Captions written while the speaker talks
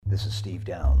This is Steve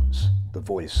Downs, the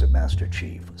voice of Master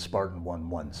Chief, Spartan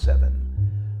 117.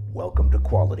 Welcome to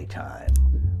Quality Time,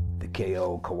 the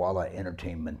KO Koala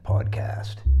Entertainment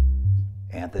Podcast.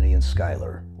 Anthony and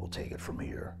Skylar will take it from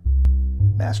here.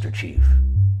 Master Chief,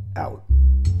 out.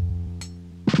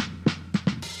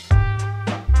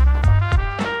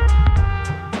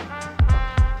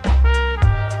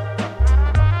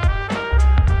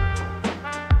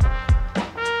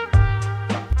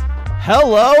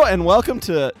 Hello and welcome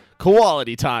to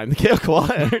Quality Time, the KO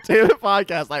Koala Entertainment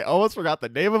Podcast. I almost forgot the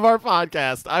name of our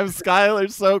podcast. I'm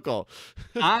Skylar Sokol.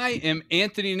 I am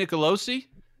Anthony Nicolosi.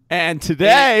 And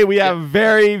today we have a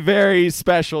very, very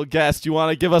special guest. You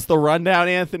want to give us the rundown,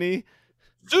 Anthony?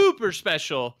 Super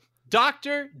special,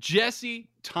 Dr. Jessie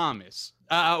Thomas.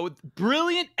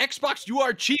 Brilliant Xbox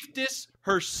UR Chiefess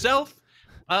herself.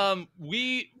 I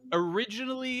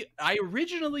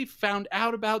originally found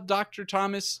out about Dr.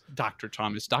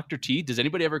 T. Does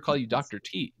anybody ever call you Dr.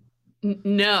 T?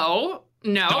 No.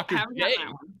 Dr. J.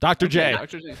 Dr. J.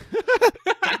 Dr. J.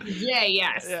 Dr. J,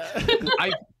 yes. Yeah.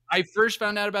 I first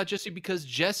found out about Jessie because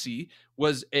Jessie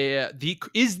is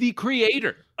the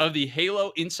creator of the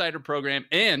Halo Insider program,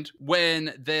 and when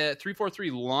the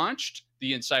 343 launched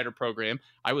the Insider program,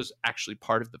 I was actually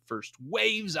part of the first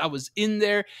waves. I was in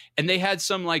there, and they had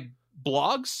some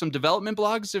blogs, some development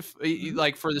blogs, if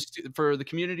for the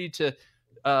community to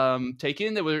take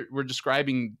in, that were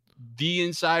describing the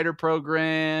Insider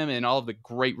program and all of the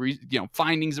great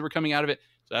findings that were coming out of it.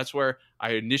 So that's where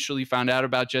I initially found out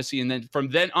about Jessie, and then from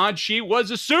then on, she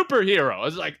was a superhero. I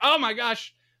was like, oh my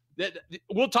gosh,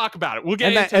 we'll talk about it. We'll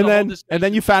get into the whole discussion. And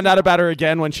then you found out about her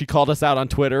again when she called us out on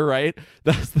Twitter, right?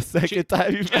 That's the second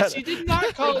time you met her. Jessie did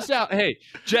not call us out. Hey,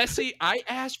 Jessie, I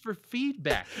asked for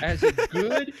feedback as a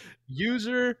good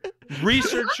user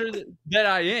researcher that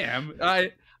I am.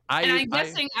 I'm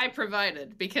guessing I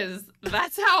provided, because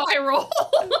that's how I roll.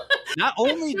 Not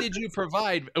only did you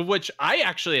provide, which I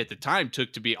actually at the time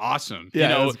took to be awesome. Yeah,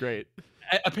 that was great.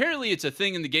 Apparently it's a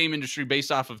thing in the game industry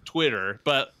based off of Twitter,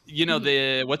 but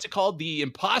what's it called? The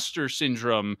imposter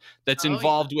syndrome that's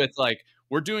involved with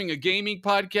we're doing a gaming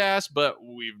podcast, but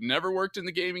we've never worked in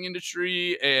the gaming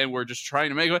industry and we're just trying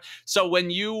to make it. So when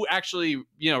you actually,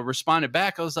 responded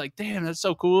back, I was like, damn, that's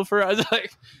so cool of her. I was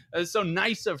like, that's so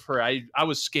nice of her. I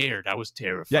was scared. I was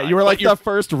terrified. Yeah, you were the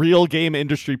first real game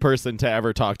industry person to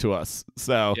ever talk to us.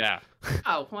 So yeah.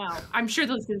 Oh, wow. I'm sure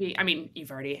those going to be,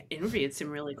 you've already interviewed some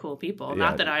really cool people. Yeah,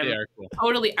 Not that I'm cool.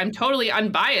 I'm totally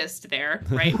unbiased there,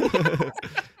 right?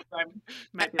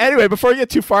 Anyway, before you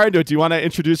get too far into it, do you want to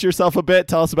introduce yourself a bit?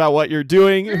 Tell us about what you're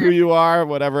doing, who you are,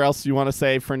 whatever else you want to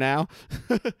say for now.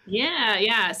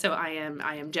 Yeah. So I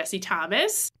am Jessie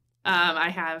Thomas. I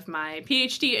have my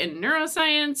PhD in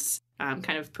neuroscience,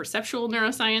 kind of perceptual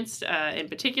neuroscience in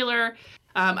particular.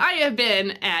 I have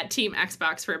been at Team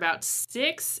Xbox for about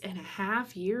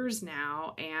 6.5 years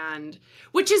now, and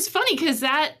which is funny because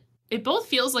it both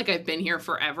feels like I've been here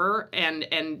forever,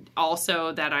 and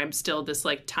also that I'm still this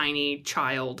tiny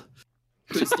child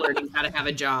who's learning how to have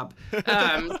a job. So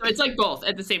it's both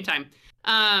at the same time.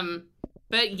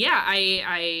 But yeah,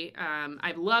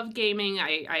 I love gaming.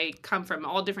 I come from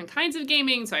all different kinds of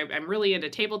gaming, so I'm really into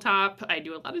tabletop. I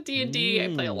do a lot of D&D.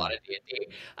 I play a lot of D&D.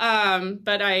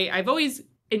 But I've always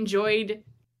enjoyed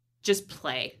just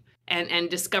play and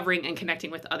discovering and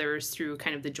connecting with others through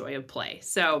kind of the joy of play.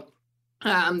 So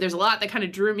there's a lot that kind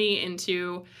of drew me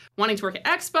into wanting to work at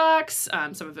Xbox.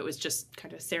 Some of it was just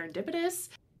kind of serendipitous.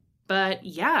 But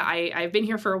yeah, I've been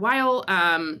here for a while.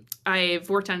 I've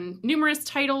worked on numerous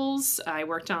titles. I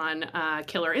worked on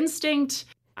Killer Instinct.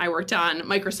 I worked on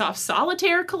Microsoft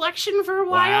Solitaire Collection for a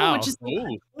while, which is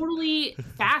a totally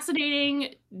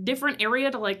fascinating, different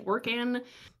area to work in.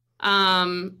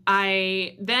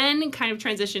 I then kind of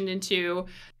transitioned into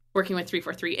working with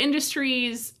 343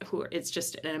 Industries, it's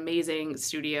just an amazing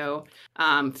studio,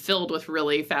 filled with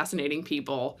really fascinating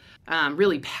people,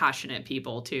 really passionate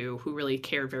people too, who really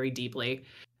care very deeply.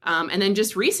 And then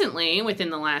just recently, within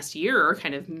the last year,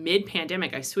 kind of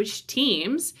mid-pandemic, I switched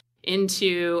teams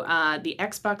into the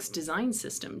Xbox Design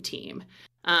System team.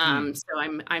 So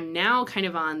I'm now kind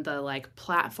of on the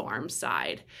platform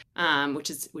side, which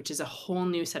is a whole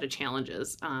new set of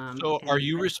challenges. So are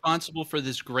you responsible for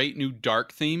this great new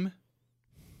dark theme?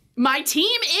 My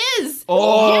team is.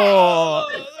 Oh,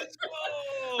 yes! Let's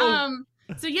go!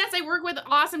 So yes, I work with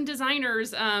awesome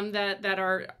designers that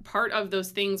are part of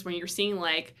those things when you're seeing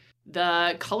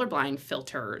the colorblind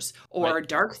filters or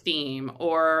dark theme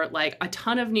or a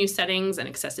ton of new settings and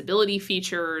accessibility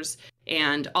features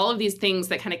and all of these things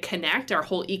that kind of connect our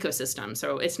whole ecosystem.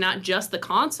 So it's not just the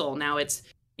console. Now it's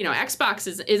Xbox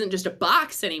isn't just a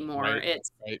box anymore. Right.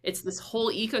 It's this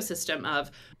whole ecosystem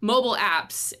of mobile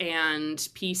apps and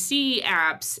PC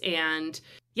apps, and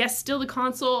yes, still the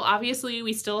console. Obviously,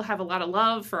 we still have a lot of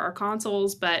love for our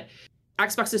consoles, but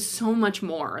Xbox is so much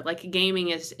more. Like, gaming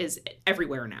is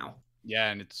everywhere now.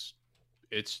 Yeah, and it's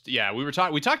we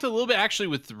talked a little bit actually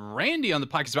with Randy on the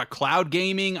podcast about cloud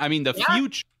gaming. I mean, the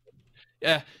future.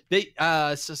 Yeah,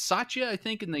 Satya, I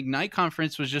think, in the Ignite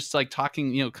conference was just like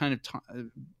talking,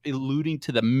 alluding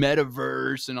to the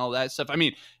metaverse and all that stuff. I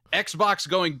mean, Xbox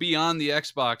going beyond the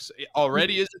Xbox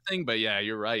already is a thing, but yeah,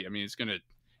 you're right. I mean,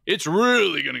 it's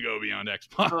really gonna go beyond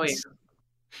Xbox. Oh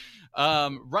yeah.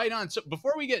 Right on. So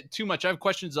before we get too much, I have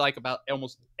questions like about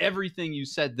almost everything you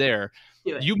said there.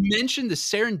 You mentioned the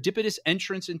serendipitous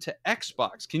entrance into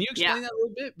Xbox. Can you explain that a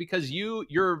little bit? Because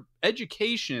your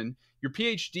education, your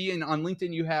PhD, and on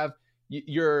LinkedIn you have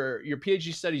your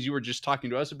PhD studies. You were just talking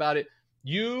to us about it.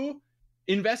 You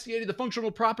investigated the functional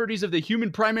properties of the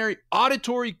human primary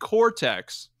auditory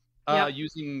cortex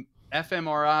using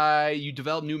fMRI. You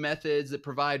developed new methods that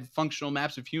provide functional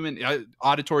maps of human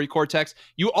auditory cortex.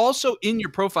 You also, in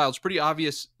your profile, it's pretty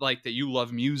obvious like that you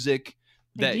love music.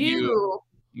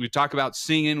 We talk about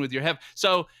singing with your head.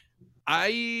 So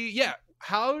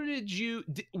how did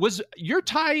was your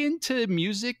tie into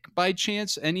music by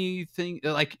chance anything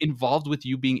like involved with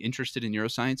you being interested in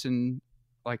neuroscience and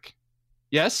like,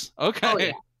 yes?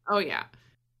 Okay. Oh yeah.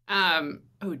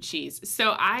 Oh geez.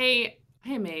 So I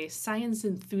am a science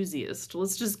enthusiast.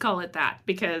 Let's just call it that,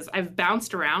 because I've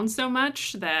bounced around so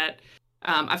much that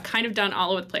I've kind of done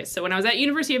all over the place. So when I was at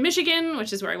University of Michigan,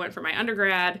 which is where I went for my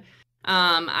undergrad,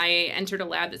 I entered a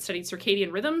lab that studied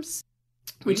circadian rhythms,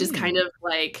 which is kind of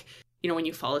like, when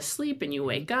you fall asleep and you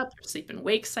wake up, your sleep and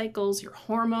wake cycles, your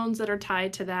hormones that are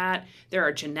tied to that. There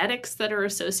are genetics that are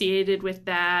associated with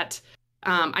that.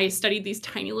 I studied these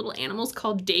tiny little animals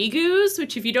called dagoos,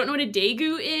 which, if you don't know what a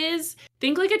dagu is,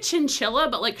 think like a chinchilla,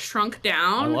 but like shrunk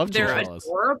down. I love They're chinchillas.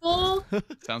 Adorable.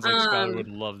 Sounds like Skylar would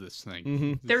love this thing.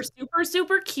 Mm-hmm. They're super,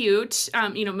 super cute.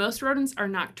 Most rodents are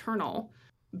nocturnal,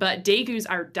 but dagoos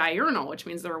are diurnal, which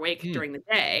means they're awake during the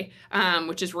day,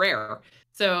 which is rare.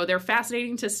 So they're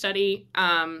fascinating to study.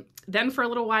 Then for a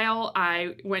little while,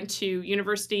 I went to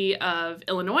University of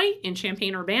Illinois in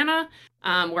Champaign-Urbana,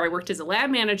 where I worked as a lab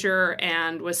manager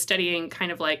and was studying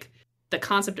kind of like the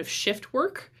concept of shift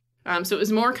work. So it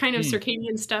was more kind of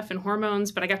circadian stuff and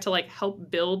hormones, but I got to like help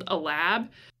build a lab,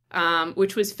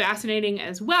 which was fascinating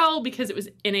as well because it was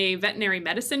in a veterinary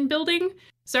medicine building.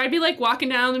 So I'd be like walking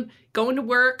down, going to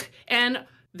work, and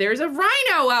there's a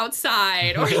rhino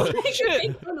outside, or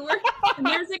and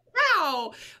there's a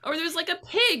cow, or there's like a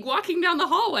pig walking down the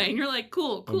hallway, and you're like,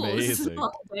 cool. Amazing. This is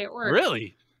all day at work.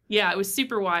 Really? Yeah, it was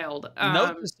super wild.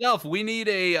 Note to self, we need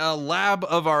a lab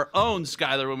of our own,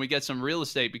 Skylar, when we get some real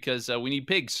estate, because we need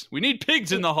pigs. We need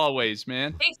pigs in the hallways,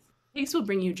 man. Pigs will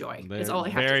bring you joy. That's all I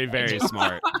have very, to say. very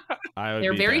smart.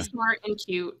 They're very smart and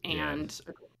cute and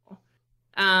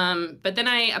adorable. But then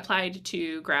I applied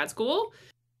to grad school.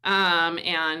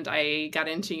 And I got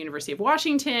into University of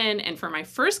Washington, and for my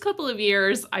first couple of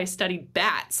years, I studied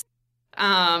bats.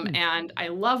 And I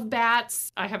love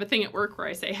bats. I have a thing at work where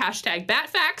I say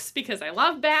 #BatFacts because I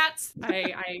love bats.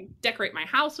 I decorate my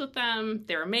house with them.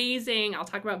 They're amazing. I'll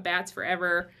talk about bats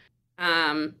forever.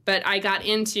 But I got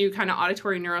into kind of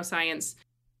auditory neuroscience.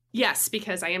 Yes,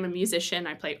 because I am a musician.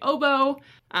 I play oboe.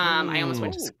 I almost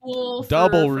went to school.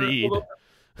 Double reed.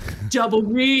 Double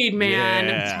reed, man.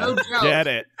 Yeah. No joke. Get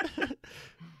it.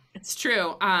 It's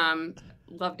true.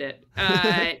 Loved it.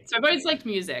 So I've always liked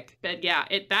music, but yeah,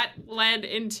 that led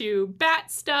into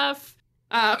bat stuff.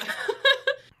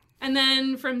 And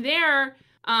then from there,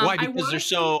 why? Because they're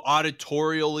so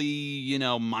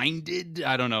auditorially, minded.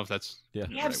 I don't know if that's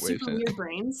they have super weird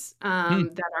brains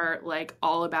that are like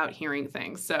all about hearing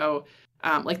things. So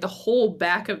like the whole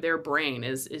back of their brain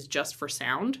is just for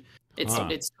sound.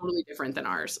 It's totally different than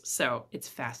ours. So it's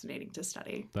fascinating to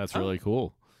study. That's really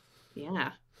cool.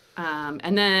 Yeah.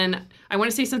 And then I want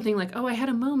to say something like, I had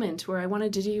a moment where I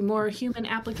wanted to do more human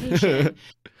application.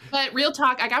 But real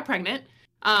talk, I got pregnant.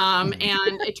 And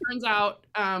it turns out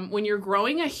when you're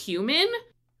growing a human,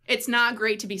 it's not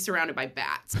great to be surrounded by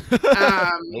bats.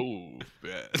 Because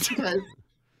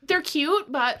they're cute,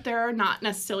 but they're not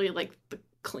necessarily like the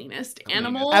cleanest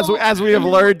animal. As we have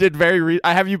learned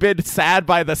have you been sad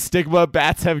by the stigma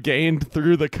bats have gained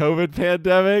through the COVID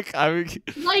pandemic? I mean,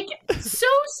 like so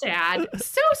sad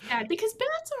because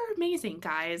bats are amazing,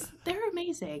 guys. They're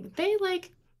amazing.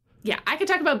 Yeah, I could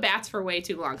talk about bats for way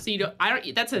too long. So you don't. I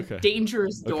don't. That's a Okay.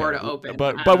 dangerous door to open.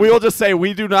 But we will just say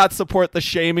we do not support the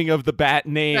shaming of the bat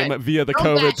name Right. via the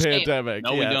Don't COVID bat shame. pandemic.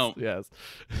 No, we Yes, don't. Yes.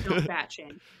 Don't bat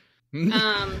shame.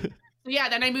 So yeah,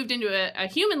 then I moved into a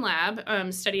human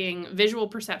lab studying visual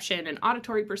perception and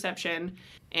auditory perception,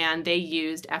 and they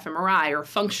used fMRI or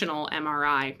functional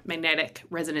MRI, magnetic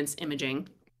resonance imaging,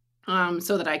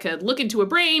 so that I could look into a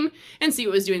brain and see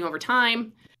what it was doing over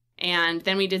time. And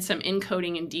then we did some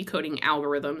encoding and decoding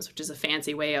algorithms, which is a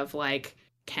fancy way of like,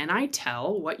 can I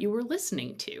tell what you were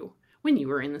listening to when you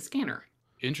were in the scanner?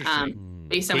 Interesting.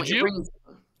 Based on Could what you? your brain's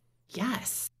doing.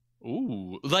 Yes.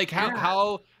 Ooh, like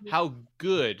how Yeah. how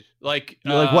good? Like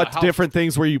You're like, what how different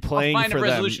things were you how playing fine for of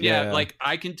them? resolution? Yeah, like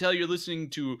I can tell you're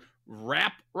listening to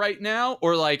rap right now,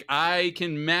 or like I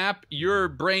can map your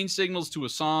brain signals to a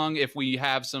song if we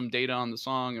have some data on the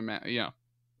song, and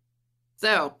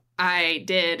So I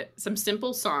did some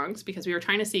simple songs because we were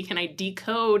trying to see, can I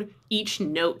decode each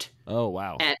note Oh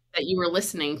wow. that you were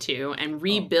listening to and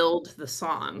rebuild the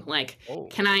song? Like, Oh.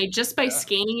 can I just by Yeah.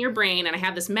 scanning your brain, and I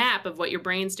have this map of what your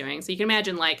brain's doing. So you can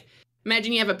imagine, like,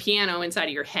 imagine you have a piano inside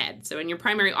of your head. So in your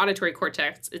primary auditory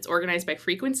cortex, it's organized by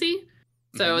frequency.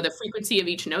 So the frequency of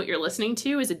each note you're listening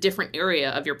to is a different area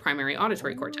of your primary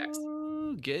auditory cortex.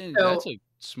 Again, So- that's a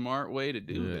smart way to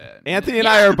do that. Anthony and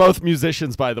I are both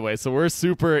musicians, by the way, so we're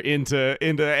super into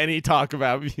any talk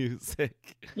about music.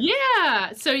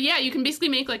 Yeah. So yeah, you can basically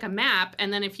make like a map,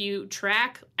 and then if you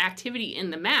track activity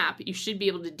in the map, you should be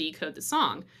able to decode the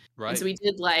song. Right. And so we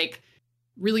did like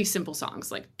really simple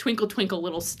songs like Twinkle Twinkle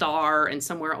Little Star and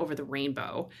Somewhere Over the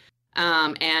Rainbow.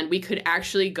 And we could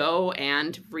actually go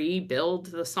and rebuild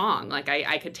the song. Like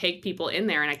I could take people in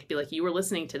there and I could be like, you were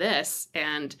listening to this.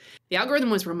 And the algorithm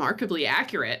was remarkably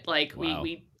accurate. Like Wow.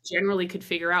 we generally could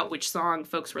figure out which song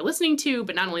folks were listening to,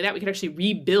 but not only that, we could actually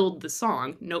rebuild the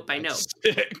song note by note.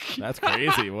 Sick. That's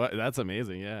crazy. What? That's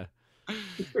amazing. Yeah.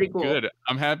 It's pretty cool. Good.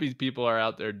 I'm happy people are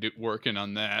out there working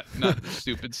on that. Not the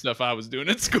stupid stuff I was doing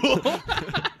at school.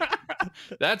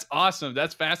 That's awesome.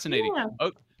 That's fascinating. Yeah.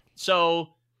 Oh,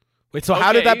 so Wait. So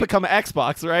how did that Okay. become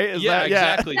Xbox? Right? Is yeah, that,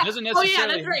 exactly. Doesn't Oh necessarily. yeah,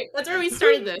 that's right. That's where we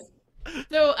started this.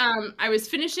 So I was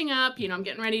finishing up, I'm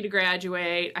getting ready to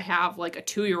graduate. I have like a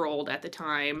 2-year-old at the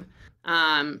time.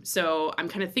 So I'm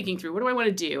kind of thinking through, what do I want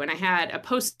to do? And I had a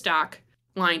postdoc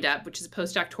lined up, which is a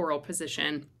postdoctoral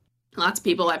position. Lots of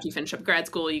people, after you finish up grad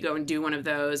school, you go and do one of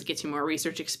those. It gets you more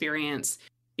research experience.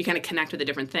 You kind of connect with a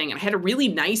different thing. And I had a really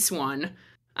nice one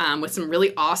with some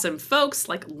really awesome folks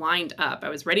like lined up. I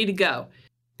was ready to go.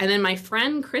 And then my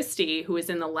friend Christy, who was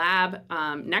in the lab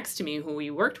next to me, who we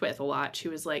worked with a lot, she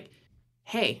was like,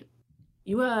 "Hey,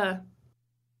 you ever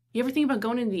think about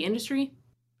going into the industry?"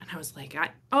 And I was like,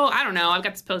 I don't know. I've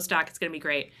got this postdoc. It's gonna be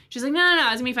great. She's like, no,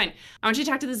 it's gonna be fine. I want you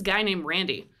to talk to this guy named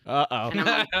Randy. Uh-oh.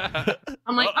 And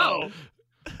I'm like, oh,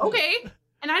 okay.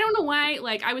 And I don't know why.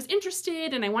 Like, I was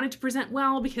interested and I wanted to present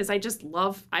well because I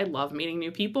love meeting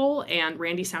new people. And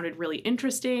Randy sounded really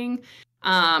interesting.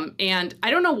 And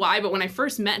I don't know why, but when I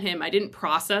first met him, I didn't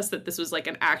process that this was like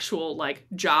an actual like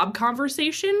job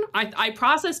conversation. I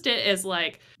processed it as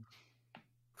like,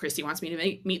 Christy wants me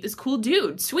to meet this cool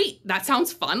dude. Sweet. That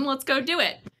sounds fun. Let's go do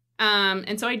it.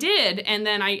 And so I did. And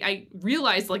then I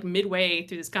realized like midway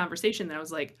through this conversation that I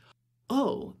was like,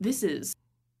 oh, this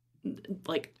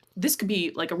could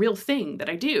be like a real thing that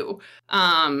I do.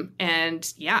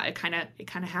 And yeah, it kind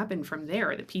of happened from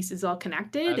there. The pieces all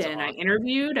connected. That's and I awesome.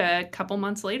 interviewed a couple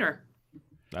months later.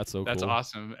 That's so That's cool.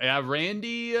 awesome. Yeah,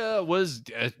 Randy was.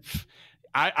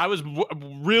 I was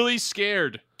really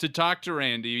scared to talk to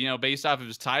Randy, based off of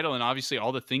his title and obviously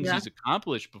all the things Yeah. he's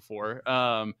accomplished before.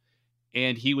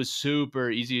 And he was super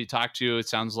easy to talk to. It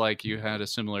sounds like you had a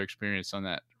similar experience on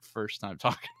that first time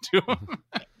talking to him.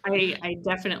 I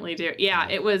definitely do. Yeah,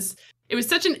 it was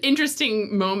such an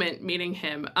interesting moment meeting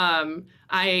him.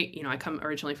 I come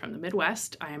originally from the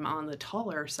Midwest. I am on the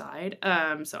taller side.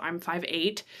 So I'm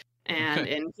 5'8", and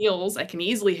in heels I can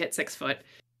easily hit 6 foot.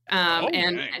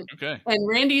 Okay. And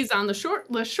Randy's on the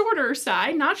shorter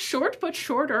side, not short, but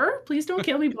shorter. Please don't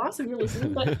kill me, boss, if you're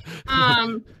listening. But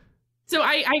so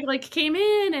I like came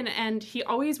in and he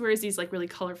always wears these like really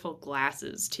colorful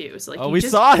glasses too. So like we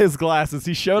saw his glasses.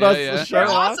 He showed us. Yeah. Showed They're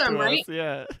off awesome, to right? us.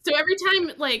 Yeah. So every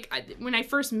time, like, when I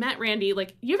first met Randy,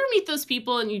 like, you ever meet those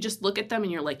people and you just look at them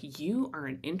and you're like, you are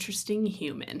an interesting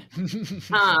human.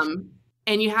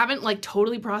 And you haven't, like,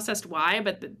 totally processed why,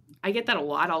 but I get that a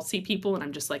lot. I'll see people and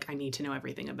I'm just like, I need to know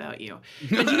everything about you.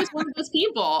 But he was one of those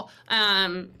people.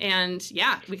 And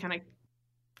yeah, we kind of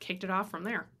kicked it off from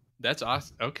there. That's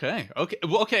awesome. Okay.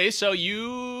 Well, okay. So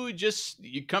you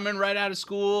coming right out of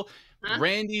school. Huh?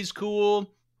 Randy's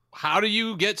cool. how do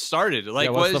you get started? Like,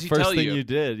 yeah, what what's does the he first tell thing you? you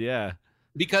did? Yeah.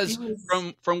 Because It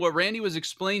was- from what Randy was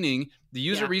explaining, the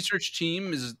user Yeah. research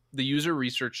team is the user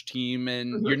research team,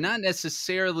 and Mhm. you're not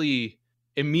necessarily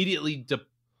immediately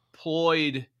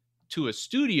deployed to a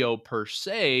studio per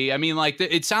se. I mean, like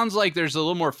it sounds like there's a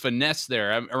little more finesse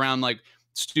there around like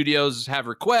studios have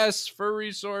requests for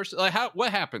resources. Like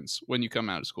what happens when you come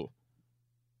out of school?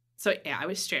 So yeah, I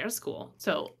was straight out of school.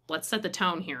 So let's set the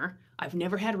tone here. I've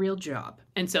never had a real job.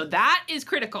 And so that is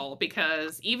critical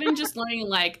because even just learning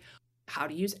like how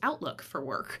to use Outlook for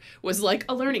work was like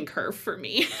a learning curve for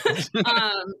me.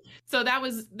 So that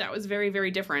was very,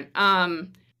 very different.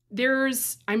 I'm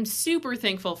super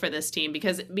thankful for this team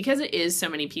because it is so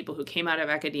many people who came out of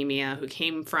academia, who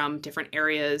came from different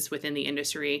areas within the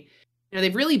industry. You know,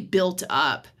 they've really built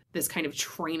up this kind of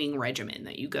training regimen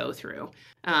that you go through.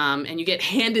 And you get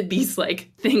handed these like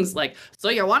things like, so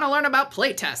you want to learn about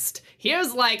playtest.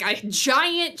 Here's like a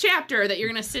giant chapter that you're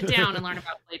going to sit down and learn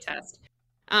about playtest.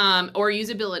 Or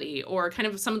usability, or kind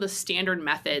of some of the standard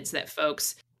methods that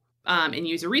folks in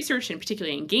user research, and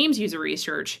particularly in games user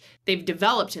research, they've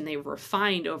developed and they've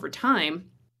refined over time.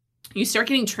 You start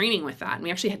getting training with that. And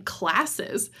we actually had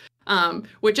classes,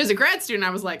 which as a grad student, I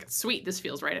was like, sweet, this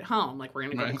feels right at home. Like we're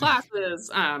going to go to classes.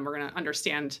 We're going to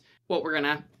understand what we're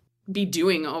going to be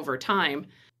doing over time.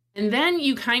 And then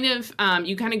you kind of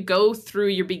go through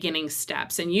your beginning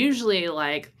steps. And usually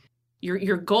like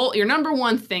your goal, your number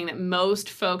one thing that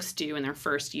most folks do in their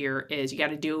first year is you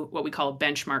got to do what we call a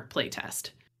benchmark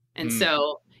playtest. And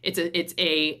so it's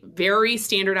a very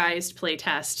standardized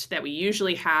playtest that we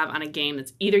usually have on a game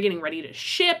that's either getting ready to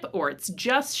ship or it's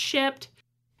just shipped.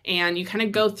 And you kind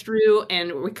of go through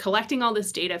and we're collecting all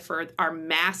this data for our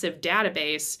massive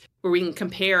database where we can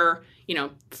compare, you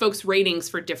know, folks' ratings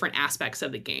for different aspects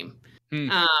of the game.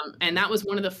 And that was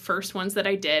one of the first ones that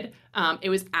I did. It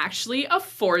was actually a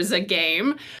Forza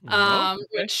game,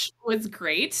 which was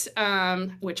great.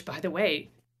 Which, by the way,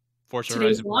 Forza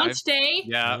today's Horizon launch 5. day.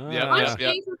 Launch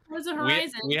day for Forza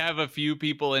Horizon. We have a few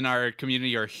people in our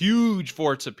community are huge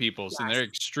Forza people, and they're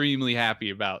extremely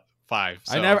happy about 5.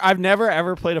 So. I've never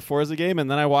ever played a Forza game,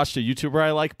 and then I watched a YouTuber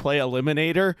I like play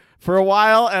Eliminator for a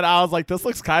while, and I was like, this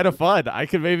looks kind of fun. I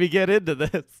could maybe get into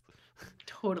this.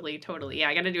 Totally. Yeah,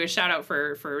 I got to do a shout out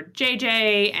for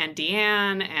JJ and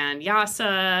Deanne and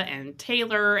Yasa and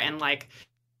Taylor and like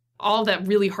all that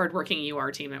really hardworking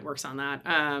UR team that works on that.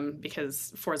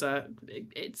 Because Forza,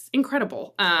 it's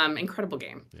incredible. Incredible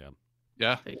game.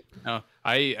 Yeah. No,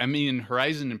 I mean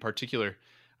Horizon in particular.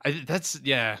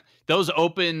 Those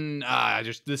open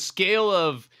just the scale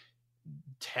of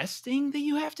testing that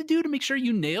you have to do to make sure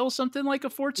you nail something like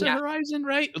a Forza Horizon,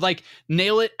 right? Like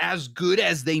nail it as good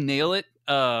as they nail it.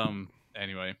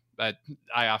 Anyway,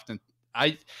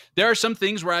 there are some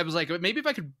things where I was like, maybe if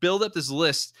I could build up this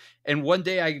list, and one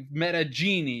day I met a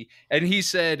genie and he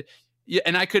said,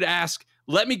 and I could ask,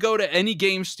 let me go to any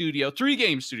game studio, 3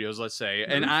 game studios, let's say,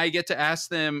 and I get to ask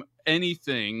them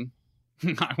anything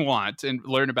I want and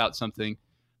learn about something.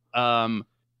 If I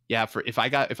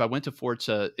went to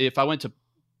Forza,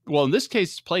 well, in this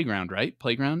case, Playground, right?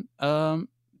 Playground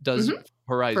does Horizon.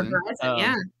 For Horizon,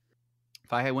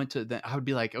 If I went to that, I would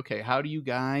be like, okay, how do you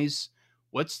guys?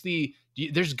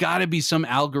 There's got to be some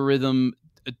algorithm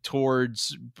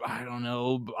towards, I don't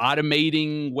know,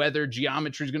 automating whether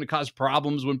geometry is going to cause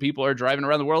problems when people are driving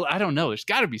around the world. I don't know. There's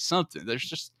got to be something. There's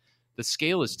just the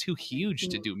scale is too huge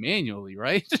to do manually,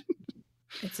 right?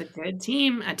 It's a good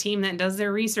team, a team that does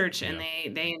their research and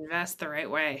they invest the right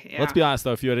way. Yeah. Let's be honest,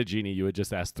 though. If you had a genie, you would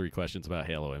just ask 3 questions about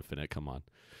Halo Infinite. Come on.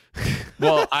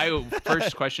 Well,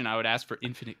 first question, I would ask for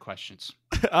infinite questions.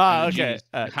 Okay.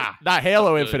 Not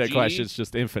Halo Infinite genie, questions,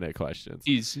 just infinite questions.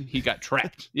 He got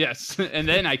trapped. Yes. And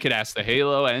then I could ask the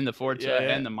Halo and the Forza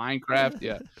and the Minecraft.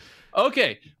 Yeah.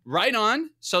 Okay. Right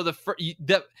on. So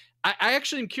I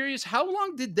actually am curious, how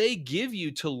long did they give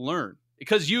you to learn?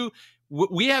 Because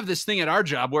we have this thing at our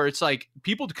job where it's like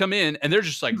people to come in and they're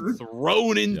just like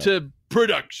thrown into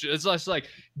production. It's just like,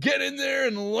 get in there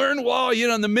and learn while,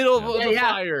 in the middle of the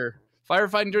fire,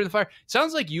 firefighting during the fire.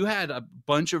 Sounds like you had a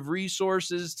bunch of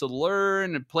resources to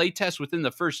learn and play test within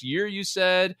the first year, you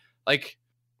said. Like,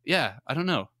 I don't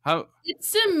know how.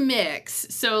 It's a mix.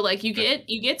 So like you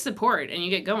get support and you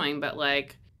get going, but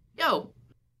like,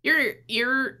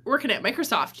 you're working at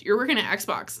Microsoft, you're working at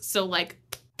Xbox. So like,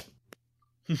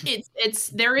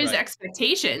 there is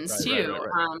expectations too,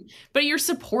 but you're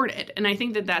supported, and I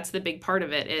think that's the big part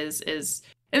of it is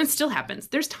and it still happens.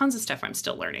 There's tons of stuff I'm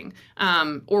still learning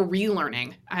or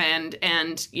relearning, and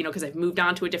because I've moved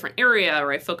on to a different area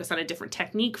or I focus on a different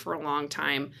technique for a long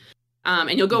time,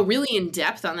 and you'll go really in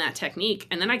depth on that technique,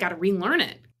 and then I got to relearn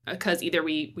it because either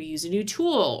we use a new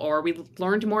tool or we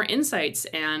learned more insights.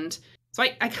 And so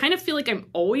I kind of feel like I'm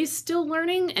always still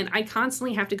learning, and I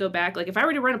constantly have to go back. Like if I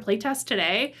were to run a playtest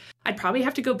today, I'd probably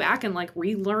have to go back and like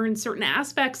relearn certain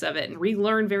aspects of it and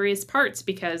relearn various parts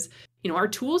because, our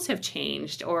tools have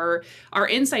changed or our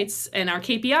insights and our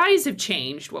KPIs have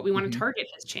changed. What we want to target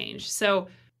has changed. So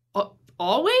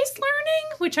always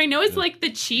learning, which I know is like the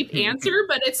cheap answer,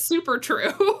 but it's super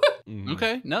true.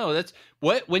 Okay. No, that's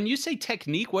when you say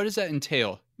technique, what does that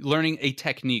entail? Learning a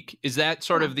technique. Is that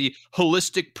sort of the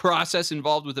holistic process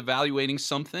involved with evaluating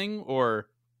something, or?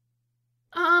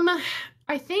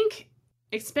 I think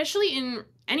especially in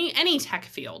any tech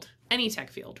field,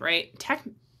 right?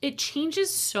 It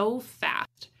changes so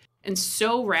fast and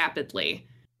so rapidly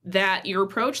that your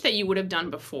approach that you would have done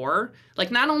before,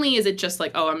 like not only is it just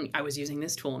like, oh, I was using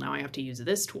this tool, now I have to use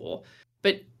this tool,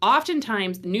 but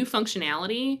oftentimes the new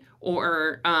functionality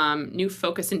or new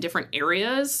focus in different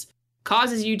areas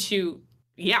causes you to,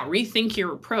 rethink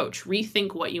your approach,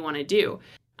 rethink what you want to do.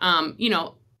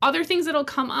 Other things that'll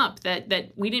come up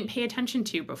that we didn't pay attention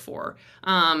to before.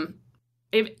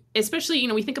 Especially,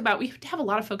 we have a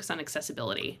lot of focus on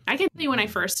accessibility. I can tell you when I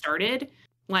first started,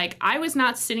 like I was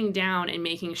not sitting down and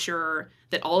making sure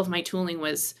that all of my tooling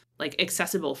was like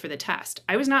accessible for the test.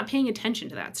 I was not paying attention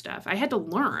to that stuff. I had to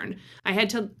learn. I had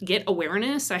to get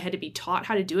awareness. I had to be taught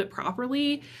how to do it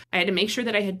properly. I had to make sure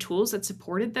that I had tools that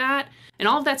supported that. And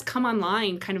all of that's come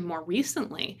online kind of more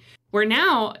recently, where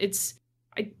now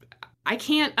I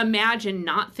can't imagine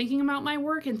not thinking about my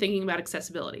work and thinking about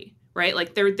accessibility, right?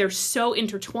 Like they're so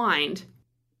intertwined.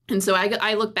 And so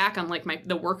I look back on like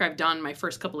the work I've done my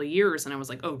first couple of years, and I was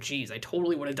like, oh, geez, I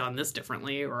totally would have done this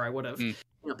differently, or I would have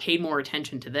paid more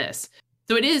attention to this.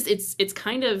 So it's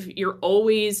kind of, you're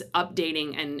always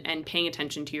updating and paying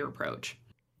attention to your approach.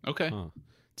 Okay. Huh.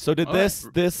 So did this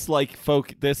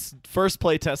first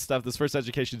playtest stuff, this first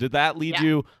education, did that lead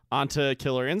you onto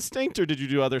Killer Instinct, or did you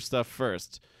do other stuff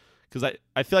first? Because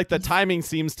I feel like the timing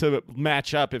seems to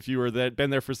match up if you were been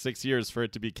there for 6 years for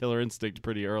it to be Killer Instinct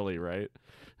pretty early, right?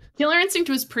 Killer Instinct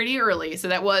was pretty early, so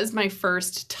that was my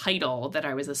first title that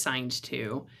I was assigned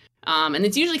to. And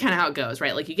it's usually kind of how it goes,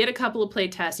 right? Like you get a couple of play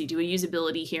tests, you do a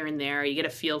usability here and there, you get a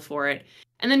feel for it.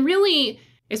 And then really,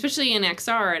 especially in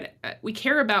XR, we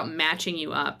care about matching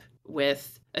you up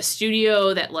with a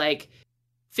studio that like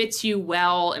fits you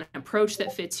well, an approach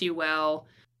that fits you well,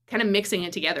 kind of mixing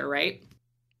it together, right?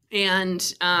 And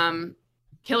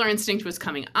Killer Instinct was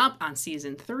coming up on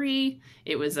season 3.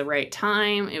 It was the right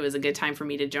time. It was a good time for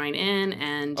me to join in.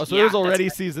 And so it was already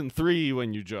season 3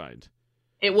 when you joined.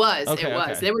 It was. Okay, it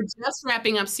was. okay. They were just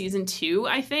wrapping up season 2,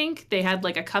 I think. They had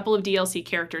like a couple of DLC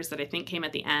characters that I think came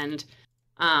at the end.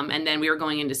 And then we were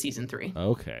going into season 3.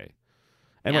 Okay.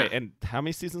 And wait, and how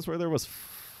many seasons were there? Was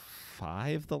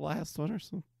 5 the last one or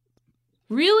something?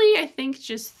 Really? I think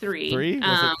just 3. 3?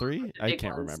 Was it 3? I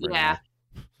can't remember. Yeah.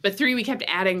 But 3, we kept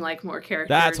adding like more characters.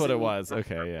 That's what it was.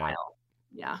 Okay, yeah.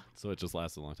 Yeah. So it just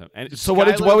lasted a long time. And so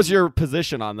what was your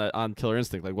position on Killer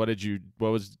Instinct? Like what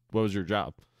was your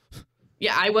job?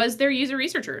 Yeah, I was their user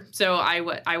researcher. So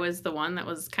I was the one that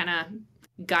was kind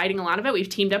of guiding a lot of it. We've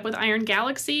teamed up with Iron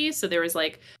Galaxy. So there was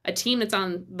like a team that's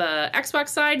on the Xbox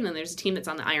side, and then there's a team that's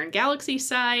on the Iron Galaxy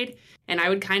side. And I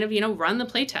would kind of, run the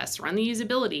playtests, run the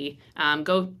usability,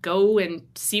 go and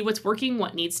see what's working,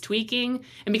 what needs tweaking.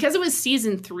 And because it was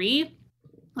season 3,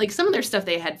 like some of their stuff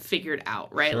they had figured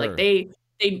out, right? Sure. Like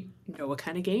they know what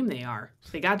kind of game they are.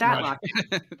 They got that locked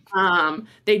in.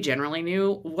 They generally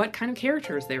knew what kind of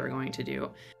characters they were going to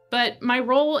do. But my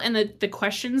role and the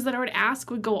questions that I would ask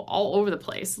would go all over the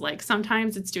place. Like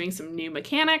sometimes it's doing some new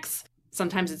mechanics.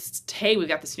 Sometimes it's, hey, we've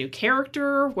got this new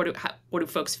character. What do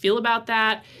folks feel about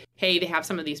that? Hey, they have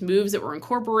some of these moves that we're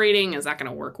incorporating. Is that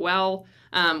going to work well?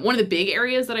 One of the big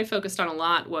areas that I focused on a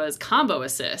lot was combo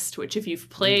assist, which if you've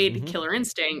played Killer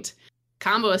Instinct,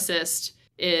 combo assist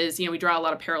is, we draw a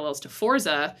lot of parallels to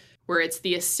Forza, where it's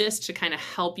the assist to kind of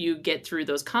help you get through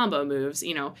those combo moves.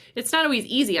 It's not always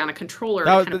easy on a controller.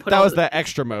 That was the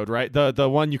extra mode, right? The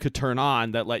one you could turn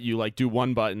on that let you like do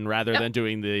one button rather than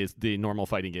doing the normal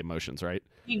fighting game motions, right?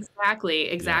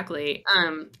 Exactly.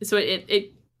 Yeah. So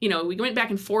it we went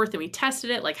back and forth and we tested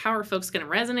it. Like, how are folks going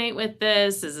to resonate with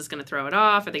this? Is this going to throw it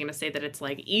off? Are they going to say that it's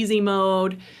like easy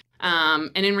mode?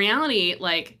 And in reality,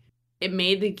 like it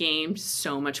made the game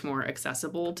so much more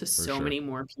accessible to so many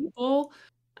more people.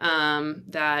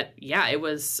 It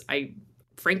was, I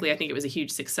frankly, I think it was a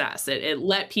huge success. It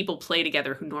let people play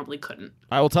together who normally couldn't.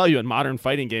 I will tell you, in modern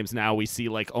fighting games now, we see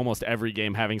like almost every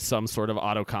game having some sort of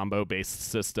auto combo based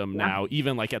system now,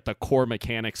 even like at the core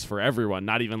mechanics for everyone,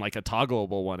 not even like a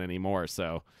toggleable one anymore.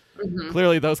 So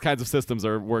clearly those kinds of systems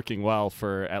are working well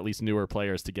for at least newer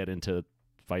players to get into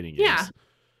fighting games. Yeah.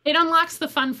 It unlocks the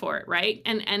fun for it, right?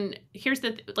 And here's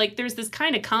there's this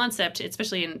kind of concept,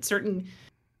 especially in certain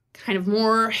kind of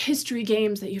more history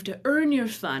games, that you have to earn your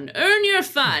fun.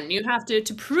 You have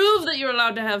to prove that you're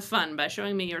allowed to have fun by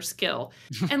showing me your skill.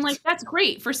 And like, that's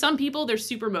great. For some people, they're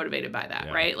super motivated by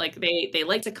that, right? Like they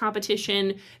like the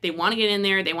competition. They want to get in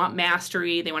there. They want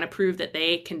mastery. They want to prove that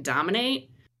they can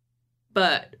dominate.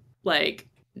 But like,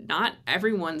 not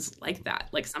everyone's like that.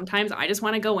 Like, sometimes I just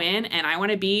want to go in and I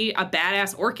want to be a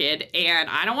badass orchid and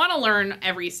I don't want to learn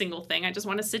every single thing. I just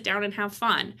want to sit down and have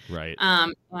fun. Right.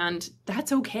 And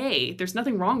that's okay. There's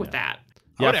nothing wrong with that.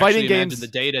 I would fighting games. The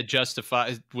data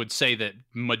would say that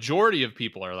majority of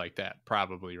people are like that,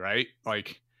 probably, right?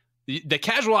 Like the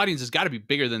casual audience has got to be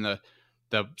bigger than the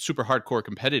super hardcore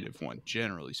competitive one,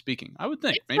 generally speaking. I would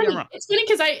think. Maybe I'm wrong. It's funny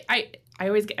because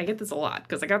I get this a lot,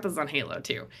 because I got this on Halo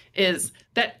too, is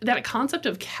that concept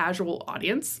of casual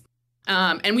audience.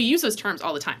 And we use those terms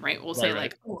all the time, right? We'll say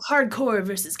like, oh, hardcore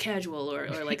versus casual, or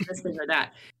like this thing or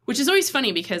that, which is always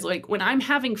funny because like when I'm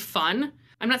having fun,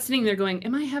 I'm not sitting there going,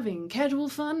 am I having casual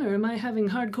fun or am I having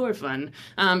hardcore fun?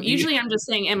 Usually I'm just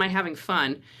saying, am I having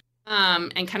fun?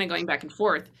 And kind of going back and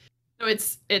forth. So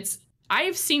it's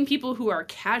I've seen people who are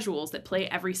casuals that play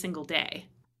every single day.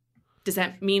 Does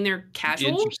that mean they're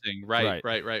casual? Interesting.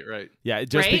 Right. Yeah,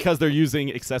 just because they're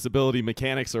using accessibility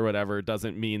mechanics or whatever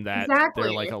doesn't mean that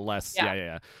they're like a less...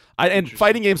 Yeah. And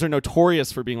fighting games are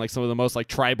notorious for being like some of the most like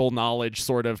tribal knowledge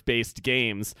sort of based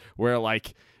games where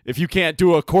like if you can't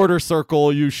do a quarter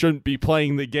circle, you shouldn't be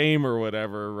playing the game or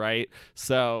whatever, right?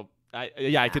 So,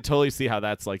 I could totally see how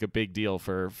that's like a big deal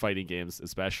for fighting games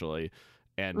especially.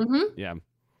 And,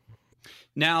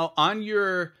 Now, on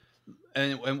your...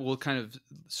 And we'll kind of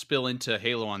spill into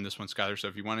Halo on this one, Skylar. So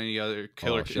if you want any other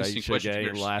Killer Instinct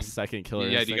questions, last second Killer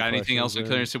Instinct. Yeah, do you got anything else on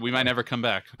Killer Instinct? We might never come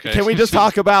back. Okay. Can we just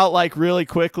talk about like really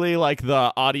quickly like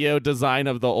the audio design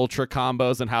of the Ultra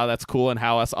combos and how that's cool and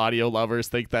how us audio lovers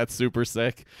think that's super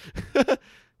sick?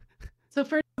 So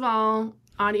first of all,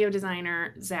 audio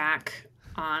designer Zach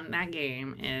on that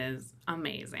game is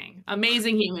amazing.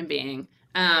 Amazing human being.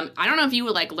 I don't know if you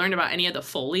would like learn about any of the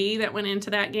Foley that went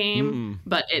into that game,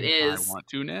 but it is. I want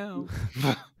to now.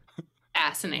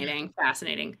 Fascinating.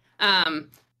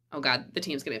 Oh God, the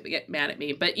team's gonna get mad at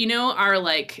me. But you know our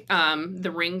like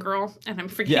the ring girl, and I'm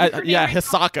forgetting her name right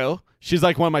Hisako. now. She's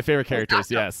like one of my favorite characters.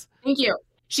 Hisako. Yes. Thank you.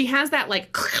 She has that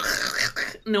like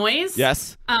noise.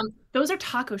 Yes. Those are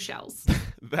taco shells.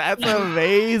 That's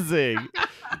amazing. Isn't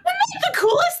that the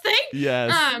coolest thing?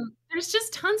 Yes. There's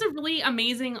just tons of really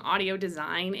amazing audio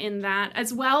design in that,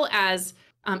 as well as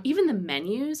even the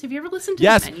menus. Have you ever listened to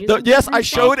the menus? Yes, I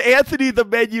showed Anthony the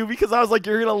menu because I was like,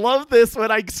 you're going to love this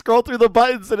when I scroll through the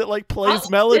buttons and it like plays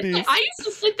melodies. I used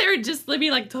to sit there and just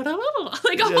be like, like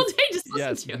all day, just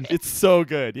listen to it. It's so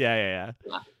good. Yeah.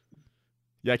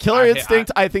 Yeah, Killer Instinct,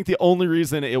 I think the only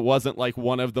reason it wasn't like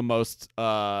one of the most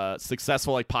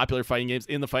successful, like popular fighting games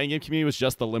in the fighting game community was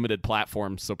just the limited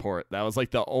platform support. That was like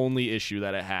the only issue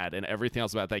that it had, and everything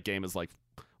else about that game is like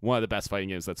one of the best fighting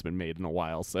games that's been made in a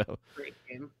while. So great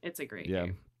game. It's a great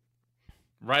game.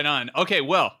 Right on. Okay,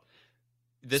 well.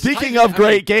 Speaking of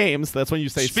great games, that's when you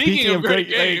say speaking of great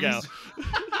games. There you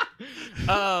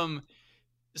go.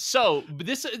 So,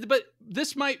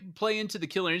 this might play into the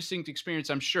Killer Instinct experience,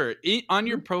 I'm sure. On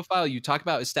your profile, you talk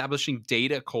about establishing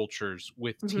data cultures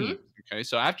with teams. Okay,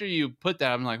 so after you put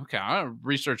that, I'm like, okay, I want to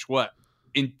research what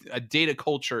a data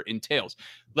culture entails.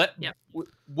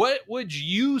 What would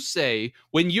you say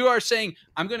when you are saying,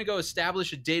 I'm going to go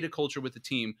establish a data culture with the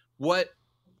team? What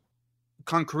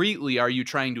concretely are you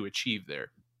trying to achieve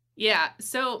there? Yeah,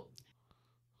 so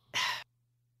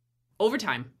over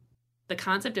time, the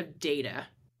concept of data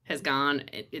has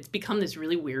it's become this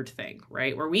really weird thing,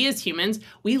 right? Where we as humans,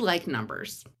 we like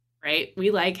numbers, right?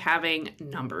 We like having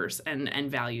numbers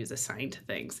and values assigned to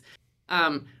things.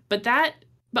 But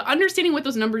understanding what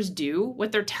those numbers do,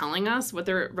 what they're telling us, what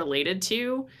they're related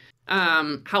to,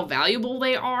 how valuable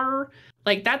they are,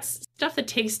 like that's stuff that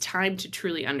takes time to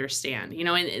truly understand. You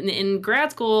know, in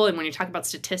grad school, and when you talk about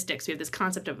statistics, we have this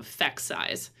concept of effect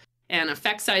size. And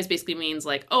effect size basically means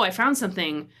like, oh, I found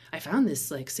this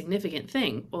like significant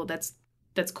thing. Well, that's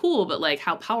cool, but like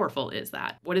how powerful is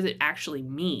that? What does it actually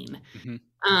mean?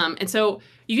 And so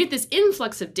you get this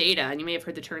influx of data, and you may have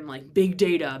heard the term like big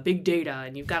data,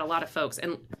 and you've got a lot of folks.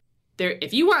 And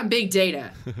if you want big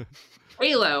data,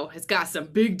 Halo has got some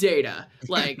big data.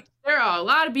 Like, there are a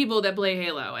lot of people that play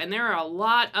Halo, and there are a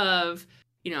lot of,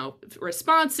 you know,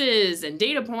 responses and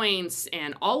data points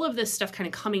and all of this stuff kind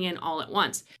of coming in all at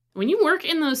once. When you work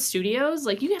in those studios,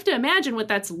 like, you have to imagine what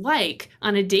that's like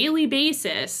on a daily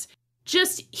basis,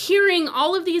 just hearing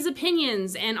all of these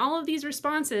opinions and all of these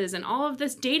responses and all of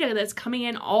this data that's coming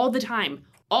in all the time,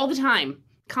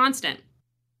 constant.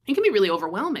 It can be really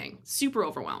overwhelming, super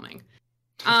overwhelming.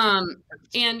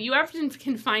 And you often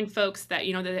can find folks that,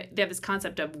 you know, they have this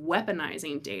concept of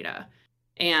weaponizing data.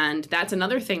 And that's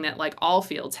another thing that, like, all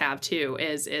fields have too,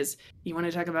 is you want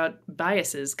to talk about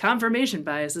biases. Confirmation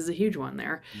bias is a huge one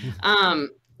there.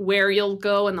 Where you'll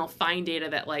go and they'll find data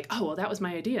that, like, oh, well, that was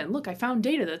my idea. And look, I found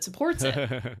data that supports it.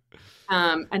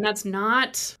 And that's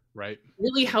not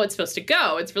really how it's supposed to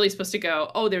go. It's really supposed to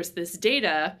go, oh, there's this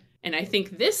data, and I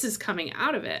think this is coming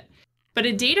out of it. But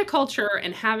a data culture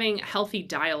and having healthy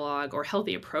dialogue or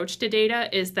healthy approach to data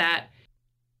is that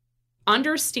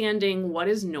understanding what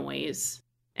is noise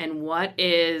and what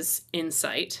is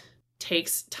insight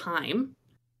takes time.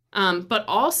 But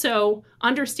also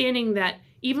understanding that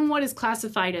even what is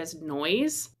classified as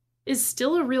noise is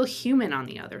still a real human on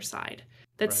the other side.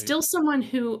 That's still someone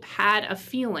who had a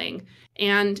feeling,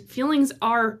 and feelings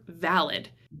are valid.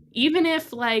 Even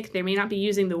if, like, they may not be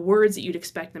using the words that you'd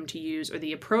expect them to use or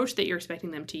the approach that you're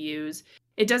expecting them to use,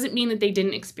 it doesn't mean that they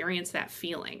didn't experience that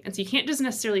feeling. And so you can't just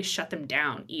necessarily shut them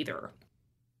down either.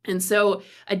 And so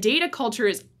a data culture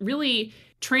is really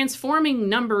transforming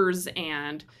numbers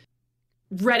and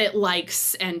Reddit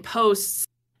likes and posts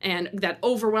and that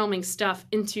overwhelming stuff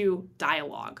into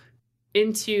dialogue,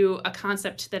 into a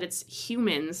concept that it's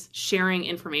humans sharing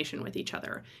information with each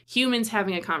other, humans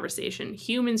having a conversation,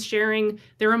 humans sharing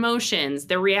their emotions,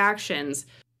 their reactions,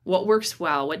 what works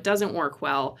well, what doesn't work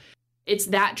well. It's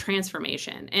that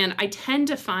transformation. And I tend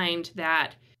to find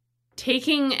that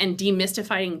taking and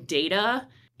demystifying data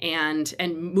and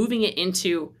moving it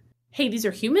into, hey, these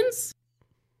are humans,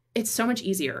 it's so much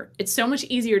easier. It's so much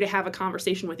easier to have a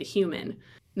conversation with a human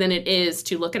than it is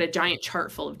to look at a giant chart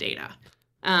full of data.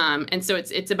 And so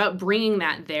it's about bringing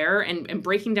that there and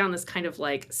breaking down this kind of,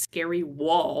 like, scary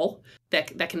wall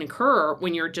that can occur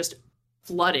when you're just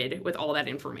flooded with all that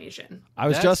information. Go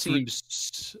ahead,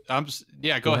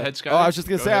 Scott. Oh, I was just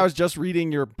gonna say, I was just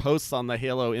reading your posts on the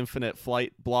Halo Infinite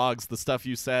flight blogs, the stuff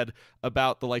you said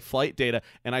about the, like, flight data,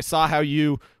 and I saw how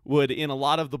you would, in a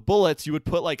lot of the bullets, you would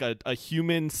put, like, a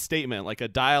human statement, like a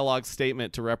dialogue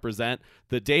statement to represent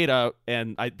the data,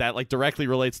 and that, like, directly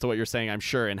relates to what you're saying, I'm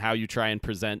sure, and how you try and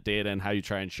present data and how you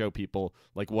try and show people,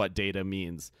 like, what data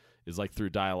means is, like, through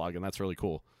dialogue, and that's really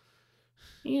cool.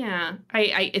 Yeah,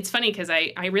 it's funny because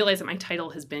I realize that my title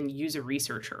has been user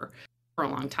researcher for a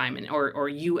long time, and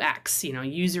or UX, you know,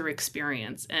 user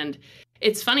experience. And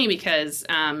it's funny because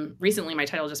recently my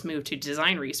title just moved to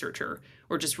design researcher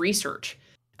or just research.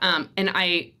 And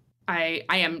I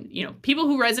am, you know, people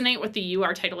who resonate with the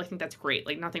UR title, I think that's great,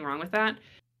 like, nothing wrong with that.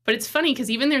 But it's funny because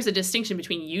even there's a distinction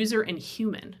between user and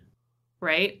human,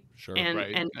 right? Sure,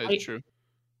 and That's true.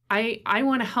 I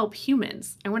want to help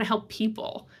humans. I want to help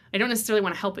people. I don't necessarily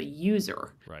want to help a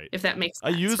user. Right. If that makes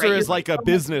sense. A user is like a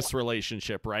business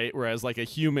relationship, right? Whereas, like, a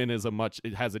human is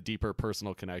it has a deeper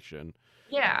personal connection.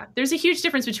 Yeah. There's a huge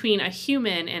difference between a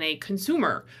human and a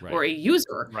consumer or a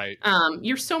user. Right.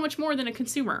 You're so much more than a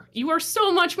consumer. You are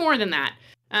so much more than that.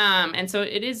 And so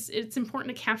it's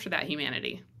important to capture that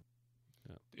humanity.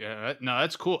 Yeah, no,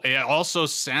 that's cool. It also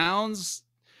sounds,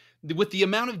 with the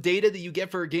amount of data that you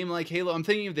get for a game like Halo, I'm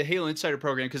thinking of the Halo Insider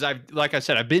program because like I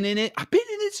said, I've been in it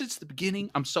since the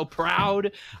beginning. I'm so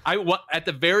proud. At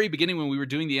the very beginning when we were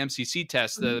doing the MCC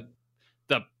test, the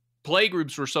play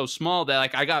groups were so small that,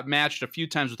 like, I got matched a few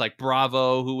times with, like,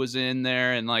 Bravo, who was in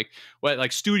there, and like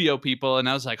studio people, and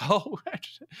I was like, oh,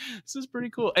 this is pretty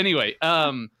cool. Anyway,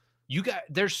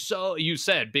 you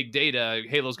said big data.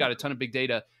 Halo's got a ton of big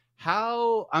data.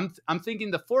 How I'm thinking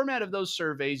the format of those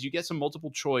surveys, you get some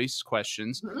multiple choice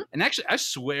questions. Mm-hmm. And actually, I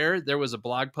swear there was a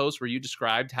blog post where you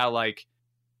described how, like,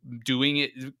 doing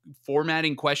it,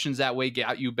 formatting questions that way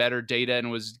got you better data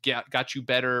and got you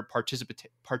better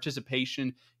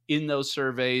participation in those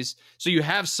surveys. So you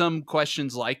have some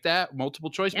questions like that,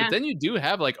 multiple choice, but then you do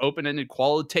have, like, open-ended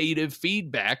qualitative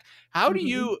feedback. How do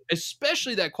you,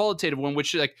 especially that qualitative one,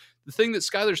 which, like, the thing that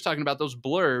Skylar's talking about, those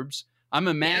blurbs, I'm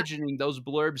imagining those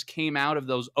blurbs came out of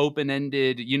those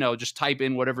open-ended, you know, just type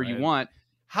in whatever you want.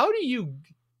 How do you,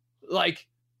 like,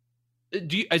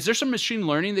 is there some machine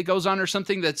learning that goes on or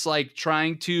something that's, like,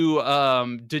 trying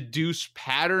to deduce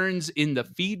patterns in the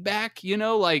feedback, you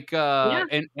know, like,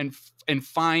 and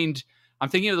find, I'm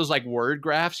thinking of those like word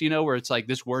graphs, you know, where it's like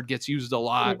this word gets used a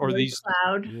lot, or word these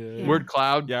cloud. word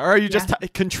cloud. Yeah, or are you just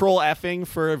control Effing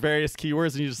for various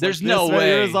keywords and you just there's like, no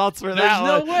way results for there's that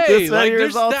no one. way. This many Like there's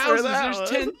results for thousands,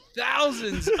 that there's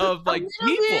one. 10,000s of like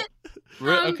people. Bit.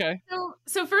 Okay.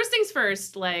 So first things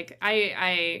first, like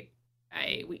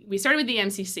we started with the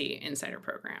MCC Insider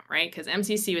Program, right? Because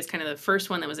MCC was kind of the first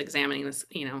one that was examining this.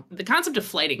 You know, the concept of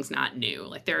flighting is not new.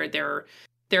 Like there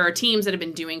are teams that have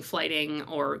been doing flighting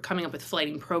or coming up with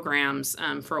flighting programs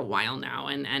for a while now.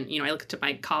 And you know, I looked at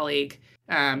my colleague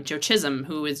Joe Chisholm,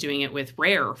 who was doing it with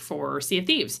Rare for Sea of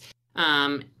Thieves.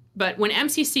 But when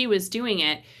MCC was doing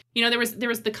it, you know, there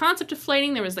was the concept of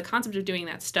flighting, there was the concept of doing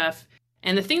that stuff.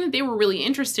 And the thing that they were really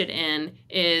interested in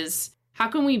is how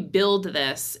can we build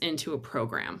this into a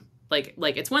program? Like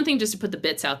it's one thing just to put the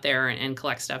bits out there and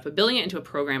collect stuff, but building it into a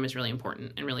program is really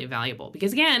important and really valuable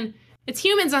because again, it's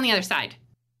humans on the other side.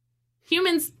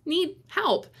 Humans need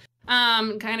help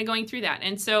kind of going through that.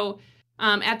 And so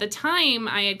at the time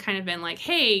I had kind of been like,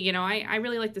 hey, you know, I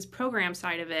really like this program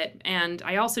side of it. And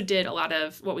I also did a lot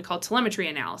of what we call telemetry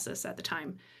analysis at the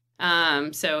time.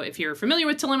 So if you're familiar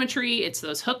with telemetry, it's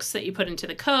those hooks that you put into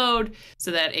the code so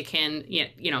that it can,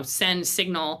 you know, send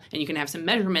signal and you can have some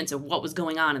measurements of what was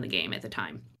going on in the game at the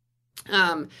time.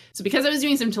 So because I was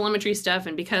doing some telemetry stuff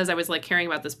and because I was like caring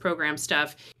about this program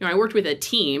stuff, you know, I worked with a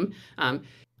team,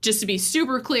 just to be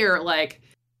super clear, like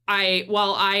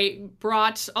while I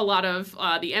brought a lot of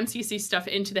the MCC stuff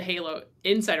into the Halo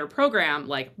Insider program,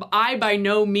 like I by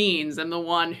no means am the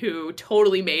one who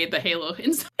totally made the Halo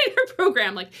Insider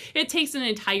program. Like it takes an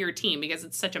entire team because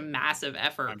it's such a massive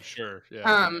effort. I'm sure.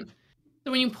 Yeah. So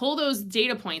when you pull those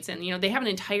data points in, you know, they have an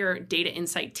entire data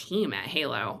insight team at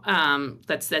Halo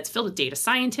that's filled with data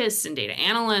scientists and data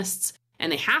analysts,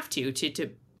 and they have to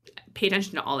pay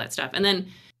attention to all that stuff. And then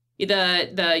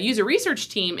the user research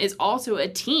team is also a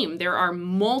team. There are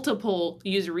multiple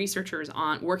user researchers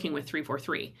working with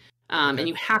 343. And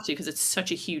you have to because it's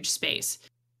such a huge space.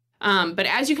 But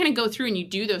as you kind of go through and you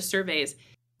do those surveys,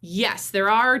 yes,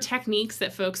 there are techniques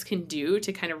that folks can do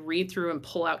to kind of read through and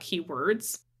pull out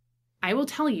keywords. I will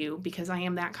tell you, because I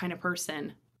am that kind of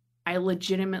person, I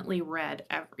legitimately read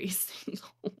every single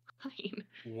line.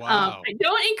 Wow. I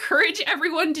don't encourage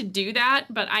everyone to do that,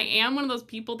 but I am one of those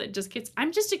people that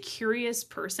I'm just a curious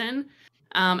person.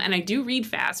 And I do read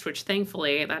fast, which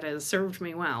thankfully that has served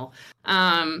me well.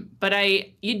 But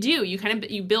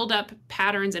you build up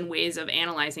patterns and ways of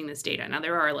analyzing this data. Now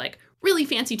there are like really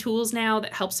fancy tools now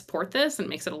that help support this and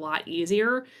makes it a lot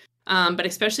easier. But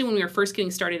especially when we were first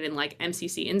getting started in like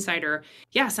MCC Insider,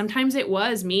 yeah, sometimes it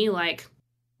was me like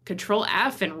Control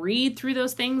F and read through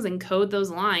those things and code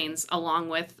those lines along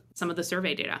with some of the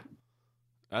survey data.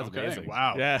 That's amazing.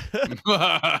 Wow. Yeah.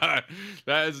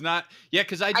 That is not. Yeah,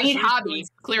 because I need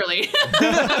hobbies, clearly.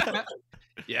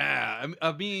 Yeah.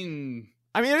 I mean,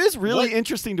 it is really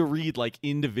interesting to read like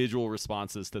individual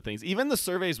responses to things. Even the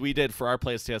surveys we did for our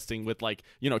place testing with like,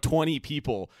 20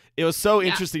 people, it was so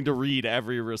interesting to read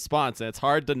every response. And it's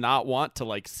hard to not want to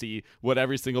like see what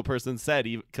every single person said,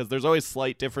 because there's always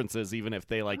slight differences, even if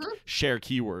they like share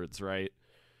keywords, right?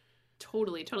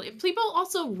 Totally. People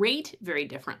also rate very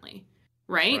differently.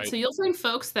 Right? So you'll find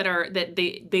folks that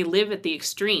they live at the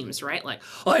extremes, right? Like,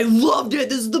 I loved it.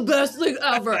 This is the best thing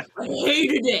ever. I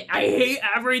hated it. I hate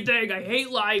everything. I hate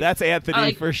life. That's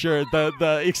Anthony for sure.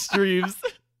 The extremes.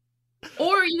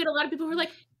 Or you get a lot of people who are like,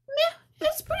 meh,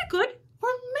 it's pretty good. Or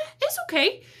meh, it's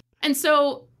okay. And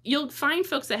so you'll find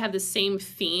folks that have the same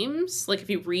themes. Like if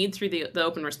you read through the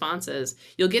open responses,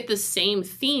 you'll get the same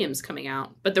themes coming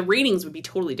out, but the ratings would be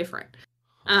totally different.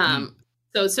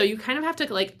 So you kind of have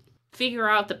to like figure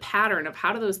out the pattern of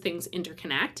how do those things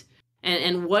interconnect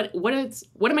and what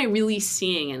am I really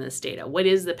seeing in this data? What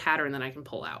is the pattern that I can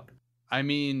pull out? I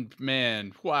mean,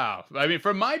 man, wow. I mean,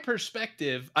 from my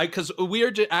perspective, because we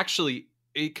are actually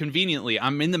conveniently,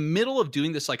 I'm in the middle of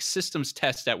doing this like systems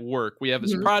test at work. We have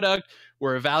this product,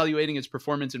 we're evaluating its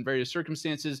performance in various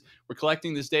circumstances. We're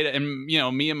collecting this data, and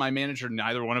me and my manager,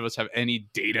 neither one of us have any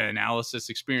data analysis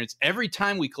experience. Every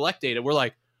time we collect data, we're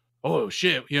like, oh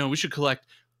shit, we should collect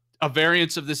a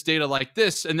variance of this data like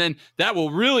this, and then that will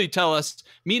really tell us,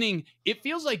 meaning it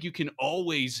feels like you can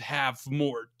always have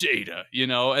more data,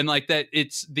 and like that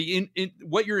it's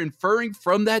what you're inferring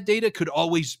from that data could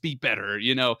always be better,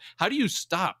 how do you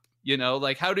stop,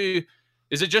 like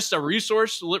is it just a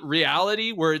resource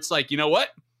reality where it's like, what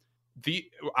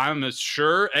I'm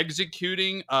sure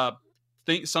executing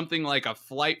something like a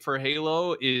flight for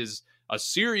Halo is a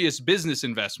serious business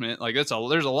investment. Like there's a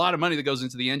lot of money that goes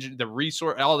into the engine, the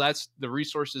resource, all that's the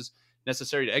resources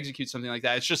necessary to execute something like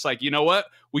that. It's just like, you know what?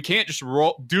 We can't just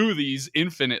do these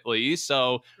infinitely.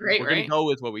 So we're going to go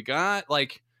with what we got.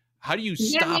 Like, how do you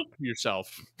stop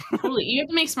yourself? Totally. You have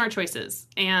to make smart choices.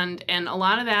 And a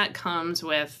lot of that comes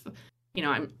with, you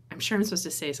know, I'm sure I'm supposed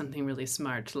to say something really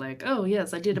smart, like, oh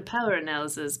yes, I did a power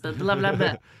analysis, but blah, blah, blah.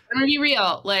 I'm going to be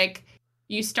real. Like,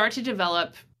 you start to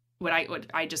develop what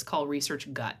I just call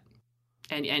research gut.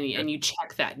 And you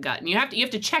check that gut, and you have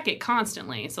to check it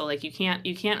constantly. So like you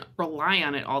can't rely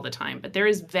on it all the time, but there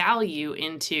is value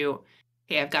into,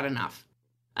 hey, I've got enough.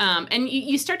 And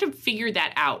you start to figure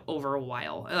that out over a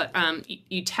while.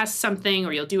 You test something,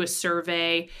 or you'll do a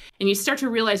survey, and you start to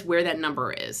realize where that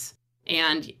number is.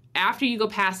 And after you go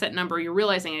past that number, you're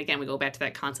realizing, again, we go back to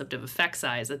that concept of effect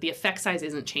size, that the effect size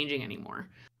isn't changing anymore.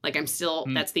 Like I'm still,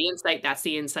 that's the insight, that's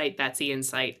the insight, that's the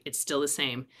insight. It's still the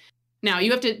same. Now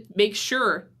you have to make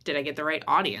sure, did I get the right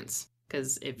audience?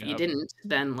 Because if you didn't,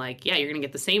 then like, yeah, you're going to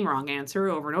get the same wrong answer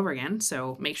over and over again.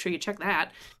 So make sure you check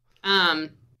that.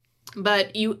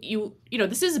 But you know,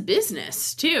 this is a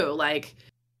business too. Like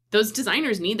those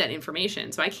designers need that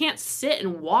information. So I can't sit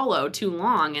and wallow too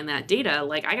long in that data.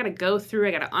 Like I got to go through,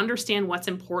 I got to understand what's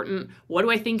important. What do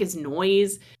I think is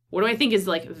noise? What do I think is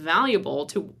like valuable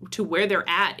to where they're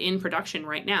at in production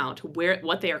right now, to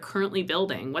what they are currently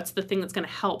building? What's the thing that's going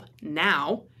to help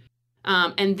now?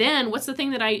 And then what's the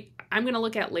thing that I'm going to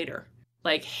look at later?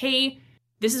 Like, hey,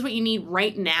 this is what you need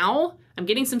right now. I'm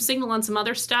getting some signal on some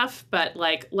other stuff, but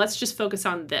like, let's just focus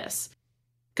on this.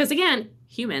 Because again,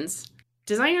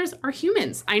 designers are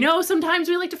humans. I know sometimes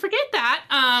we like to forget that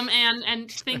and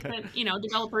think that, you know,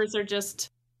 developers are just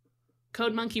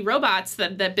code monkey robots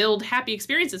that build happy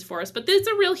experiences for us, but these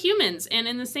are real humans. And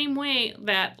in the same way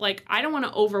that, like, I don't want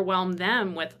to overwhelm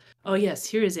them with, oh yes,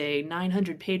 here is a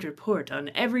 900-page report on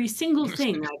every single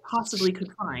thing I possibly could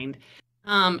find.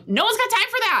 No one's got time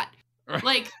for that.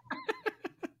 Like,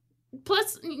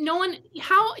 plus no one, do you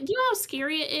know how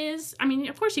scary it is? I mean,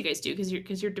 of course you guys do,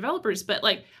 because you're developers, but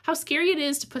like how scary it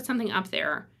is to put something up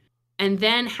there and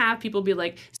then have people be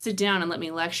like, sit down and let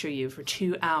me lecture you for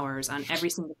 2 hours on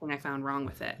every single thing I found wrong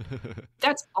with it.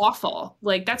 That's awful.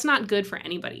 Like, that's not good for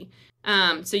anybody.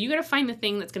 So you got to find the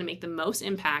thing that's going to make the most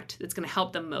impact, that's going to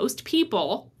help the most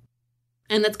people,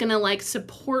 and that's going to like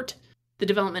support the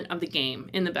development of the game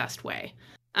in the best way.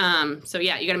 So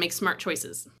yeah, you got to make smart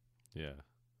choices. Yeah.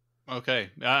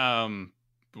 Okay.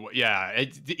 Yeah,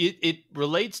 it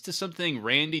relates to something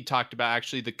Randy talked about,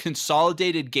 actually, the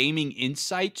Consolidated Gaming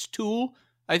Insights tool,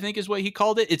 I think is what he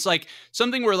called it. It's like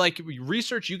something where like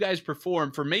research you guys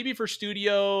perform for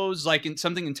studios, like in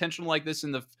something intentional like this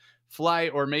in the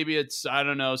flight, or maybe it's, I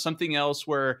don't know, something else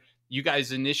where you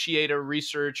guys initiate a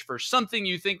research for something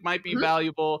you think might be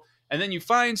valuable, and then you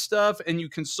find stuff and you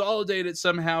consolidate it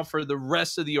somehow for the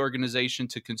rest of the organization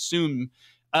to consume.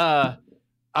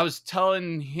 I was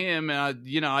telling him,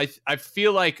 you know, I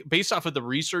feel like based off of the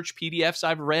research PDFs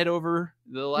I've read over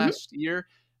the last year,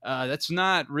 that's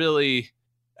not really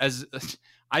as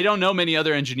I don't know many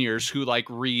other engineers who like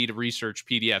read research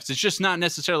PDFs. It's just not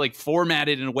necessarily like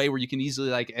formatted in a way where you can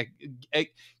easily like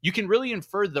you can really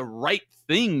infer the right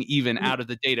thing even out of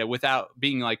the data without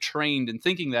being like trained and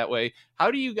thinking that way.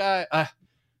 How do you guys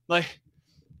like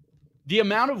the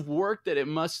amount of work that it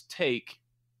must take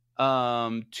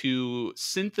to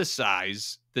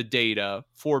synthesize the data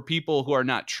for people who are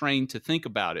not trained to think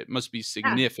about it must be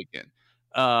significant.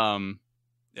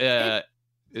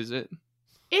 Is it?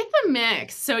 It's a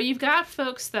mix. So you've got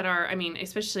folks that are, I mean,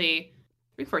 especially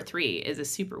 343 is a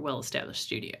super well-established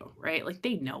studio, right? Like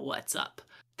they know what's up.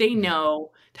 They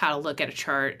know how to look at a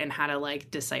chart and how to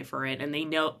like decipher it, and they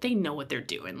know what they're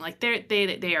doing. Like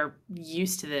they are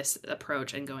used to this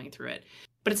approach and going through it.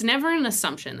 But it's never an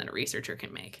assumption that a researcher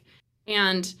can make.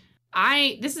 And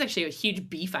this is actually a huge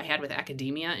beef I had with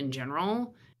academia in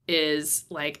general, is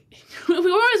like, we were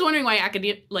always wondering why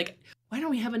why don't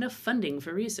we have enough funding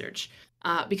for research?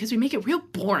 Because we make it real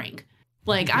boring.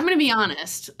 Like, I'm going to be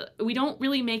honest, we don't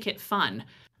really make it fun.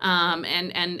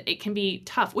 And it can be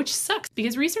tough, which sucks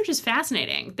because research is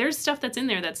fascinating. There's stuff that's in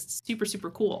there that's super,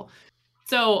 super cool.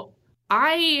 So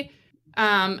I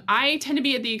tend to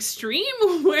be at the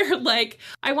extreme where like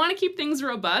I want to keep things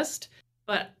robust,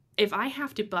 but if I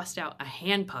have to bust out a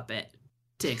hand puppet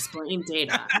to explain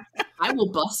data, I will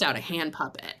bust out a hand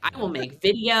puppet. I will make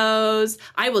videos.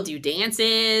 I will do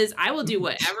dances. I will do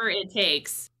whatever it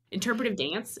takes. Interpretive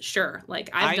dance, sure. Like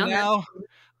I've done that.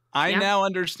 I now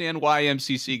understand why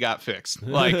MCC got fixed.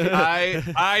 Like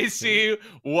I see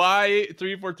why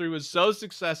 343 was so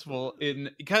successful in,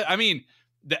 because I mean,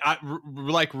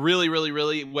 like really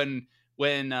when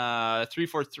when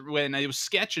 343 when it was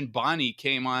Sketch and Bonnie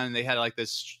came on, they had like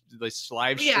this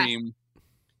live stream.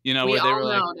 You know, we where they all were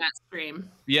know like, that stream.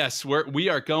 yes, we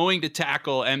are going to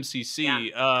tackle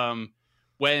MCC.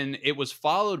 When it was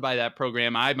followed by that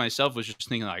program, I myself was just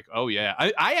thinking like, oh yeah,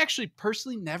 I actually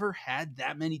personally never had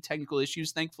that many technical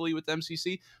issues, thankfully, with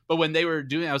MCC. But when they were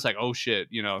doing it, I was like, oh shit,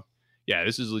 you know, yeah,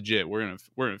 this is legit. We're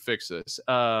gonna fix this.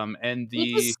 And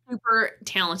It's a super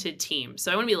talented team.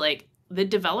 So I want to be like, the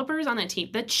developers on that team,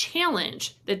 the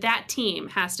challenge that team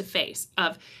has to face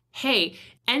of, hey,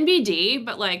 NBD,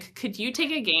 but like, could you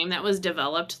take a game that was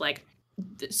developed like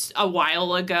a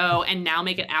while ago and now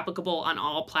make it applicable on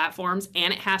all platforms,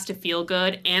 and it has to feel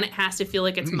good, and it has to feel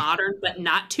like it's modern, but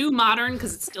not too modern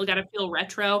because it's still got to feel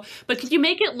retro, but could you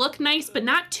make it look nice but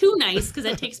not too nice because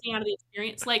that takes me out of the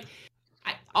experience? Like,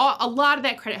 a lot of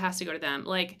that credit has to go to them,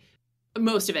 like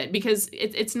most of it, because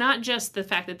it's not just the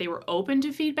fact that they were open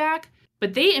to feedback,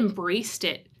 but they embraced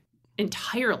it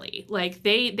entirely. Like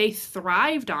they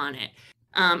thrived on it,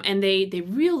 and they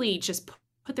really just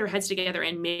put their heads together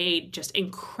and made just a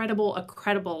credible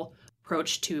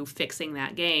approach to fixing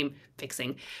that game,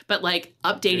 but like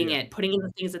updating it, putting in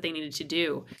the things that they needed to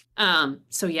do.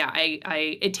 So yeah,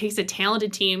 it takes a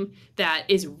talented team that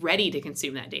is ready to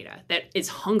consume that data, that is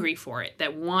hungry for it,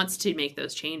 that wants to make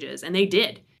those changes. And they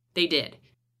did.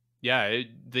 Yeah,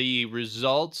 the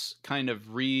results kind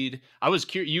of read. I was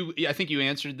curious. I think you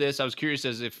answered this. I was curious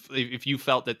as if you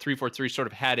felt that 343 sort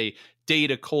of had a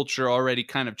data culture already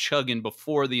kind of chugging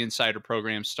before the Insider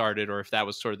program started, or if that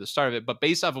was sort of the start of it. But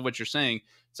based off of what you're saying, it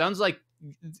sounds like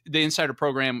the Insider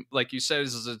program, like you said,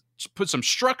 is put some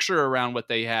structure around what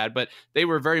they had, but they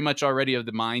were very much already of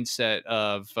the mindset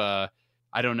of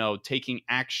I don't know, taking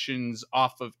actions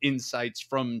off of insights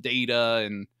from data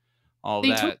and all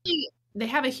that. They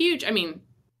have a huge, I mean,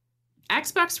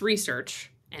 Xbox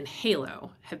Research and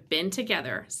Halo have been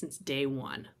together since day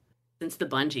one, since the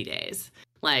Bungie days.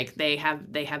 Like they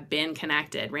have been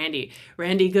connected.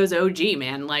 Randy goes OG,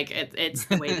 man. Like it's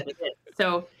the way that it is.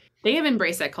 So they have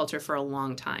embraced that culture for a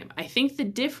long time. I think the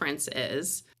difference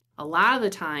is a lot of the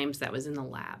times that was in the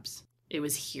labs. It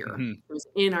was here. Mm-hmm. It was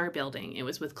in our building. It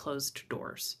was with closed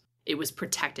doors. It was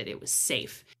protected. It was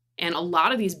safe. And a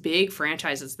lot of these big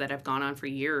franchises that have gone on for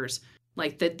years,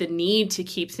 like the need to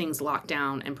keep things locked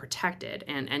down and protected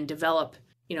and develop,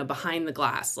 you know, behind the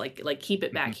glass, like keep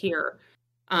it back here,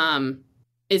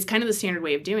 is kind of the standard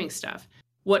way of doing stuff.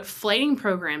 What flighting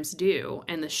programs do,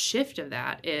 and the shift of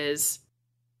that is,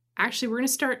 actually, we're going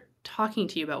to start talking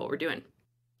to you about what we're doing.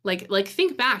 Like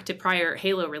think back to prior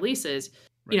Halo releases.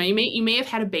 Right. You know, you may have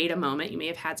had a beta moment, you may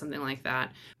have had something like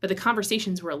that, but the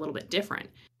conversations were a little bit different.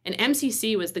 And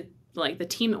MCC was the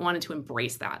team that wanted to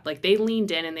embrace that. Like they leaned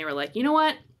in and they were like, you know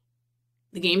what?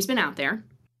 The game's been out there.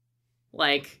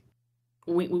 Like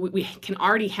we can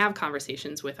already have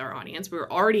conversations with our audience. We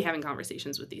were already having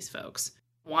conversations with these folks.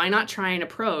 Why not try an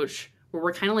approach where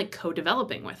we're kind of like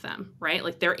co-developing with them, right?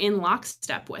 Like they're in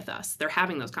lockstep with us. They're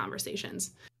having those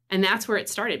conversations. And that's where it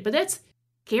started. But that's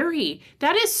scary.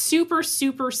 That is super,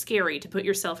 super scary to put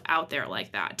yourself out there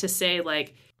like that, to say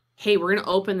like, hey, we're going to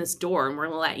open this door and we're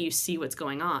going to let you see what's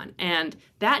going on. And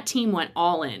that team went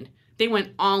all in. They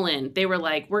went all in. They were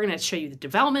like, we're going to show you the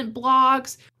development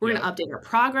blogs. We're going to update our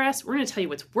progress. We're going to tell you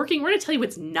what's working. We're going to tell you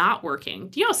what's not working.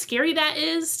 Do you know how scary that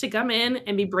is to come in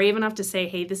and be brave enough to say,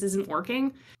 hey, this isn't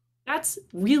working? That's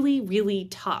really, really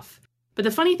tough. But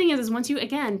the funny thing is once you,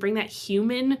 again, bring that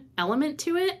human element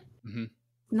to it,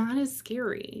 not as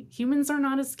scary. Humans are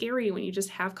not as scary when you just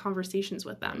have conversations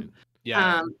with them.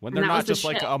 Yeah, when they're not just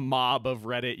like a mob of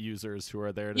Reddit users who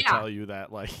are there to tell you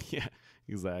that, like, yeah,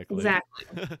 exactly.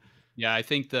 Yeah, I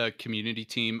think the community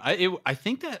team, I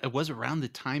think that it was around the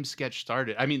time Sketch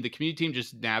started. I mean, the community team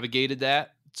just navigated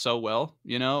that so well,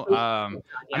 you know?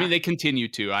 I mean, they continue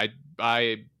to.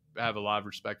 I have a lot of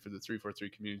respect for the 343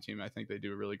 community team. I think they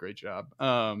do a really great job.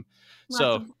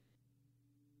 So...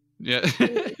 Yeah.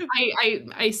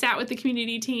 I sat with the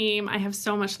community team. I have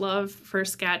so much love for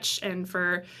Sketch and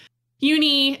for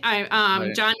Uni.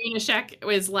 John Unishek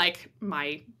was like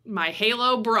my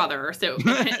Halo brother. So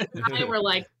I were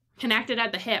like connected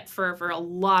at the hip for a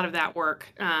lot of that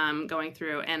work going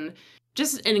through, and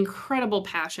just an incredible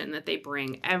passion that they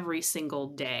bring every single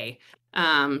day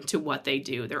to what they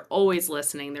do. They're always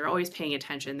listening. They're always paying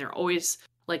attention. They're always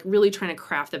like really trying to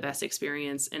craft the best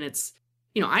experience. And it's,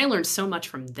 you know, I learned so much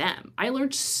from them. I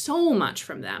would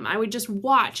just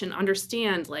watch and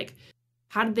understand, like,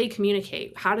 how did they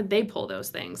communicate? How did they pull those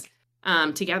things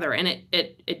together? And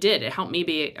it did. It helped me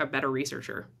be a better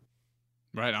researcher.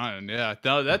 Right on. Yeah.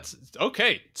 No, that's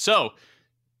okay. So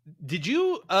did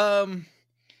you,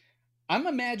 I I'm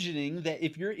imagining that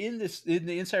if you're in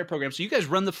the insider program, so you guys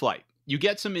run the flight, you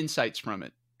get some insights from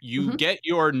it, you get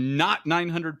your not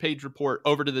 900-page report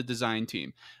over to the design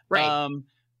team. Right.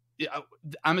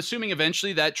 I'm assuming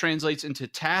eventually that translates into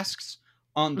tasks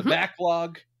on the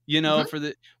backlog. For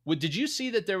did you see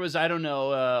that there was, I don't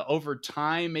know, over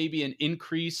time, maybe an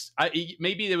increase?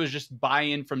 Maybe there was just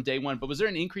buy-in from day one, but was there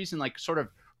an increase in like sort of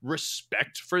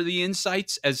respect for the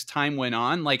insights as time went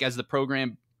on, like as the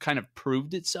program kind of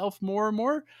proved itself more and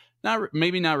more?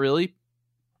 Maybe not really.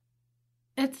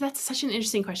 That's such an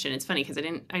interesting question. It's funny because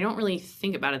I don't really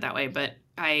think about it that way, but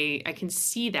I can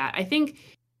see that. I think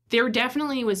there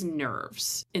definitely was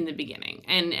nerves in the beginning,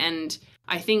 and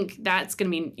I think that's going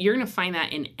to be, you're going to find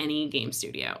that in any game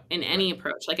studio, in any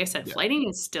approach. Like I said, flighting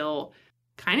is still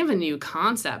kind of a new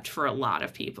concept for a lot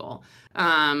of people,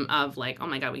 of like, oh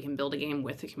my God, we can build a game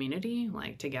with the community,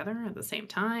 like together at the same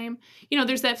time.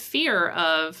 There's that fear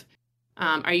of,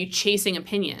 are you chasing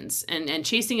opinions? And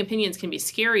chasing opinions can be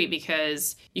scary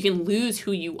because you can lose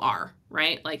who you are,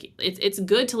 right? Like it's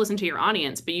good to listen to your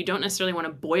audience, but you don't necessarily want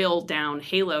to boil down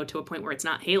Halo to a point where it's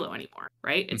not Halo anymore,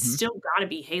 right? It's still got to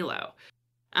be Halo.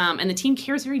 And the team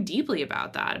cares very deeply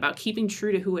about that, about keeping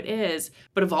true to who it is,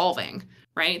 but evolving,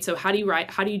 right? So how do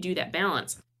you do that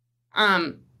balance?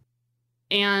 And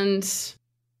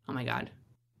oh my God,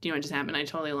 do you know what just happened? I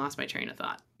totally lost my train of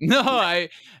thought. No,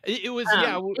 it was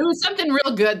it was something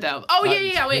real good though. Oh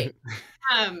yeah, wait.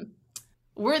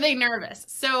 Were they nervous?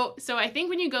 So I think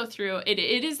when you go through it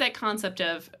is that concept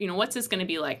of, what's this going to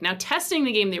be like? Now, testing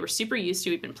the game, they were super used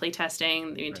to. We've been play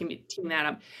testing, they've been teaming that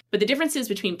up. But the difference is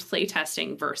between play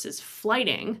testing versus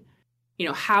flighting.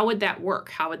 How would that work?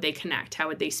 How would they connect? How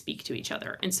would they speak to each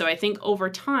other? And so I think over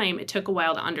time, it took a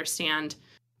while to understand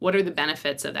what are the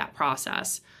benefits of that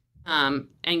process, and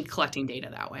collecting data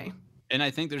that way. And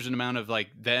I think there's an amount of like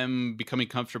them becoming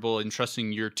comfortable and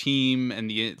trusting your team and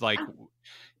the like.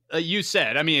 You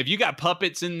said, I mean, if you got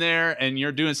puppets in there and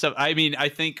you're doing stuff, I mean, I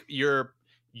think your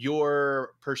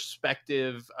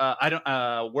perspective,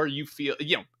 where you feel,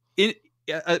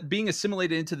 being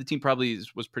assimilated into the team probably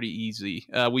was pretty easy.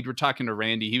 We were talking to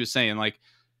Randy. He was saying like,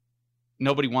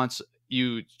 nobody wants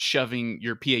you shoving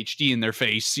your PhD in their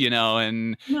face,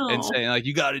 and saying like,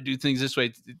 you got to do things this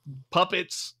way.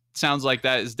 Puppets sounds like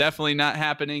that is definitely not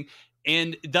happening.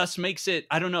 And thus makes it,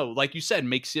 I don't know, like you said,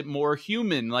 makes it more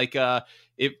human. Like,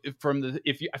 if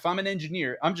I'm an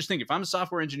engineer, I'm just thinking, if I'm a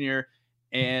software engineer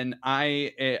and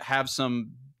I have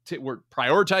we're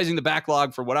prioritizing the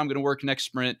backlog for what I'm going to work next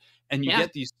sprint, and you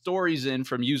get these stories in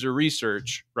from user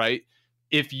research, right?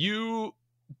 If you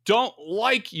don't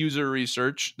like user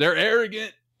research, they're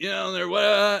arrogant,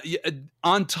 they're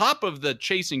on top of the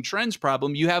chasing trends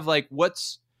problem. You have like,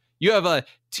 you have a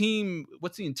team.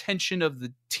 What's the intention of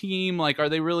the team? Like,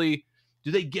 do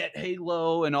they get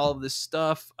Halo and all of this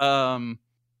stuff? I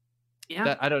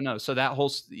don't know. So that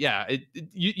whole,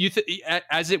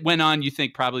 as it went on, you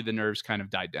think probably the nerves kind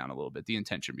of died down a little bit. The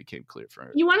intention became clear for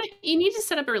her. You need to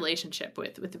set up a relationship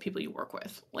with the people you work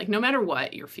with. Like, no matter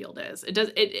what your field is,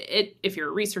 if you're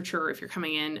a researcher, if you're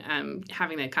coming in,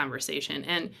 having that conversation.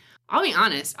 And I'll be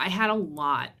honest, I had a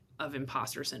lot of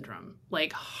imposter syndrome,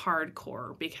 like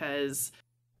hardcore, because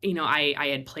I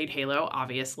had played Halo,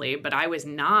 obviously, but I was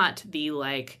not the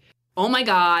like, oh my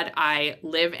God, I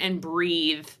live and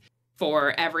breathe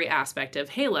for every aspect of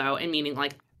Halo. And meaning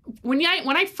like when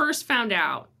I first found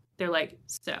out, they're like,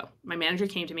 so my manager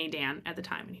came to me, Dan, at the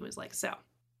time, and he was like, so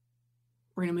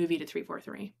we're gonna move you to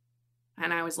 343.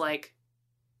 And I was like,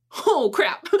 oh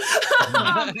crap.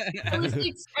 I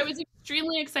was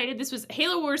extremely excited. This was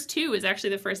Halo Wars 2 is actually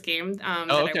the first game that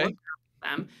I worked with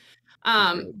them.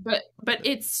 But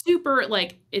it's super,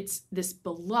 like, it's this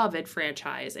beloved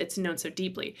franchise. It's known so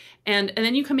deeply. And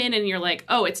then you come in and you're like,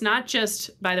 oh, it's not just,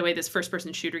 by the way, this first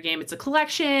person shooter game, it's a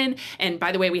collection. And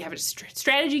by the way, we have a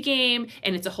strategy game,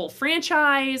 and it's a whole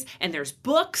franchise, and there's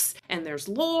books, and there's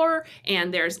lore,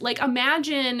 and there's like,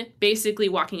 imagine basically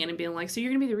walking in and being like, so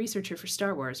you're gonna be the researcher for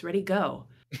Star Wars, ready, go.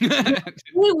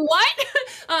 What?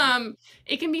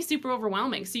 It can be super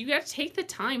overwhelming. So you got to take the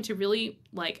time to really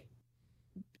like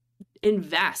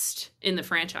invest in the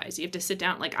franchise. You have to sit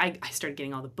down. Like I started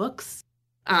getting all the books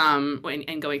and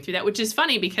going through that, which is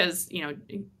funny because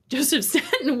Joseph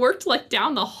Staten worked like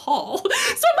down the hall, so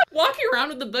I'm like walking around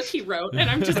with the book he wrote, and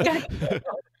I'm just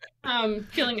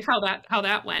feeling how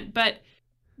that went. But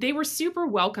they were super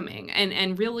welcoming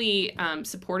and really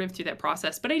supportive through that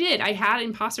process. But I had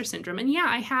imposter syndrome, and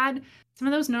I had some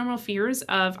of those normal fears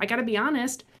of, I gotta be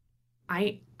honest,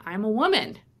 I'm a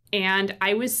woman. And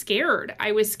I was scared.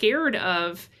 I was scared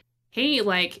of, hey,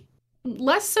 like,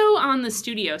 less so on the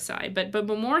studio side, but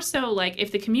more so like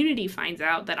if the community finds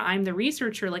out that I'm the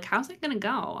researcher, like how's that gonna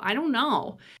go? I don't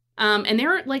know. And there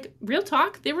were like real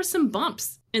talk, there were some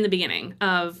bumps in the beginning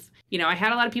of, you know, I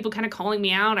had a lot of people kind of calling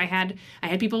me out. I had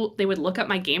people, they would look up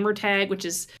my gamer tag, which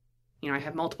is, you know, I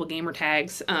have multiple gamer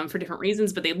tags for different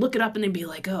reasons, but they'd look it up and they'd be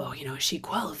like, oh, you know, is she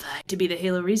qualified to be the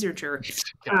Halo researcher?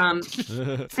 And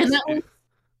that was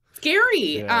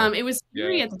scary. Yeah. It was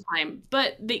scary at the time.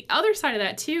 But the other side of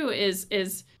that too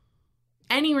is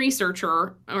any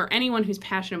researcher or anyone who's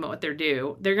passionate about what they're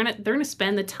gonna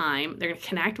spend the time, they're gonna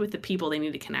connect with the people they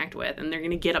need to connect with, and they're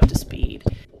gonna get up to speed.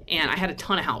 And I had a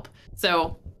ton of help.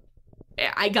 So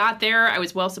I got there, I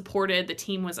was well supported, the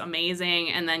team was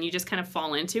amazing, and then you just kind of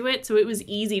fall into it. So it was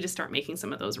easy to start making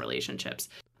some of those relationships.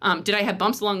 Did I have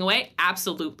bumps along the way?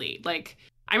 Absolutely. Like,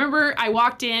 I remember I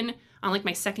walked in on like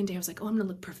my second day, I was like, oh, I'm gonna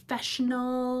look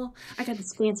professional. I got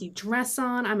this fancy dress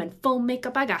on, I'm in full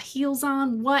makeup, I got heels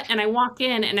on, what? And I walk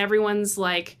in and everyone's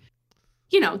like,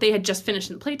 you know, they had just finished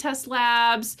in playtest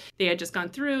labs, they had just gone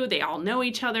through, they all know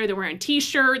each other, they're wearing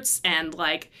t-shirts, and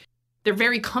like, they're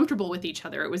very comfortable with each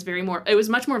other. It was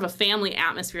much more of a family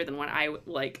atmosphere than when I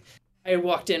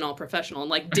walked in all professional.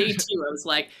 And like day 2, I was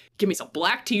like, give me some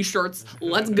black t-shirts,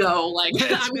 let's go. Like,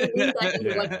 I'm gonna need that to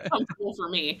be like comfortable for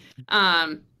me.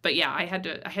 But yeah, I had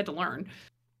to learn.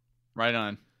 Right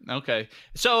on. Okay.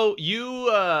 So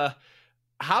you,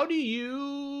 how do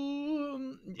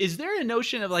you, is there a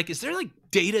notion of like, is there like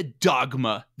data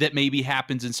dogma that maybe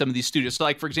happens in some of these studios? So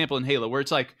like, for example, in Halo, where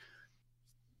it's like,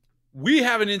 we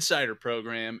have an insider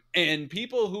program and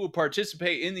people who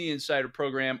participate in the insider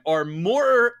program are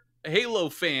more Halo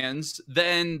fans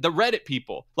than the Reddit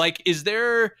people. Like, is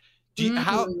there,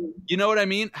 how, you know what I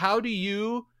mean? How do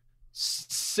you,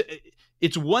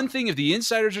 it's one thing if the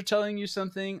insiders are telling you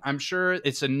something. I'm sure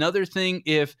it's another thing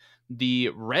if the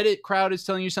Reddit crowd is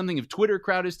telling you something, if Twitter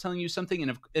crowd is telling you something.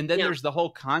 And then there's the whole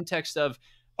context of,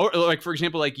 or like, for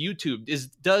example, like YouTube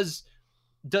does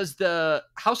the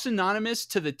how synonymous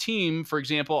to the team, for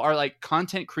example, are like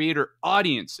content creator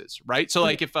audiences, right? So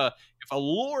like if a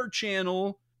lore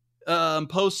channel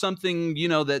posts something, you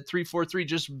know, that 343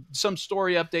 just some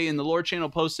story update and the lore channel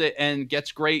posts it and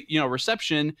gets great, you know,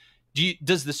 reception,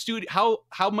 does the studio,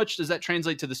 how much does that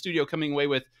translate to the studio coming away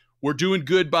with, we're doing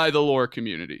good by the lore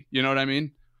community? You know what I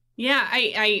mean? Yeah,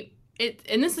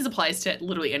 and this applies to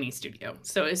literally any studio.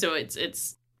 So it's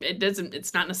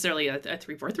not necessarily a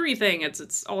 343 thing.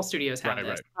 It's all studios have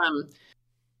this. Right.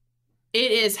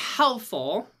 It is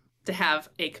helpful to have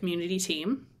a community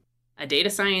team, a data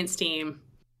science team,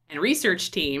 and a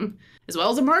research team, as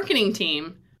well as a marketing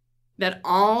team that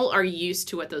all are used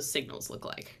to what those signals look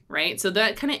like, right? So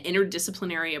that kind of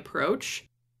interdisciplinary approach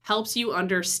helps you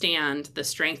understand the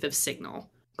strength of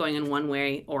signal going in one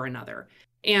way or another.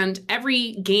 And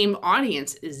every game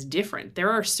audience is different. There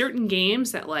are certain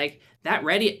games that like that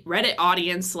Reddit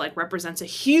audience like represents a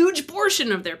huge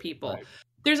portion of their people. Right.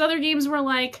 There's other games where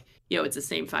like, yo, it's the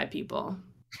same 5 people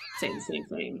saying the same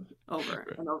thing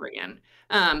over and over again.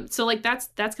 So like that's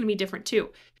going to be different too.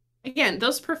 Again,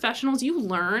 those professionals, you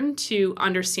learn to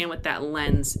understand what that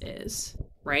lens is,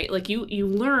 right? Like you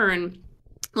learn,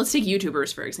 let's take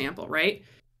YouTubers, for example, right?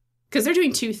 Because they're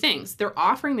doing 2 things. They're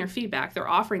offering their feedback, they're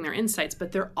offering their insights,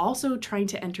 but they're also trying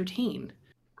to entertain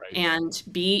and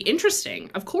be interesting,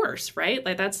 of course, right?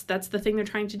 Like that's the thing they're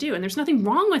trying to do. And there's nothing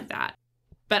wrong with that.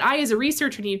 But I, as a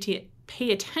researcher, need to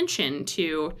pay attention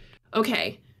to,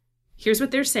 okay, here's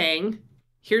what they're saying.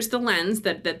 Here's the lens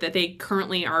that they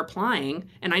currently are applying,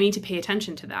 and I need to pay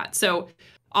attention to that. So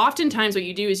oftentimes what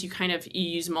you do is you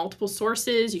use multiple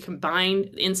sources, you combine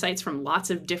insights from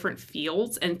lots of different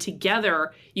fields, and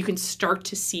together you can start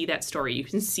to see that story. You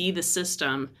can see the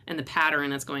system and the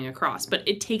pattern that's going across. But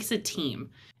it takes a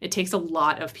team. It takes a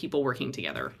lot of people working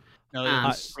together. Go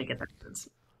ahead.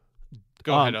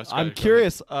 I'm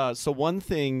curious. So one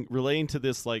thing relating to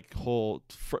this like whole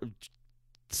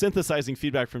synthesizing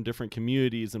feedback from different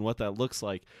communities and what that looks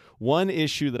like. One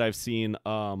issue that I've seen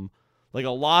like a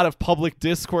lot of public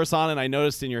discourse on, and I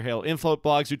noticed in your Halo Infinite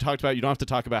blogs you talked about, you don't have to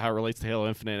talk about how it relates to Halo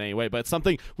Infinite in any way, but it's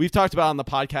something we've talked about on the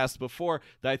podcast before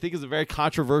that I think is a very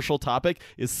controversial topic,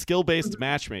 is skill-based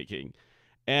matchmaking.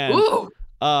 And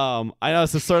I know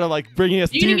this is sort of like bringing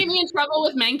us. You gonna get me in trouble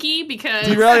with Menke because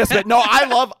no,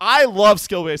 I love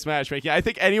skill-based matchmaking. I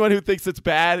think anyone who thinks it's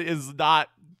bad is not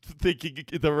thinking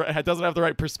doesn't have the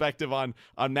right perspective on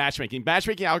matchmaking.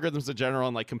 Matchmaking algorithms in general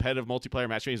and like competitive multiplayer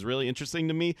matchmaking is really interesting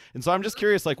to me. And so I'm just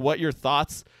curious like what your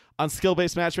thoughts on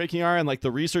skill-based matchmaking are and like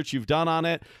the research you've done on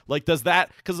it. Like does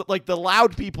that, because like the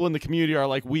loud people in the community are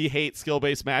like, we hate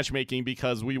skill-based matchmaking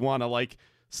because we want to like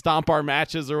stomp our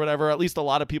matches or whatever. At least a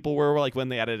lot of people were, like when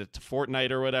they added it to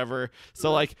Fortnite or whatever.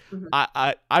 So like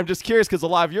I'm just curious because a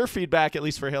lot of your feedback, at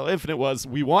least for Halo Infinite, was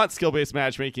we want skill-based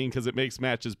matchmaking because it makes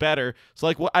matches better. So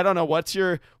like I don't know, what's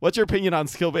your opinion on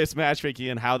skill-based matchmaking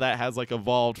and how that has like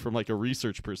evolved from like a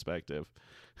research perspective?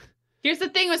 Here's the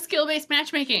thing with skill-based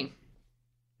matchmaking.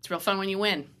 It's real fun when you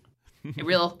win.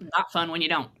 Real not fun when you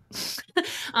don't.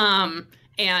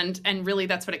 And really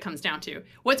that's what it comes down to.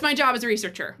 What's my job as a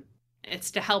researcher?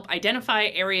 It's to help identify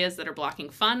areas that are blocking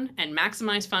fun and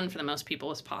maximize fun for the most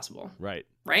people as possible. Right.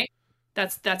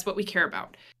 That's what we care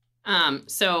about.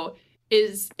 So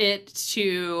is it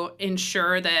to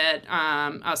ensure that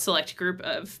a select group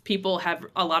of people have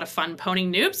a lot of fun pwning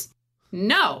noobs?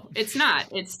 No, it's not.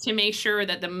 It's to make sure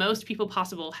that the most people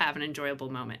possible have an enjoyable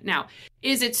moment. Now,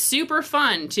 is it super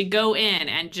fun to go in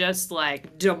and just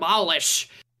like demolish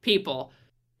people?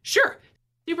 Sure,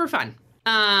 super fun.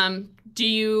 Do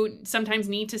you sometimes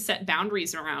need to set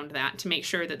boundaries around that to make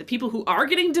sure that the people who are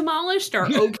getting demolished are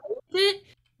okay with it?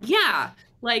 Yeah,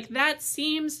 like that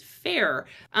seems fair.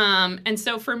 And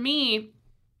so for me,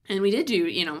 and we did do,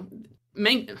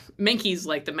 Menke's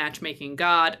like the matchmaking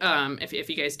god. If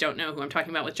you guys don't know who I'm talking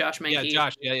about with Josh Menke. Yeah,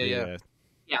 Josh.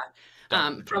 Yeah.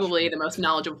 Probably the most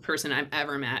knowledgeable person I've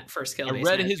ever met for skill-based. I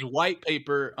read his white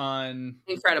paper on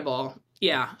incredible.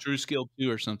 Yeah. True Skill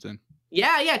 2 or something.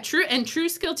 Yeah, True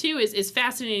Skill 2 is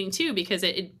fascinating too because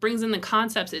it brings in the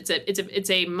concepts. It's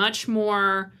a much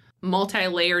more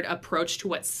multi-layered approach to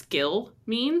what skill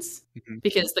means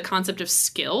because the concept of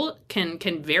skill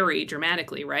can vary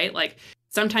dramatically, right? Like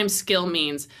sometimes skill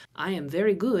means I am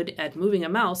very good at moving a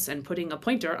mouse and putting a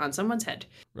pointer on someone's head.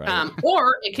 Right.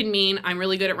 Or it can mean I'm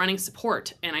really good at running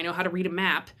support and I know how to read a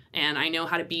map and I know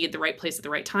how to be at the right place at the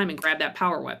right time and grab that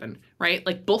power weapon, right?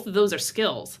 Like both of those are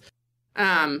skills.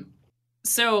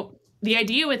 So the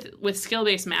idea with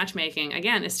skill-based matchmaking,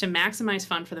 again, is to maximize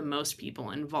fun for the most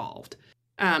people involved.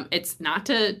 It's not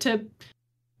to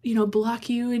block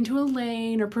you into a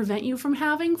lane or prevent you from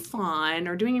having fun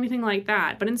or doing anything like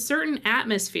that. But in certain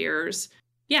atmospheres,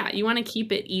 yeah, you want to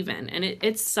keep it even. And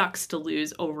it sucks to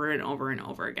lose over and over and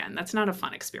over again. That's not a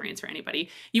fun experience for anybody.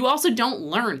 You also don't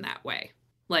learn that way.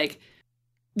 Like,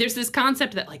 there's this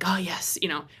concept that like, oh, yes,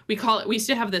 we used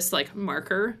to have this like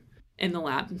marker in the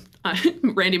lab.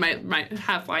 Randy might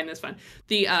have find this fun.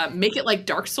 The make it like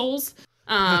Dark Souls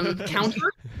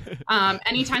counter.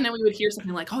 Anytime that we would hear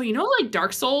something like, oh, like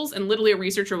Dark Souls, and literally a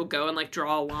researcher would go and like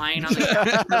draw a line on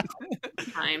the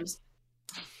times.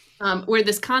 Where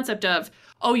this concept of,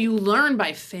 oh, you learn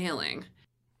by failing.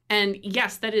 And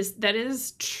yes, that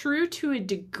is true to a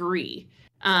degree.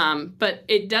 But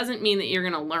it doesn't mean that you're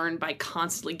going to learn by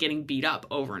constantly getting beat up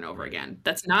over and over again.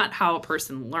 That's not how a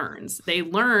person learns. They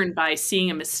learn by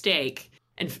seeing a mistake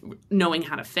and knowing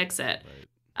how to fix it.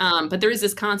 Right. But there is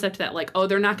this concept that like, oh,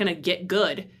 they're not going to get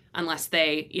good unless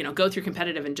they, go through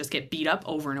competitive and just get beat up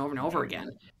over and over and over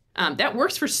again. That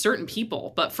works for certain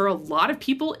people, but for a lot of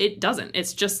people, it doesn't.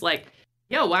 It's just like,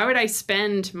 yo, why would I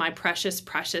spend my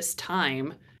precious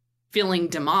time feeling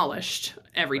demolished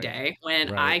every day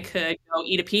when I could go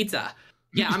eat a pizza?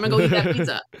 Yeah, I'm gonna go eat that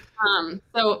pizza.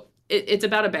 So it's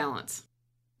about a balance.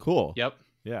 Cool. Yep.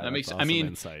 Yeah, that makes. Awesome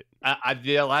insight.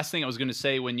 The last thing I was going to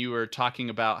say when you were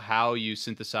talking about how you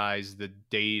synthesize the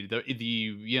data,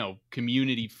 the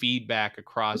community feedback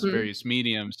across various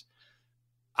mediums,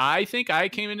 I think I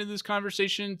came into this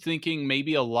conversation thinking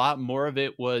maybe a lot more of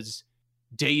it was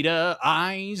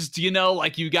dataized,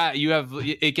 like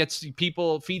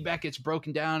feedback gets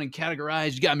broken down and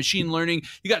categorized. You got machine learning,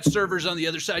 you got servers on the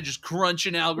other side just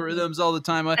crunching algorithms all the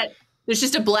time. There's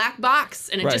just a black box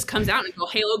and it just comes out and go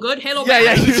Halo good, Halo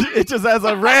bad. Yeah, it just has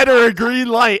a red or a green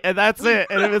light and that's it.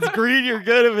 And if it's green, you're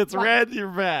good. If it's red, you're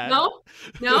bad. No,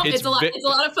 it's a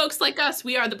lot of folks like us.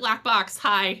 We are the black box.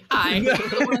 Hi.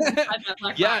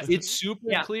 Yeah, it's super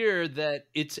clear that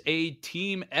it's a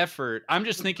team effort. I'm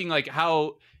just thinking like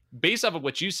how, based off of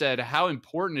what you said, how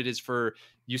important it is for,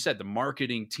 you said, the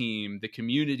marketing team, the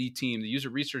community team, the user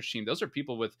research team. Those are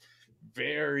people with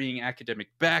varying academic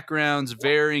backgrounds,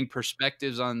 varying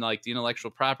perspectives on like the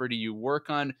intellectual property you work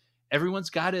on.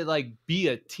 Everyone's got to like be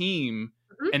a team,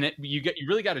 and you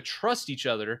really got to trust each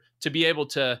other to be able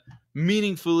to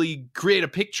meaningfully create a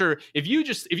picture. If you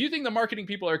think the marketing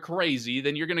people are crazy,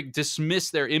 then you're going to dismiss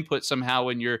their input somehow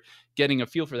when you're getting a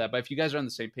feel for that. But if you guys are on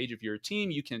the same page, if you're a team,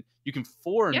 you can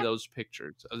form those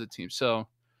pictures of the team. So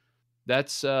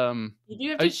that's you do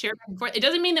have to share back and forth. It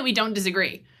doesn't mean that we don't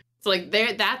disagree. So like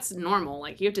that's normal.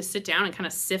 Like you have to sit down and kind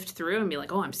of sift through and be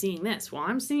like, oh, I'm seeing this. Well,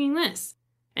 I'm seeing this.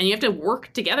 and you have to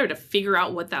work together to figure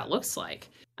out what that looks like.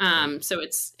 So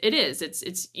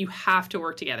it's you have to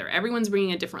work together. Everyone's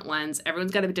bringing a different lens.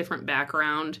 Everyone's got a different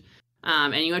background.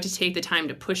 And you have to take the time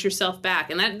to push yourself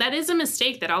back. And that is a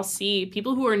mistake that I'll see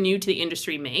people who are new to the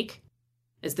industry make,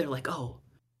 is they're like, oh,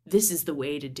 this is the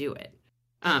way to do it.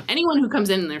 Anyone who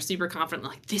comes in and they're super confident,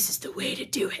 like, this is the way to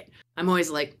do it. I'm always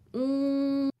like,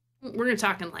 we're going to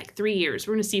talk in like 3 years.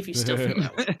 We're going to see if you still feel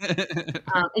that way.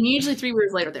 And usually 3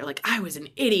 years later, they're like, I was an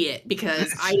idiot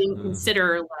because I didn't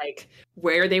consider like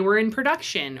where they were in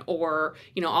production or,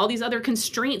 you know, all these other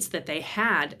constraints that they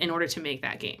had in order to make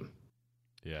that game.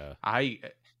 Yeah.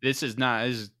 This is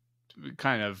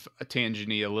kind of a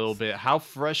tangent-y a little bit. How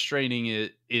frustrating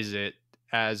is it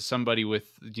as somebody with,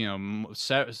 you know,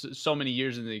 so many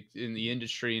years in the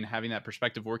industry and having that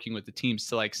perspective working with the teams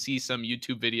to like see some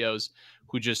YouTube videos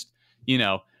who just, you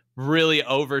know, really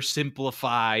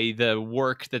oversimplify the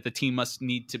work that the team must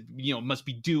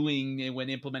be doing when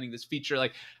implementing this feature.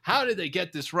 Like, how did they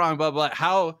get this wrong? Blah, blah.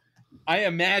 How, I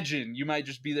imagine you might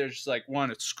just be there just like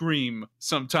want to scream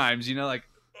sometimes, you know, like,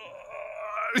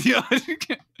 you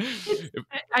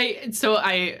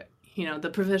know, the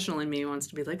professional in me wants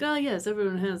to be like, oh yes,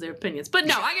 everyone has their opinions, but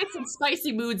no, I get some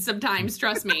spicy moods sometimes,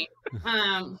 trust me,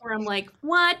 where I'm like,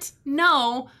 what?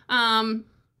 No,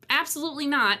 absolutely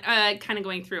not, kind of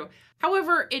going through.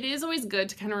 However, it is always good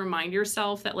to kind of remind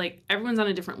yourself that like everyone's on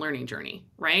a different learning journey,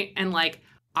 right? And like,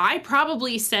 I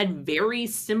probably said very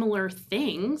similar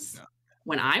things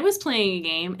when I was playing a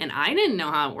game and I didn't know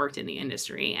how it worked in the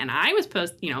industry, and I was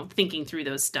thinking through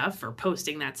those stuff or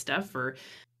posting that stuff, or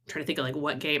trying to think of like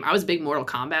what game. I was a big Mortal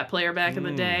Kombat player back in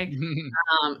the day,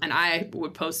 and I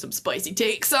would post some spicy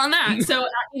takes on that. So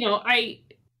you know,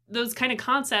 those kind of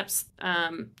concepts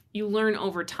you learn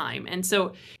over time, and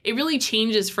so it really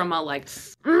changes from a like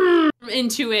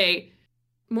into a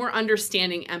more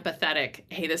understanding, empathetic,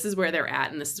 hey, this is where they're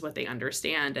at and this is what they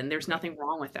understand, and there's nothing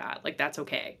wrong with that. Like, that's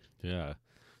okay. Yeah.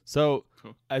 So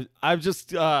cool. I've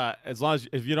just, as long as,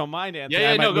 if you don't mind, Anthony,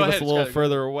 I might move us a little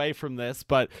further away from this,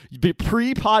 but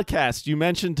pre-podcast, you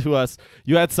mentioned to us,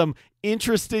 you had some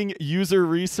interesting user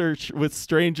research with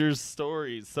strangers'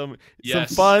 stories, some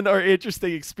fun or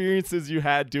interesting experiences you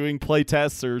had doing play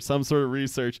tests or some sort of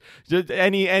research.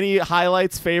 Any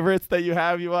highlights, favorites that you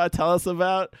have you want to tell us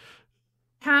about?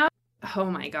 Oh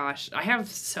my gosh, I have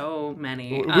so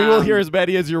many. We will hear as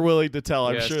many as you're willing to tell.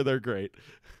 I'm sure they're great.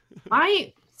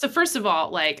 So first of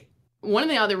all, like, one of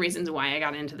the other reasons why I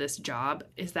got into this job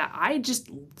is that I just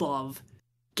love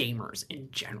gamers in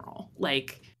general.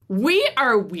 Like, we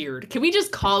are weird. Can we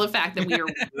just call the fact that we are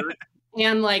weird?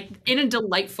 And like in a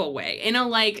delightful way, in a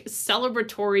like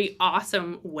celebratory,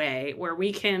 awesome way where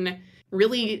we can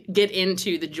really get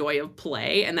into the joy of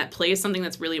play, and that play is something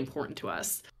that's really important to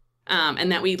us.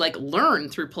 And that we like learn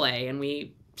through play, and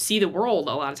we see the world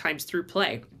a lot of times through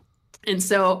play. And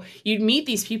so you'd meet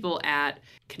these people at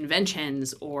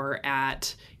conventions or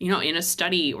at, you know, in a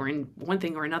study or in one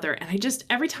thing or another. And I just,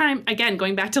 every time, again,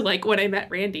 going back to like when I met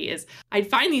Randy, is I'd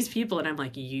find these people and I'm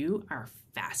like, you are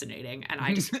fascinating. And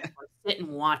I just sit and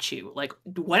watch you, like,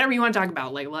 whatever you want to talk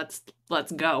about, like, let's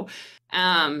go.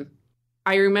 I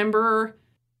remember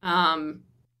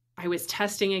I was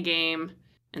testing a game,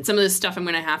 and some of this stuff I'm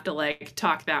going to have to like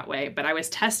talk that way, but I was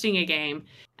testing a game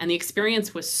and the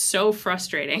experience was so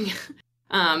frustrating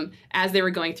as they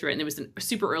were going through it. And it was a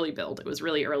super early build. It was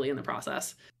really early in the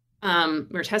process. We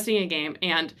were testing a game,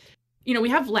 and, you know, we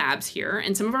have labs here,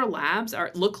 and some of our labs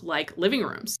look like living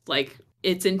rooms. Like,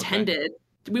 it's intended.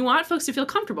 Okay. We want folks to feel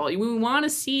comfortable. We want to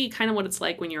see kind of what it's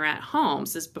like when you're at home.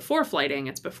 So this is before flighting.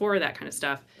 It's before that kind of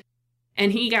stuff.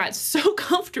 And he got so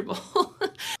comfortable.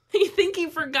 I think he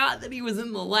forgot that he was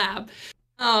in the lab.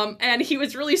 And he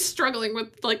was really struggling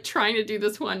with like trying to do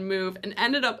this one move and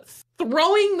ended up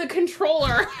throwing the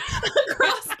controller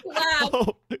across the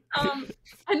lab.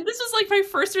 And this was like my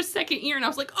first or second year, and I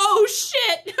was like, oh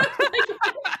shit.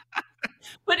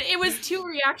 But it was two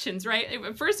reactions, right?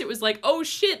 At first it was like, oh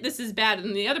shit, this is bad.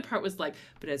 And the other part was like,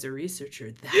 but as a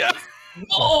researcher, that's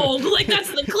gold. Like,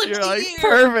 that's the clip. You're like,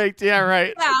 perfect. Yeah,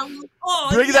 right. Yeah, like, oh,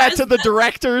 bring that to the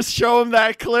directors, show them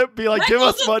that clip, be like, give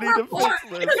us money to fix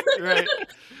this. Right.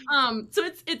 So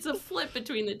it's a flip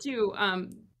between the two. I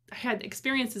had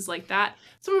experiences like that.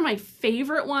 Some of my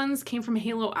favorite ones came from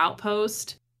Halo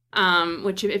Outpost.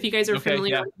 Which if you guys are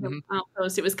familiar with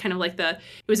Outpost, it was kind of like it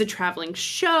was a traveling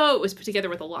show. It was put together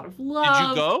with a lot of love. Did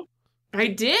you go? I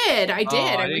did. Oh, I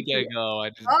didn't get to go.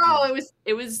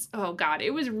 It was oh god,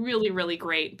 it was really, really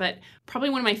great. But probably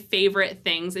one of my favorite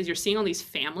things is you're seeing all these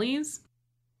families.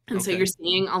 And so you're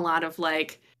seeing a lot of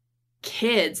like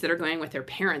kids that are going with their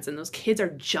parents, and those kids are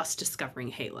just discovering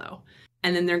Halo.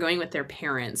 and then they're going with their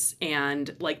parents,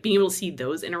 and like being able to see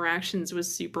those interactions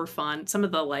was super fun. Some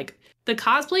of the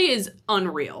cosplay is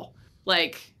unreal.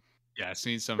 Like, yeah, I've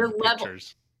seen some the level.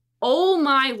 pictures. Oh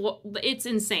my, it's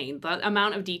insane. The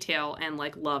amount of detail and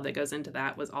like love that goes into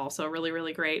that was also really,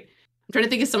 really great. I'm trying to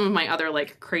think of some of my other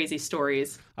like crazy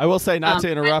stories. I will say, not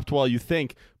to interrupt while you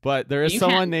think, but there is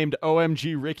someone named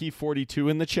OMG Ricky 42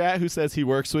 in the chat who says he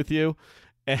works with you,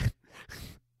 and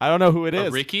I don't know who it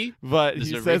is, Ricky, but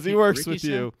he says he works with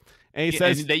you, and he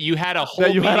says that you had a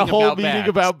whole meeting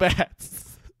about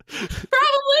bats. Probably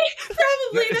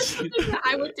that's something that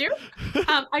I would do.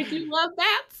 I do love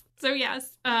bats. So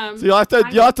yes. So you'll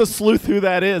have to sleuth who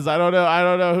that is. I don't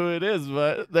know who it is,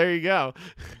 but there you go.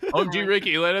 OMG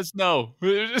Ricky, let us know.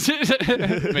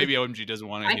 Maybe OMG doesn't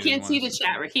want to. I can't see the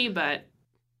chat, Ricky, but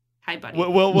hi, buddy.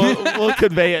 We'll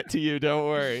convey it to you. Don't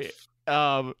worry.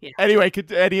 Anyway,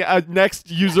 any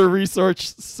next user research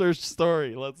search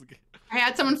story. Let's. I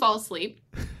had someone fall asleep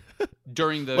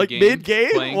during the game,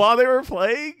 mid-game while they were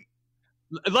playing.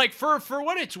 Like for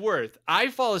what it's worth, I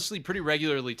fall asleep pretty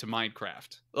regularly to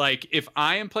Minecraft. Like if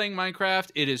I am playing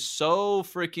Minecraft, it is so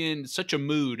freaking such a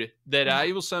mood that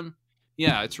I will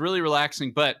it's really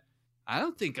relaxing, but I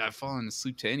don't think I've fallen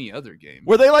asleep to any other game.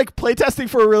 Were they like playtesting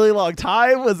for a really long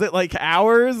time? Was it like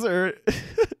hours or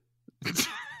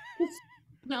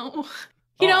No.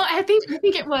 You know, I think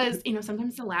it was,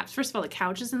 sometimes the labs, first of all, the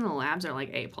couches in the labs are like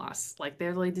A+. Like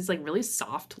they're like these like really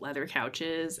soft leather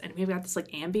couches, and we've got this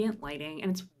like ambient lighting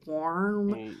and it's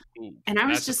warm. Ooh, and I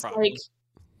was just like,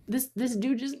 this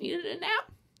dude just needed a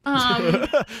nap.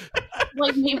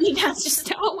 Like maybe that's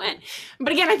just how it went.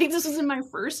 But again, I think this was in my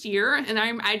first year, and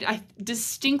I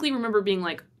distinctly remember being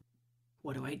like,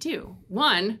 what do I do?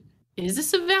 One, is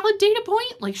this a valid data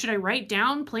point? Like, should I write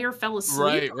down player fell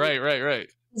asleep? Right.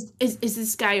 Is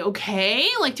this guy okay?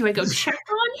 Like, do I go check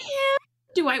on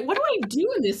him? What do I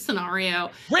do in this scenario?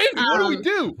 Randy, what do we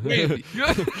do? Randy.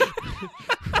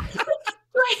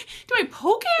 do I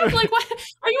poke him? Like, what?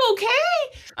 Are you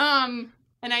okay?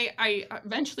 And I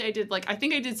eventually I did I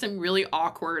think I did some really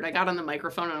awkward. I got on the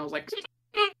microphone and I was like,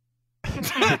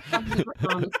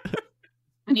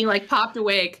 and he like popped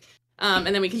awake. And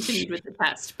then we continued with the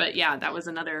test. But yeah, that was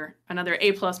another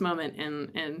A+ moment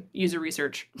in user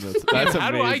research. That's How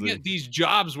amazing. do I get these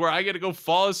jobs where I get to go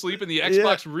fall asleep in the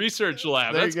Xbox research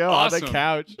lab? There That's you go, awesome. on the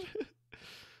couch.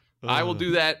 I will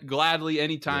do that gladly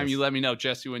anytime you let me know,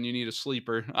 Jesse, when you need a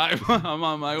sleeper. I'm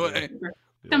on my way.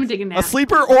 I'm taking a nap. A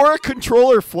sleeper or a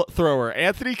controller thrower.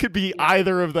 Anthony could be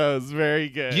either of those. Very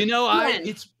good.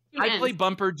 I play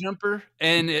bumper jumper,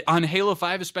 and on Halo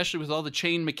 5, especially with all the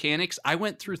chain mechanics, I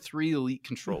went through 3 elite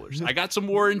controllers. I got some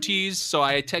warranties, so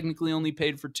I technically only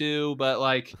paid for 2, but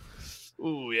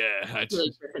ooh, yeah.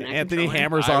 Anthony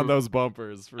hammers on those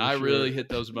bumpers. I really hit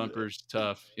those bumpers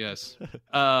tough, yes.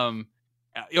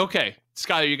 Okay,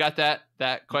 Skyler, you got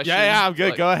that question? Yeah, I'm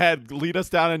good. Go ahead. Lead us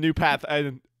down a new path.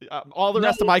 And all the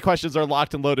rest of my questions are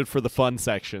locked and loaded for the fun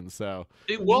section. So,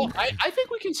 I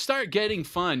think we can start getting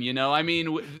fun. I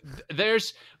mean,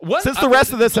 there's since the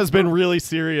rest of this has been really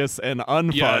serious and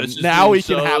unfun. Now we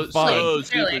can have fun.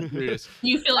 Do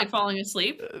you feel like falling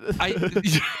asleep?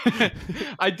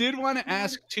 I did want to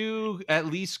ask 2 at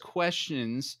least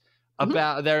questions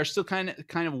about that are still kind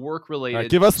of work related. Right,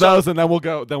 give us those, and then we'll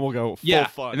go. Full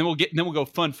fun. And then we'll go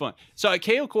fun. So at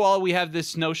KO Koala, we have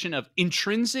this notion of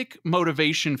intrinsic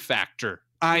motivation factor,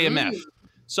 IMF.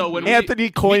 So when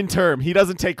Anthony coined term, he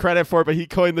doesn't take credit for it, but he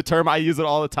coined the term. I use it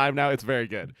all the time now. It's very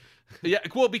good. Yeah,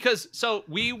 cool. Because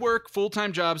we work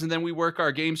full-time jobs, and then we work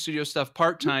our game studio stuff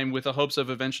part-time with the hopes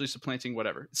of eventually supplanting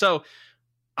whatever. So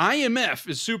IMF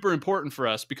is super important for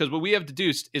us because what we have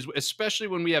deduced is, especially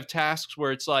when we have tasks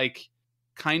where it's like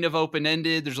kind of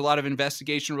open-ended, there's a lot of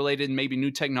investigation related and maybe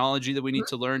new technology that we need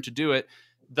to learn to do it.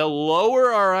 The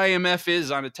lower our IMF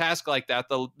is on a task like that,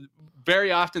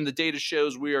 very often the data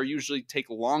shows we are usually take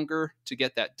longer to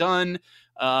get that done.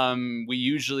 We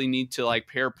usually need to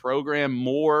pair program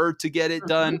more to get it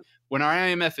done. When our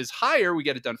IMF is higher, we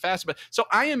get it done faster. So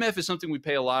IMF is something we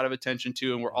pay a lot of attention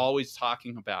to, and we're always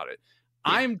talking about it.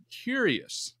 I'm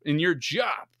curious, in your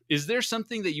job, is there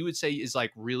something that you would say is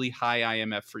really high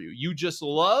IMF for you? You just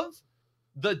love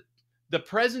the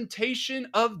presentation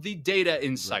of the data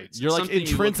insights. You're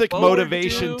intrinsic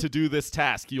motivation to do this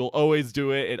task. You'll always do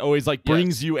it. It always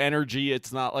brings you energy.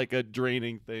 It's not like a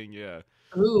draining thing. Yeah.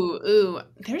 Ooh.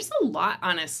 There's a lot,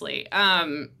 honestly.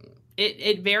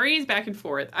 It varies back and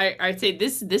forth. I'd say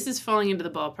this is falling into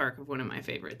the ballpark of one of my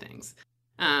favorite things.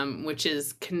 Which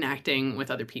is connecting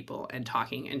with other people and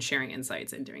talking and sharing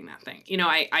insights and doing that thing.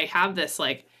 I have this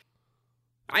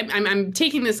I'm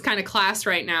taking this kind of class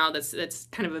right now that's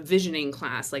kind of a visioning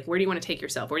class. Like, where do you want to take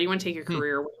yourself? Where do you want to take your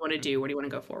career? What do you want to do? Where do you want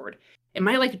to go forward? And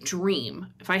my like dream,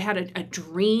 if I had a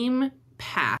dream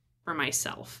path for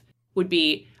myself, would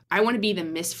be I want to be the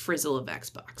Miss Frizzle of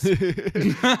Xbox.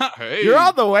 Hey. You're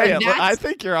on the way. Like, I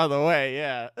think you're on the way.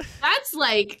 Yeah. That's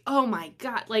like, oh my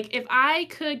God. Like, if I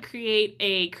could create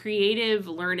a creative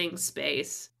learning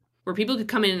space where people could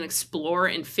come in and explore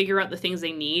and figure out the things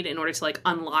they need in order to like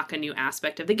unlock a new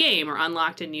aspect of the game or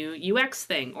unlock a new UX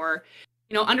thing or,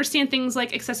 you know, understand things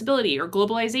like accessibility or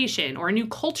globalization or a new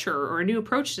culture or a new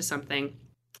approach to something.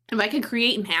 If I could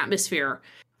create an atmosphere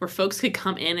where folks could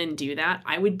come in and do that,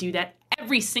 I would do that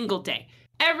every single day.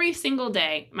 Every single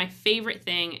day. My favorite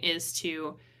thing is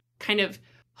to kind of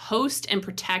host and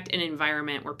protect an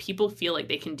environment where people feel like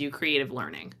they can do creative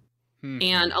learning.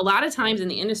 And a lot of times in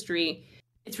the industry,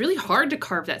 it's really hard to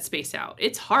carve that space out.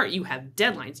 It's hard. You have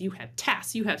deadlines, you have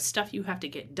tasks, you have stuff you have to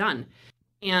get done.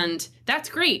 And that's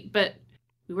great, but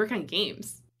we work on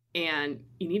games and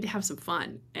you need to have some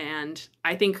fun. And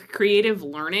I think creative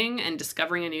learning and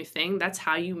discovering a new thing, that's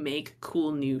how you make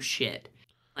cool new shit.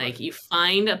 Like you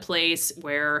find a place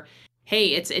where, hey,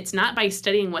 it's not by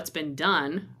studying what's been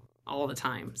done all the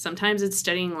time. Sometimes it's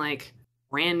studying like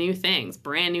brand new things,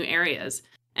 brand new areas.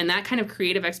 And that kind of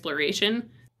creative exploration,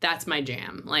 that's my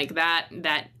jam. Like that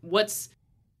what's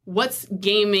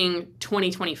gaming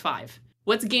 2025?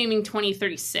 What's gaming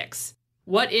 2036?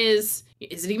 What is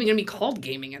it even going to be called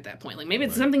gaming at that point? Like maybe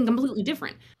it's something completely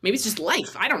different. Maybe it's just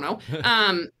life. I don't know.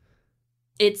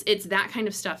 It's that kind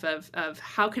of stuff of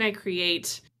how can I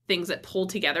create things that pull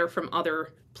together from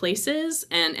other places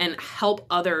and help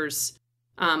others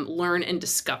learn and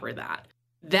discover that.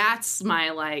 That's my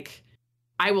like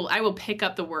I will pick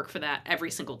up the work for that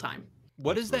every single time.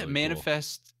 What does that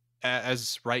manifest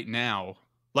as right now?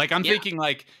 Like, I'm thinking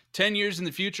like 10 years in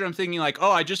the future, I'm thinking like,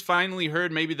 oh, I just finally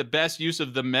heard maybe the best use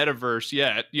of the metaverse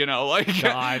yet, you know, like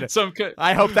God.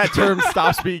 I hope that term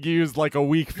stops being used like a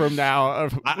week from now.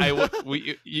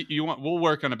 We'll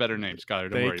work on a better name, Skylar,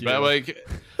 don't worry. You. But like,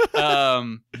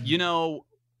 you know,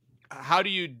 how do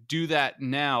you do that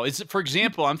now? Is it, for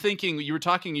example, I'm thinking you were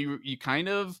talking, you kind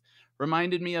of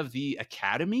reminded me of the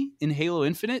Academy in Halo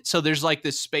Infinite. So there's like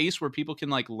this space where people can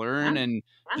like learn and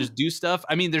just do stuff.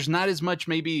 I mean, there's not as much,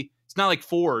 maybe it's not like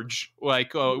Forge,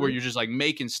 like where you're just like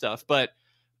making stuff, but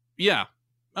yeah,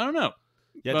 I don't know.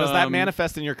 Yeah. Does that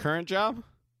manifest in your current job?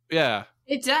 Yeah,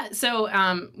 it does.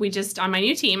 So we just, on my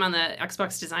new team, on the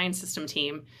Xbox Design System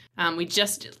team, we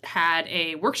just had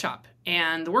a workshop,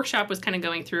 and the workshop was kind of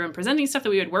going through and presenting stuff that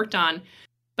we had worked on,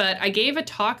 but I gave a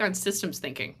talk on systems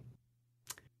thinking.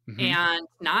 And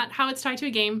not how it's tied to a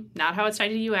game, not how it's tied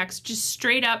to UX, just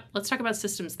straight up, let's talk about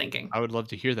systems thinking. I would love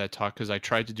to hear that talk because I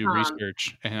tried to do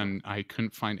research and I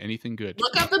couldn't find anything good.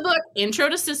 Look up the book, Intro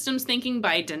to Systems Thinking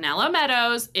by Donella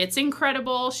Meadows. It's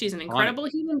incredible. She's an incredible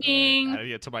human being. I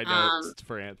get to my notes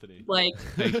for Anthony. Like,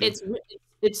 it's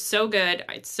so good.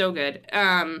 It's so good.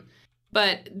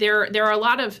 But there are a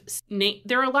lot of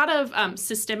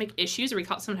systemic issues, or we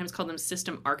sometimes call them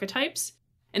system archetypes.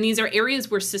 And these are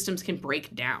areas where systems can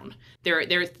break down. There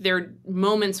are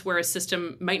moments where a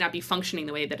system might not be functioning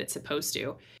the way that it's supposed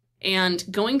to. And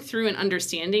going through and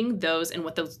understanding those and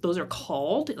what those are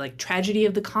called, like tragedy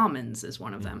of the commons is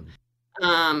one of them.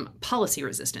 Policy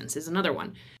resistance is another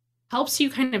one. Helps you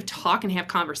kind of talk and have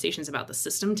conversations about the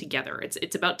system together.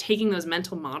 It's about taking those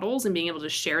mental models and being able to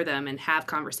share them and have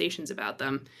conversations about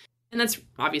them. And that's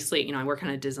obviously, you know, I work on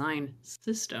a design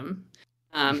system.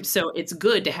 So it's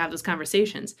good to have those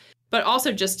conversations, but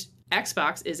also just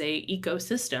Xbox is a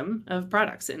ecosystem of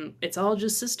products and it's all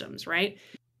just systems, right?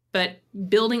 But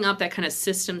building up that kind of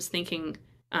systems thinking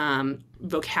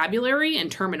vocabulary and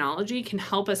terminology can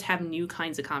help us have new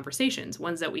kinds of conversations,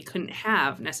 ones that we couldn't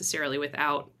have necessarily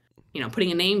without, you know,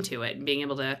 putting a name to it and being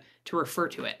able to refer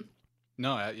to it.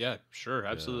 No, yeah, sure.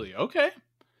 Absolutely. Yeah. Okay.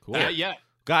 Cool. Yeah.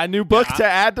 Got a new book to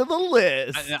add to the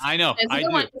list. I know.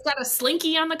 It's got a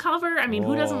Slinky on the cover. I mean,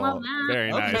 who doesn't love that?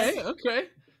 Very nice. Okay.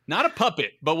 Not a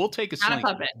puppet, but we'll take a Slinky.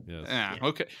 Not a puppet. Yes. Yeah.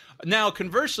 Okay. Now,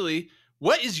 conversely,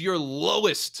 what is your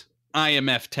lowest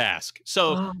IMF task?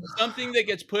 So something that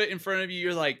gets put in front of you,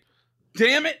 you're like,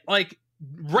 damn it, like,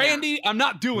 Randy, I'm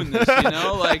not doing this, you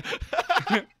know? Like,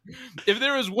 if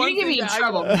there was one You're gonna get me in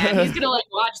trouble, man. He's gonna like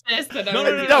watch this.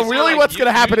 No, really, what's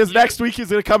gonna happen is next week he's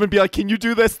gonna come and be like, "Can you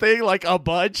do this thing like a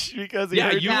bunch?" Because you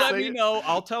let me know.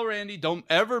 I'll tell Randy. Don't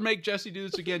ever make Jessie do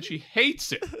this again. She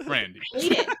hates it, Randy.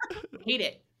 Hate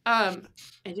it. As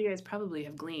you guys probably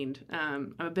have gleaned,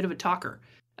 I'm a bit of a talker.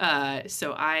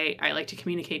 So I like to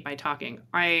communicate by talking.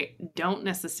 I don't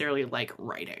necessarily like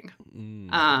writing,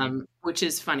 which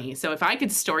is funny. So if I could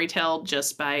storytell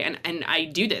just by, and I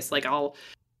do this, like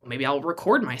maybe I'll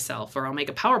record myself, or I'll make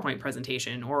a PowerPoint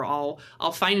presentation, or I'll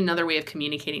find another way of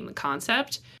communicating the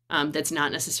concept that's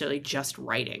not necessarily just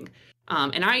writing.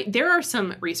 And there are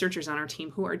some researchers on our team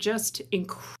who are just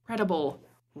incredible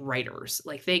writers.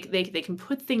 Like they can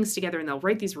put things together, and they'll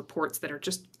write these reports that are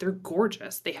they're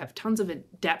gorgeous. They have tons of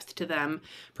depth to them,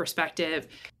 perspective,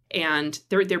 and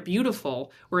they're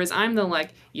beautiful. Whereas I'm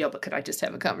but could I just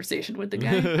have a conversation with the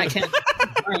guy? I can't.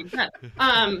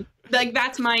 Like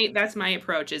that's my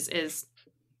approach is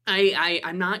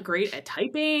I'm not great at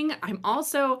typing. I'm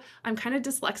kind of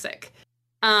dyslexic.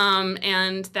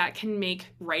 And that can make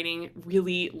writing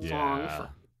really long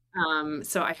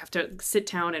so I have to sit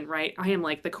down and write. I am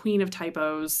like the queen of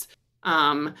typos.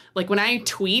 Like when I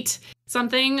tweet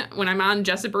something, when I'm on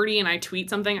Jessup Birdie and I tweet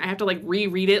something, I have to like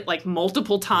reread it like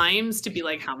multiple times to be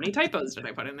like, how many typos did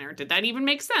I put in there? Did that even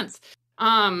make sense?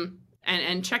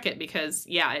 And check it, because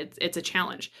it's a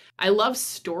challenge. I love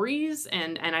stories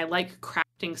and I like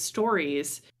crafting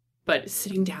stories, but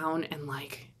sitting down and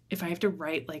like, if I have to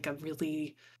write like a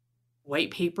really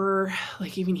white paper,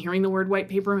 like even hearing the word white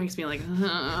paper makes me like,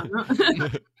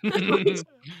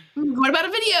 what about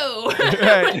a video?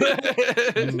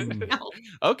 No.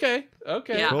 Okay.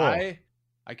 Yeah. Cool.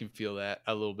 I can feel that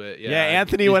a little bit. Yeah,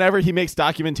 Anthony, whenever he makes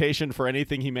documentation for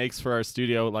anything he makes for our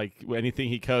studio, like anything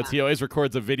he codes, he always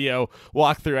records a video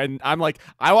walkthrough. And I'm like,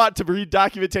 I want to read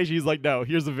documentation. He's like, no,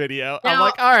 here's a video. Now, I'm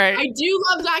like, all right. I do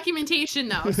love documentation,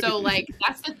 though. So, like,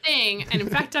 that's the thing. And in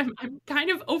fact, I'm kind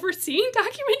of overseeing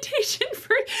documentation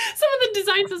for some of the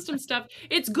design system stuff.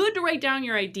 It's good to write down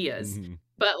your ideas. Mm-hmm.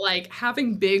 But, like,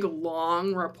 having big,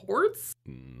 long reports,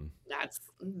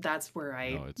 that's where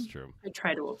it's true. I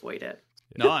try to avoid it.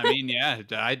 No, I mean,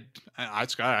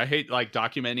 Scott, I hate like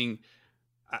documenting.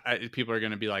 People are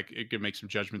going to be like, it could make some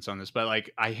judgments on this, but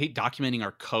like, I hate documenting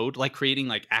our code, like creating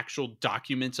like actual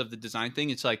documents of the design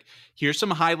thing. It's like, here's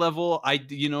some high level,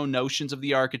 notions of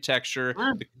the architecture,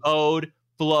 the code,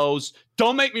 flows.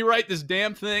 Don't make me write this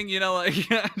damn thing, like.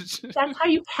 That's how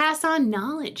you pass on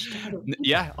knowledge.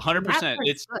 Yeah, 100%.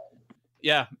 It's good.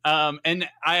 Yeah. And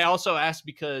I also asked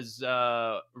because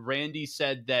Randy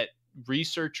said that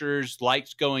researchers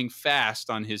liked going fast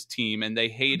on his team, and they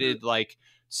hated like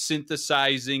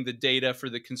synthesizing the data for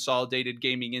the Consolidated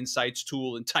Gaming Insights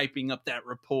tool and typing up that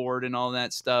report and all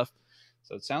that stuff.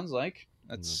 So it sounds like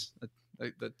that's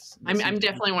I'm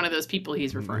definitely one of those people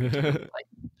he's referring to.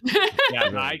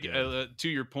 To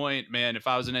your point, man, if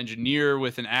I was an engineer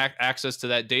with an access to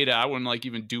that data, I wouldn't like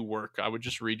even do work. I would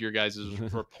just read your guys'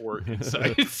 report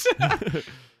insights.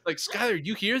 Like, Skylar,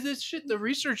 you hear this shit? The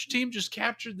research team just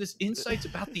captured this insights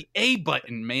about the A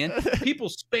button, man. People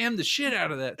spam the shit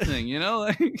out of that thing,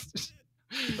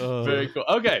 Very cool.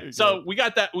 Okay, so we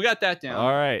got that down. All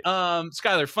right.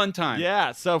 Skylar, fun time.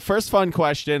 Yeah. So first fun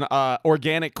question,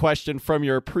 organic question from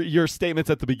your statements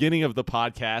at the beginning of the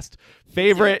podcast.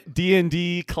 Favorite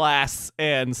D&D class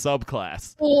and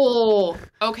subclass? Oh,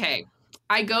 okay.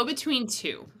 I go between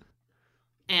two.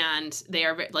 And they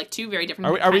are like two very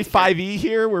different. Are we 5e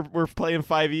here? We're playing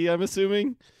 5e, I'm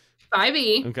assuming.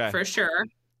 5e, okay, for sure.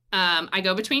 I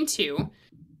go between two.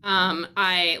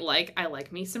 I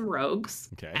like me some rogues.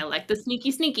 Okay. I like the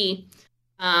sneaky.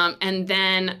 And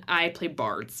then I play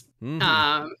bards.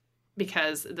 Mm-hmm.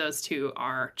 Because those two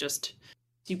are just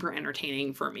super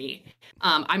entertaining for me.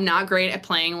 I'm not great at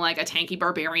playing like a tanky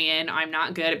barbarian. I'm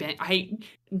not good at. I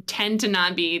tend to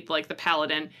not be like the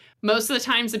paladin. Most of the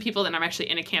times, the people that I'm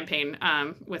actually in a campaign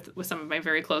with some of my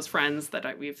very close friends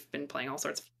that we've been playing all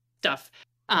sorts of stuff.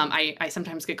 I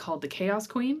sometimes get called the Chaos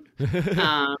Queen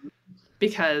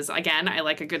because, again, I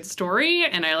like a good story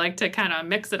and I like to kind of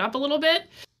mix it up a little bit.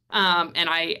 And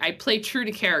I play true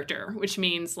to character, which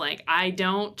means like I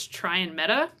don't try and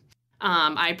meta.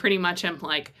 I pretty much am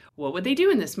like, what would they do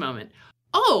in this moment?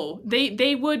 Oh,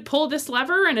 they would pull this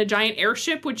lever and a giant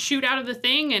airship would shoot out of the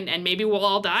thing and maybe we'll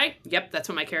all die. Yep, that's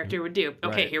what my character would do.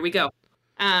 Okay, Here we go.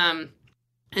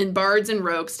 And bards and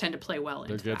rogues tend to play well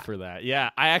into that. They're good for that. Yeah,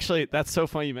 that's so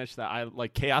funny you mentioned that. I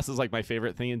like chaos is like my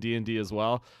favorite thing in D&D as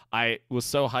well. I was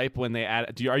so hyped when they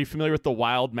added. Are you familiar with the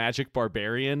Wild Magic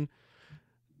Barbarian?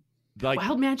 Like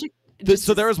Wild Magic?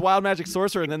 So there was Wild Magic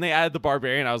Sorcerer, and then they added the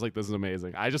Barbarian. I was like, this is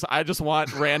amazing. I just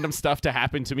want random stuff to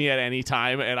happen to me at any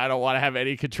time, and I don't want to have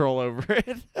any control over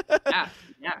it.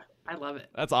 Yeah, I love it.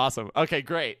 That's awesome. Okay,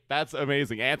 great. That's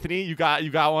amazing. Anthony, you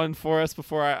got one for us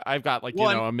before I've got like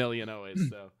a million always.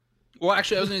 So. Well,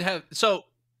 actually, I was going to have. So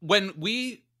when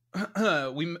we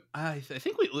I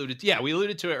think we alluded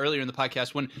to it earlier in the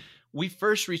podcast. When we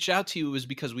first reached out to you, it was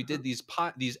because we did these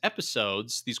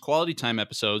episodes, these quality time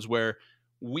episodes, where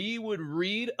we would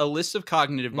read a list of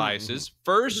cognitive biases.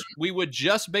 First, we would,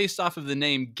 just based off of the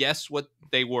name, guess what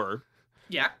they were.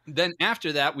 Yeah. Then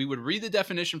after that, we would read the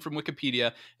definition from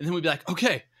Wikipedia, and then we'd be like,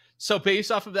 okay, so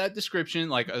based off of that description,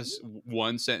 like a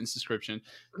one sentence description,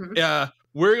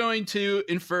 we're going to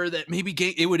infer that maybe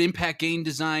it would impact game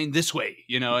design this way,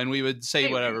 and we would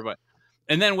say whatever. But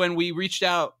and then when we reached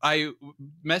out, I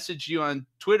messaged you on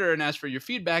Twitter and asked for your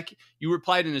feedback. You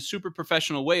replied in a super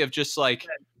professional way of just like,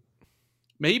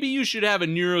 maybe you should have a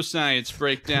neuroscience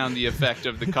break down the effect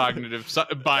of the cognitive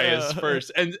bias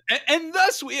first. And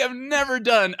thus we have never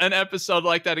done an episode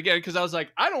like that again, because I was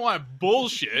like, I don't want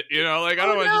bullshit, like I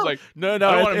don't want to just like I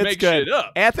don't want to make good. shit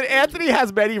up. Anthony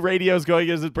has many radios going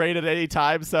in his brain at any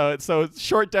time, so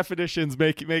short definitions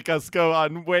make us go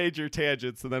on major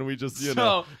tangents, and then we just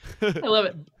I love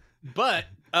it. But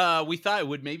we thought it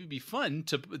would maybe be fun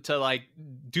to like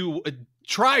do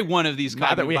try one of these.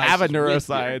 Now that we have a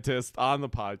neuroscientist on the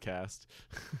podcast.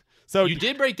 So you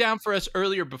did break down for us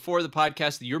earlier before the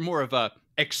podcast that you're more of a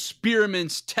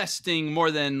experiments testing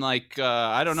more than like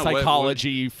I don't know,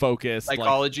 psychology focused.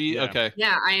 Psychology, okay.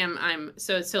 Yeah, I am. I'm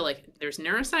so like there's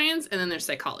neuroscience and then there's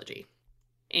psychology.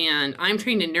 And I'm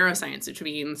trained in neuroscience, which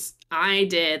means I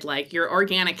did like your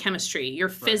organic chemistry, your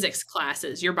physics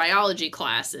classes, your biology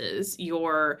classes,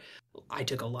 I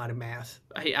took a lot of math,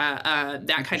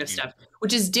 that kind of stuff,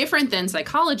 which is different than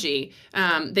psychology.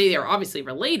 They are obviously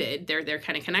related; they're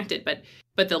kind of connected,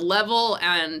 but the level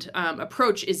and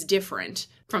approach is different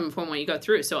from when you go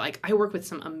through. So, like, I work with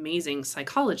some amazing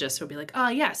psychologists who'll be like, "Oh,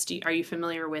 yes, are you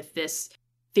familiar with this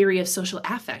theory of social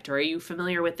affect, or are you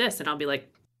familiar with this?" And I'll be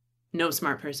like, "No,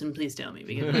 smart person, please tell me."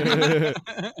 Because,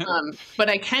 but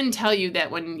I can tell you that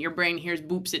when your brain hears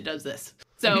boops, it does this.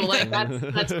 So, like, that's my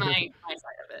side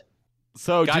of it.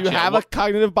 So do you have a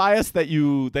cognitive bias that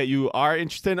you are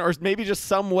interested in, or maybe just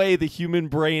some way the human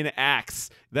brain acts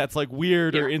that's like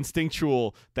weird or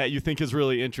instinctual that you think is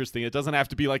really interesting? It doesn't have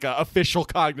to be like an official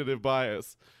cognitive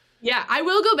bias. Yeah, I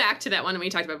will go back to that one that we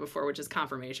talked about before, which is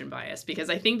confirmation bias, because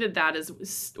I think that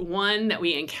is one that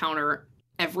we encounter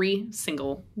every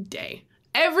single day.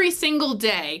 Every single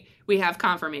day we have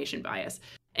confirmation bias,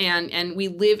 and we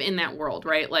live in that world,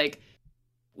 right? Like,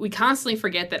 we constantly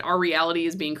forget that our reality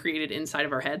is being created inside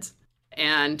of our heads.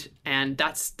 And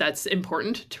that's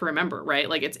important to remember, right?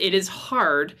 Like it is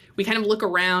hard. We kind of look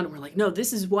around and we're like, no,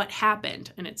 this is what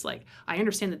happened. And it's like, I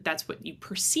understand that that's what you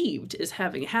perceived as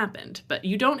having happened, but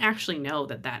you don't actually know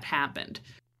that happened.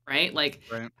 Right? Like,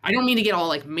 I don't mean to get all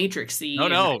like Matrix-y.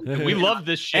 No. We love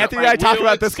this shit. Anthony and I talk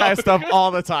about this kind of stuff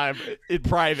all the time in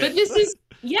private.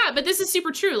 But this is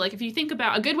super true. Like, if you think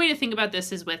about, a good way to think about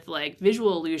this is with like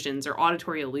visual illusions or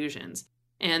auditory illusions.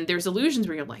 And there's illusions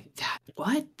where you're like,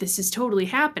 what? This is totally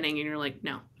happening. And you're like,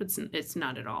 no, it's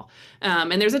not at all.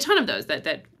 And there's a ton of those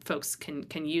that folks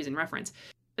can use and reference.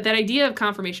 But that idea of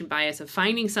confirmation bias, of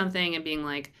finding something and being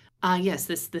like, yes,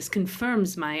 this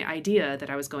confirms my idea that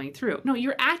I was going through. No,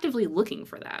 you're actively looking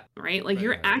for that, right? Like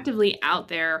you're actively out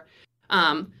there.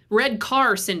 Red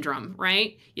car syndrome,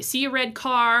 right? You see a red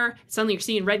car, suddenly you're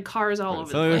seeing red cars all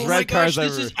over the place. Oh my gosh,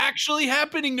 this is actually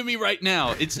happening to me right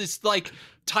now. It's this like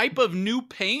type of new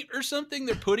paint or something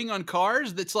they're putting on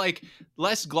cars that's like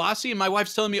less glossy, and my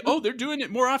wife's telling me, oh, they're doing it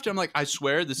more often. I'm like, I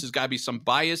swear this has got to be some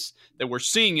bias that we're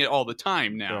seeing it all the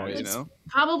time now. It's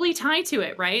probably tied to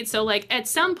it, right? So like at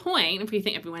some point, if we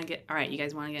want to get, all right, you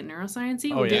guys want to get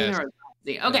neuroscience-y? We'll do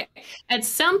neuroscience-y. Okay. At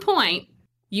some point,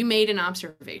 you made an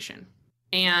observation.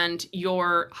 And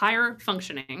your higher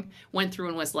functioning went through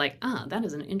and was like, that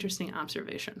is an interesting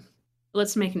observation.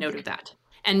 Let's make note of that.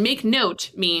 And make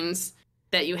note means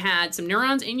that you had some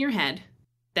neurons in your head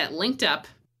that linked up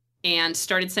and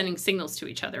started sending signals to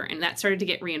each other. And that started to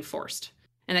get reinforced.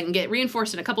 And that can get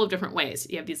reinforced in a couple of different ways.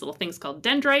 You have these little things called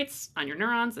dendrites on your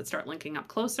neurons that start linking up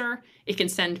closer. It can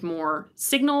send more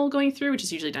signal going through, which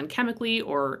is usually done chemically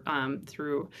or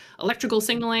through electrical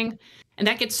signaling. And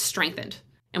that gets strengthened.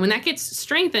 And when that gets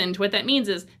strengthened, what that means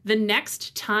is the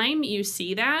next time you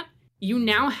see that, you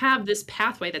now have this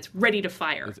pathway that's ready to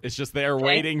fire. It's just there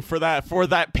waiting for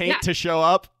that paint to show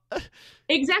up.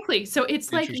 Exactly. So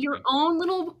it's like your own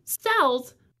little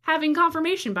cells having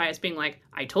confirmation bias, being like,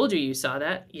 I told you saw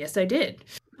that. Yes, I did.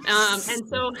 And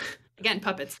so, again,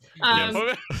 puppets.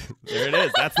 There it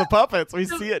is. That's the puppets. We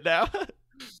see it now.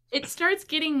 It starts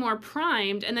getting more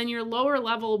primed, and then your lower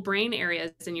level brain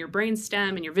areas and your brain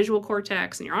stem and your visual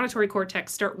cortex and your auditory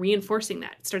cortex start reinforcing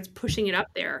that. It starts pushing it up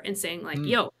there and saying like,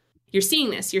 yo, you're seeing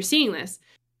this.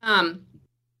 And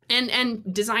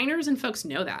And designers and folks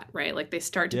know that, right? Like they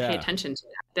start to pay attention to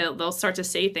that. They'll start to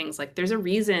say things like, there's a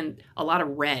reason a lot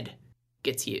of red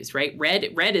gets used, right?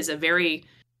 Red is a very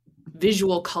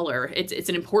visual color. It's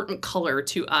an important color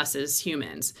to us as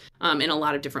humans in a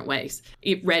lot of different ways.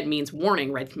 Red means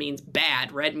warning. Red means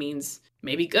bad. Red means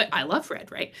maybe good. I love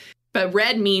red, right? But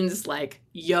red means like,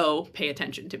 yo, pay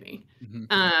attention to me.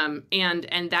 Mm-hmm.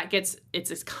 And that it's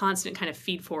this constant kind of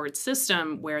feed forward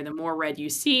system where the more red you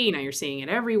see, now you're seeing it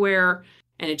everywhere,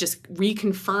 and it just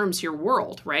reconfirms your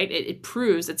world, right? It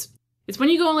proves it's when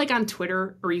you go like on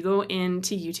Twitter or you go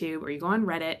into YouTube or you go on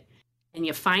Reddit and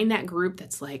you find that group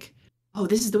that's like, oh,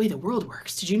 this is the way the world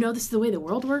works. Did you know this is the way the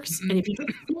world works? And if you get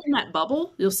in that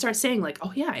bubble, you'll start saying like,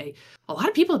 oh yeah, a lot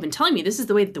of people have been telling me this is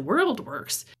the way that the world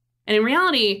works. And in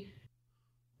reality,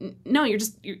 no,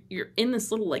 you're in this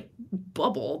little like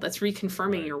bubble that's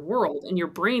reconfirming your world, and your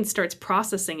brain starts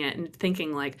processing it and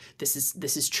thinking like, this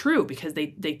is true because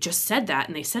they just said that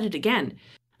and they said it again.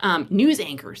 News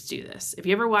anchors do this. If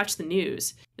you ever watch the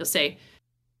news, you'll say,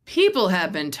 people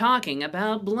have been talking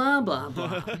about blah, blah,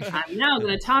 blah. I'm now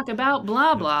going to talk about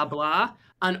blah, blah, blah.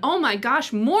 And oh my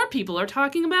gosh, more people are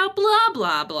talking about blah,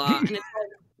 blah, blah. And it's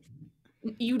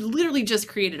like, you literally just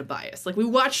created a bias. Like we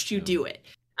watched you do it.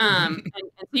 And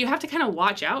you have to kind of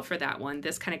watch out for that one,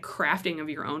 this kind of crafting of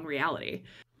your own reality.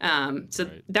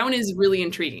 That one is really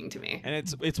intriguing to me. And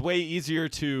it's way easier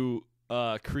to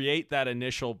create that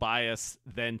initial bias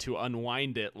than to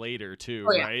unwind it later too,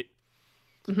 right?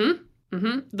 Mm-hmm.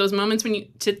 Mm-hmm. Those moments when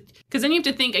because then you have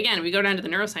to think, again, we go down to the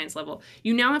neuroscience level,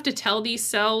 you now have to tell these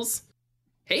cells,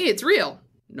 hey, it's real.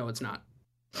 No, it's not.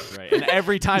 Right. And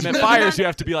every time it fires, you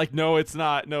have to be like, no, it's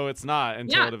not,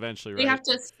 until it eventually, right? They have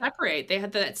to separate.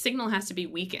 That signal has to be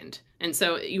weakened. And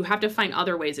so you have to find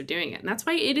other ways of doing it. And that's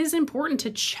why it is important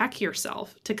to check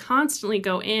yourself, to constantly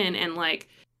go in and like,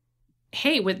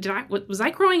 hey, was I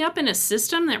growing up in a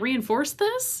system that reinforced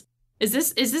this? Is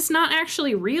this not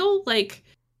actually real? Like,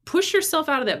 push yourself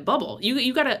out of that bubble.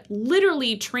 You got to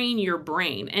literally train your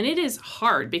brain. And it is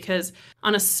hard because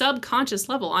on a subconscious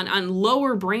level, on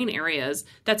lower brain areas,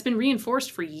 that's been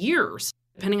reinforced for years,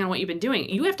 depending on what you've been doing.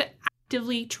 You have to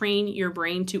actively train your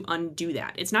brain to undo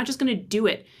that. It's not just going to do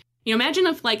it. You know, imagine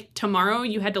if like tomorrow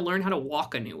you had to learn how to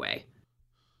walk a new way.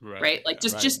 Right? Like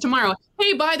just tomorrow,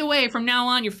 hey, by the way, from now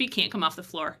on, your feet can't come off the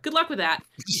floor. Good luck with that.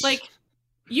 Like,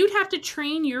 you'd have to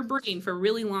train your brain for a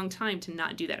really long time to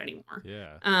not do that anymore.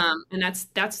 Yeah. And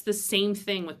that's the same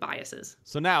thing with biases.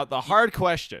 So now the hard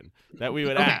question that we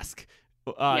would ask,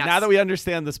 now that we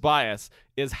understand this bias,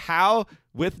 is how,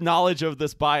 with knowledge of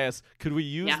this bias, could we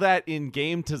use that in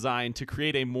game design to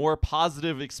create a more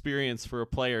positive experience for a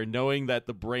player, knowing that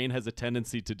the brain has a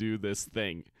tendency to do this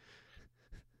thing?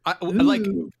 Like,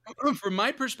 from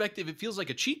my perspective, it feels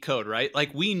like a cheat code, right?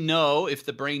 Like, we know if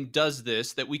the brain does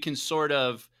this, that we can sort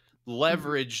of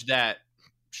leverage that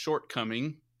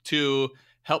shortcoming to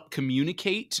help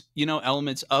communicate,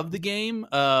 elements of the game.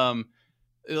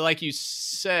 Like you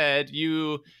said,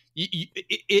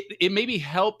 it maybe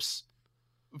helps,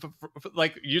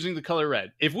 like using the color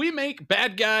red. If we make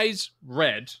bad guys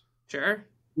red, sure,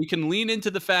 we can lean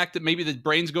into the fact that maybe the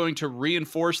brain's going to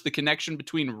reinforce the connection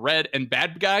between red and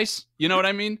bad guys. You know what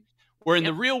I mean? Where in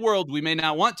the real world, we may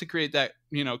not want to create that,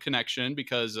 connection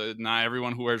because not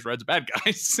everyone who wears red's bad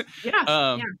guys.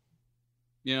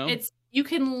 You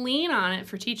can lean on it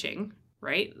for teaching,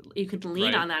 right? You can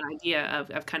lean on that idea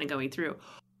of kind of going through,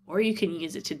 or you can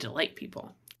use it to delight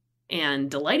people.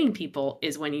 And delighting people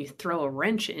is when you throw a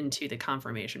wrench into the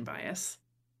confirmation bias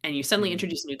and you suddenly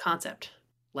introduce a new concept.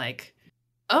 Like,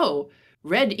 oh,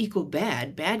 red equal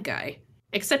bad guy,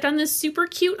 except on this super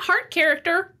cute heart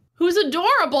character who's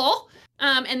adorable.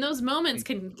 And those moments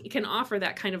can offer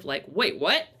that kind of like, wait,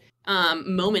 what?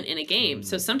 Moment in a game.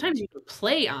 So sometimes you can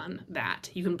play on that.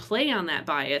 You can play on that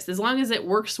bias as long as it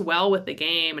works well with the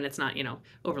game and it's not,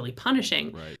 overly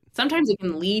punishing. Right. Sometimes it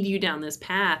can lead you down this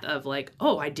path of like,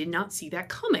 oh, I did not see that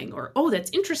coming, or oh, that's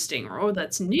interesting, or oh,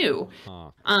 that's new.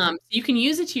 You can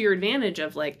use it to your advantage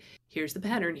of like, here's the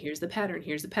pattern, here's the pattern,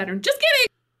 here's the pattern. Just kidding.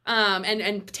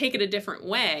 And take it a different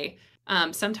way.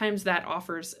 Sometimes that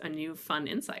offers a new fun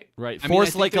insight. Right.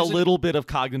 Force like a little bit of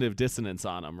cognitive dissonance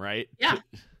on them, right? Yeah.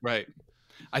 Right.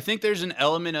 I think there's an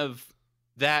element of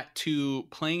that to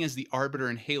playing as the Arbiter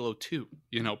in Halo 2,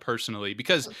 personally,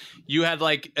 because you had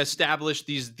like established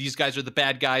these guys are the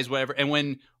bad guys, whatever. And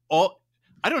when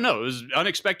I don't know, it was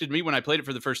unexpected to me when I played it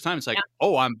for the first time. It's like,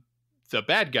 oh, I'm the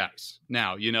bad guys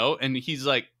now, and he's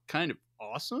like kind of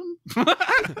awesome.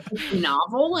 It's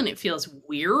novel and it feels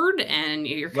weird and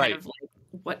you're kind of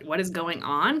like, what is going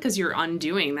on? Because you're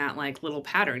undoing that like little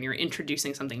pattern. You're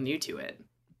introducing something new to it.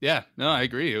 Yeah, no, I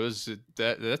agree. It was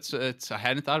that's I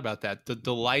hadn't thought about that. The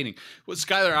delighting. Well,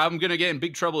 Skylar, I'm gonna get in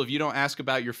big trouble if you don't ask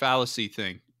about your fallacy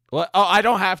thing. Well, oh, I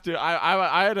don't have to.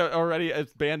 I had already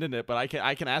abandoned it, but I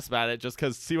can ask about it just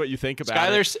because see what you think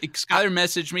about it. Skylar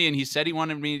messaged me and he said he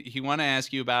wanted to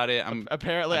ask you about it.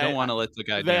 Apparently, I don't want to let the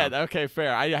guy down. Okay,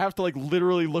 fair. I have to like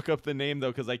literally look up the name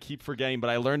though because I keep forgetting. But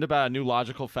I learned about a new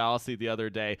logical fallacy the other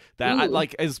day that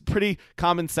is pretty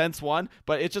common sense one,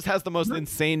 but it just has the most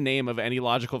insane name of any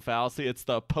logical fallacy. It's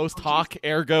the post hoc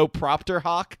ergo propter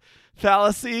hoc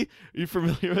fallacy. Are you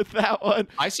familiar with that one?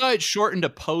 I saw it shortened to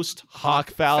post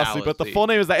hoc fallacy, but the full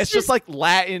name is that. It's just like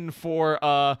Latin for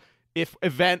if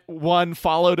event 1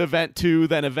 followed event 2,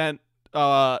 then event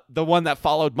the one that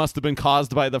followed must have been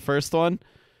caused by the first one.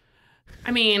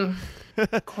 I mean,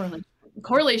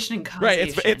 correlation and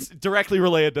causation. Right, it's directly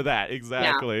related to that.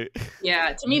 Exactly.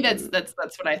 Yeah, to me that's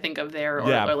what I think of there,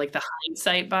 or like the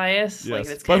hindsight bias. Yes.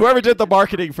 Like, but whoever did the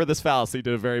marketing for this fallacy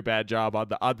did a very bad job on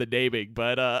the naming.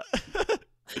 But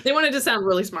they wanted to sound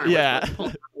really smart. Yeah.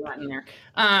 With Latin there,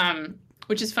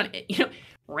 which is funny.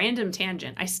 Random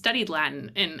tangent. I studied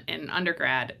Latin in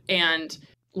undergrad, and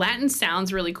Latin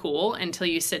sounds really cool until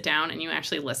you sit down and you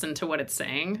actually listen to what it's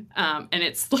saying. And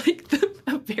it's like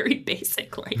a very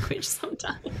basic language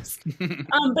sometimes.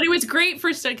 But it was great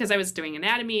for study because I was doing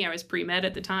anatomy. I was pre-med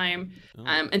at the time.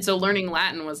 And so learning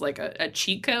Latin was like a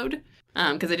cheat code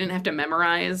because I didn't have to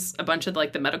memorize a bunch of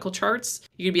like the medical charts.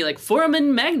 You could be like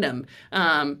foramen magnum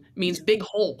means big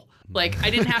hole. Like I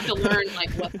didn't have to learn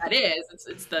like what that is.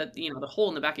 It's the the hole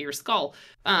in the back of your skull.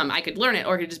 I could learn it,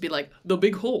 or I could just be like the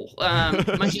big hole.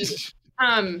 Much easier.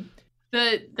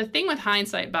 The thing with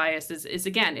hindsight bias is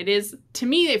again, it is, to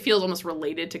me it feels almost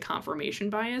related to confirmation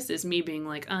bias. Is me being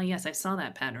like, oh yes, I saw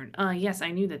that pattern. Yes,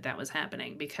 I knew that was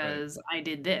happening because I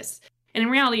did this. And in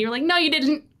reality, you're like, no, you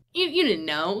didn't. You didn't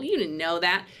know. You didn't know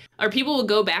that. Or people will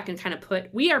go back and kind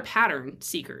of we are pattern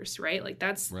seekers, right? Like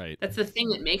that's the thing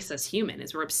that makes us human,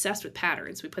 is we're obsessed with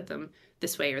patterns. We put them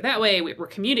this way or that way. We're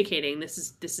communicating. This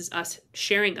is us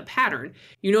sharing a pattern.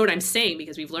 You know what I'm saying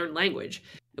because we've learned language.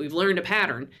 We've learned a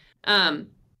pattern. And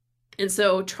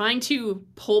so trying to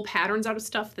pull patterns out of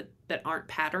stuff that aren't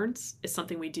patterns is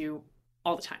something we do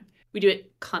all the time. We do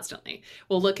it constantly.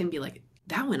 We'll look and be like,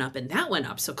 that went up and that went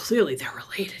up, so clearly they're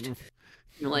related.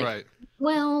 You're like,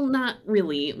 well, not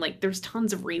really. Like, there's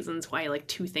tons of reasons why like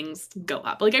two things go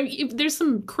up. Like, there's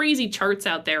some crazy charts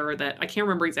out there that I can't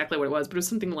remember exactly what it was, but it was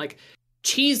something like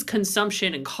cheese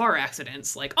consumption and car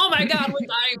accidents. Like, oh my God, we're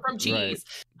dying from cheese.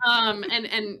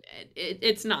 And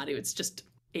it's not. It's just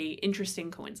a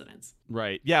interesting coincidence.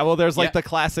 Right. Yeah. Well, there's like the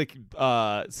classic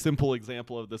simple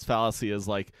example of this fallacy is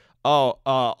like,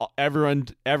 everyone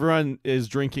is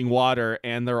drinking water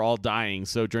and they're all dying,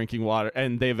 so drinking water,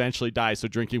 and they eventually die, so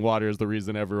drinking water is the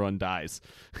reason everyone dies.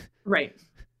 Right.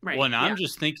 Well, and I'm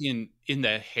just thinking, in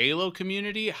the Halo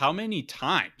community, how many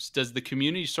times does the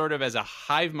community sort of as a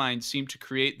hive mind seem to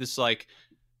create this like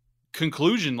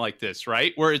conclusion like this,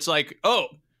 right? Where it's like, oh,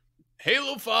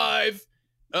 Halo 5,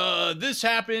 this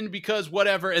happened because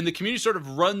whatever, and the community sort of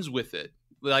runs with it.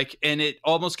 Like, and it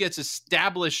almost gets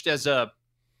established as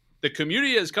the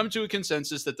community has come to a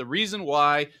consensus that the reason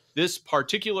why this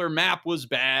particular map was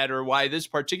bad, or why this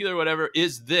particular whatever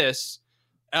is this,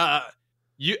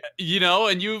 you know,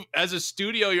 and you as a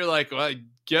studio, you're like, well, I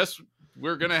guess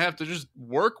we're going to have to just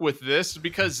work with this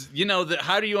because,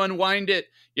 how do you unwind it?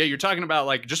 Yeah, you're talking about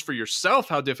like just for yourself,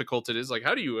 how difficult it is. Like,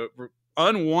 how do you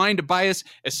unwind a bias,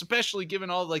 especially given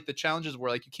all like the challenges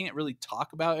where like you can't really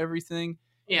talk about everything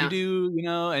you do,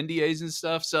 NDAs and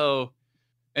stuff. So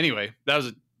anyway, that was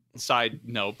a side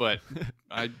note, but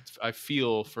I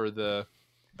feel for the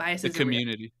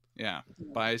community. Yeah,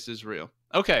 bias is real.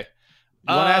 Okay,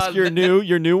 you want to ask your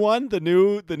new one, the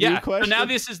new question? So now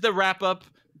this is the wrap up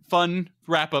fun.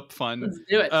 Let's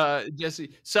do it,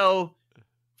 Jesse. So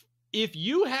if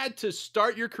you had to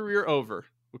start your career over,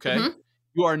 okay,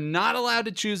 you are not allowed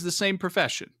to choose the same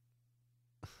profession.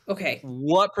 Okay,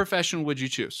 what profession would you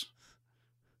choose?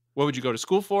 What would you go to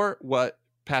school for? What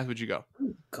path would you go?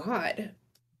 Oh, God.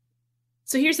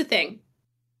 So here's the thing.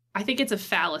 I think it's a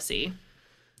fallacy.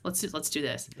 Let's do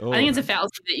this. I think it's a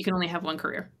fallacy that you can only have one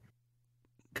career.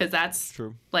 Because that's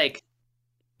true. Like,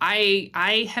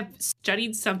 I have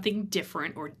studied something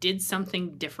different or did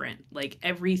something different like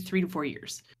every 3 to 4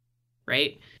 years.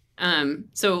 Right?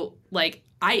 So like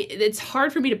it's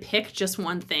hard for me to pick just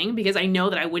one thing because I know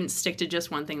that I wouldn't stick to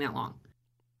just one thing that long.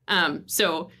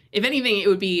 So if anything, it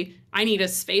would be, I need a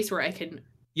space where I can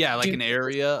like an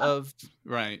area of,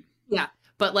 right. Yeah.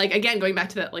 But like again, going back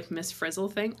to that like Miss Frizzle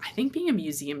thing, I think being a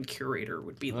museum curator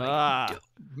would be like dope.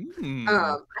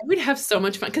 I would have so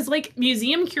much fun because like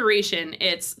museum curation,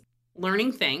 it's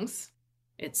learning things.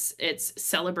 It's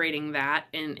celebrating that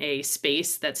in a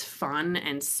space that's fun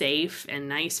and safe and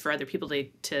nice for other people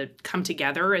to come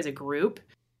together as a group.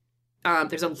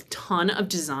 There's a ton of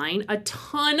design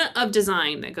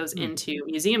that goes into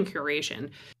museum curation.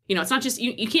 You know, it's not just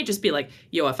you can't just be like,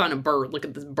 yo, I found a bird. Look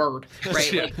at this bird,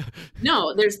 right? Yeah. Like,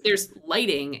 no, there's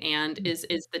lighting, and is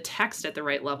the text at the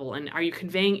right level, and are you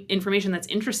conveying information that's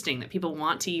interesting that people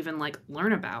want to even like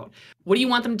learn about? What do you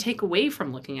want them to take away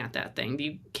from looking at that thing? Do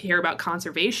you care about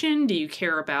conservation? Do you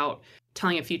care about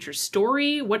telling a future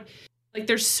story? Like,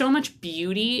 there's so much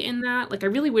beauty in that. Like, I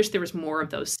really wish there was more of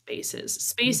those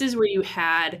spaces where you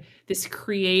had this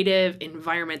creative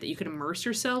environment that you could immerse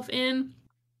yourself in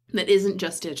that isn't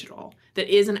just digital,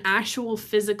 that is an actual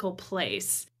physical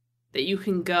place that you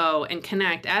can go and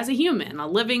connect as a human, a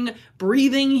living,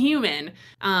 breathing human,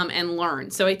 and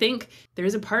learn. So I think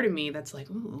there's a part of me that's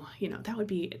like, ooh, you know, that would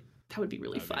be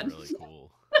really fun. Be really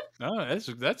cool. Oh,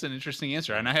 that's an interesting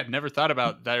answer. And I had never thought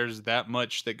about there's that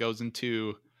much that goes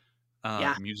into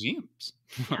museums.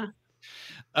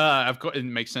 Yeah. Of course, it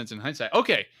makes sense in hindsight.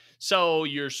 Okay, so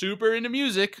you're super into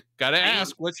music. Gotta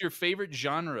ask, what's your favorite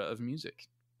genre of music?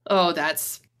 Oh,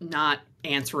 that's not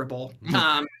answerable.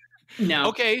 No.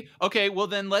 Okay. Well,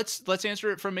 then let's answer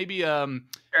it from maybe Sure.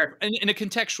 in a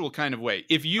contextual kind of way.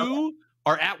 If you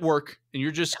are at work and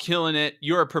you're just killing it,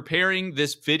 you are preparing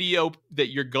this video that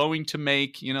you're going to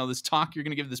make, you know, this talk you're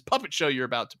going to give, this puppet show you're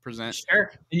about to present,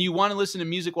 Sure. and you want to listen to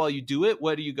music while you do it,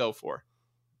 what do you go for?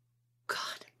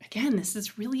 God, again, this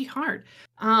is really hard.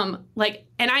 Like,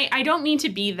 and I don't mean to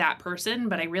be that person,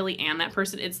 but I really am that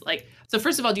person. It's like, so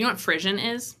first of all, do you know what Frisian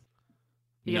is?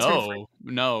 You guys heard of Frisian?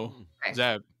 No. Okay. Is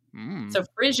that? So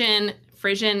Frisian,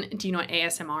 do you know what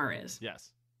ASMR is?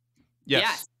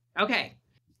 Yes. Okay.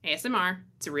 ASMR,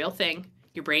 it's a real thing.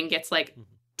 Your brain gets like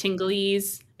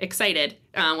tinglies, excited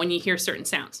when you hear certain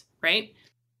sounds, right?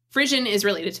 Frisian is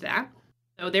related to that.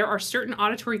 So there are certain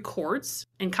auditory chords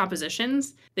and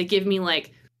compositions that give me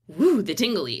like, woo, the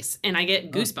tinglies, and I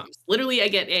get goosebumps. Literally, I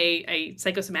get a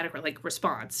psychosomatic like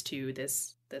response to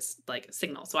this like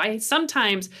signal. So I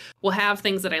sometimes will have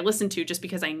things that I listen to just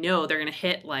because I know they're gonna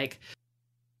hit like,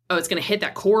 oh, it's going to hit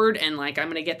that chord, and like I'm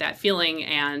going to get that feeling,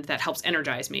 and that helps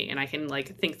energize me, and I can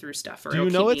like think through stuff. Or do you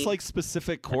know it's like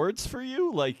specific chords for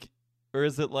you, like, or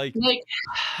is it like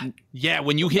yeah,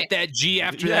 when you hit that G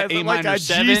after yeah, that A like minor a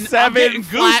 7, G7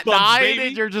 flat 9, baby.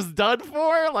 and you're just done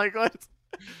for? Like what?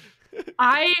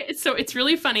 So it's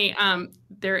really funny.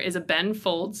 There is a Ben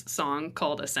Folds song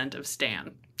called "Ascent of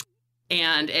Stan."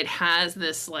 And it has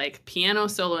this like piano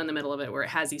solo in the middle of it where it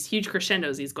has these huge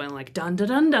crescendos. He's going like dun dun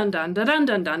dun dun dun dun dun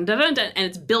dun dun dun dun, and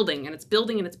it's building and it's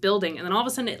building and it's building, and then all of a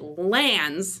sudden it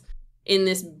lands in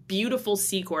this beautiful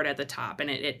C chord at the top, and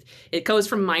it goes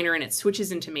from minor and it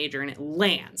switches into major and it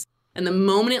lands. And the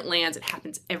moment it lands, it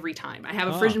happens every time. I have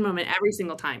a Frisian moment every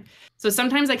single time. So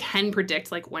sometimes I can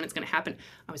predict like when it's going to happen.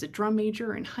 I was a drum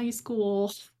major in high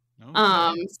school.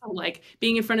 So like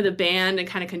being in front of the band and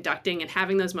kind of conducting and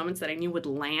having those moments that I knew would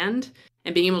land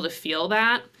and being able to feel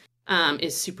that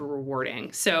is super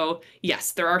rewarding. So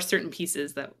yes, there are certain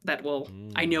pieces that will,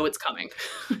 I know it's coming.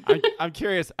 I'm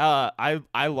curious.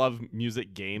 I love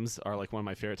music games are like one of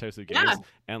my favorite types of games. Yeah.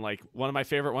 And like one of my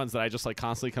favorite ones that I just like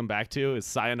constantly come back to is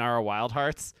Sayonara Wild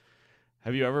Hearts.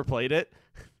 Have you ever played it?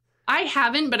 I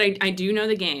haven't, but I do know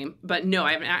the game. But no,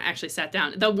 I haven't actually sat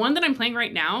down. The one that I'm playing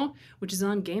right now, which is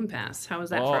on Game Pass. How is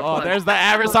that for a plug? There's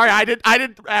the sorry, I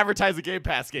didn't advertise the Game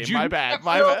Pass game. My bad.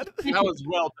 That was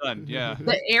well done. Yeah.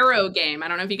 The Arrow game. I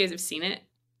don't know if you guys have seen it.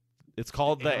 It's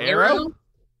called the Arrow?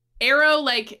 Arrow,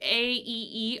 like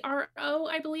AEERO,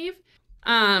 I believe.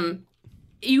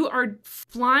 You are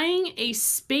flying a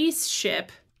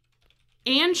spaceship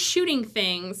and shooting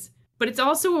things, but it's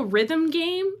also a rhythm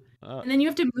game. And then you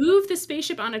have to move the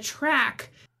spaceship on a track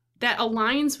that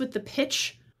aligns with the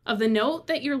pitch of the note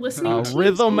that you're listening to.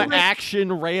 Rhythm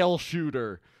action rail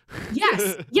shooter.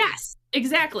 Yes,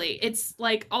 exactly. It's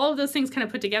like all of those things kind of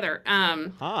put together.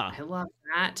 I love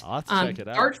that. I'll have to check it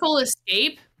out. Artful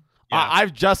Escape. Yeah.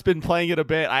 I've just been playing it a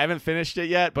bit. I haven't finished it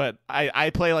yet, but I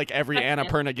play like every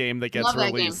Annapurna game that gets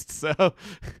released. So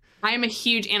I am a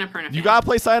huge Annapurna fan. You gotta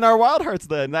play Sayonara Wild Hearts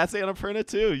then. That's Annapurna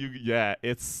too.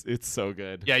 It's so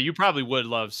good. Yeah, you probably would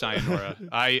love Sayonara.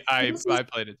 I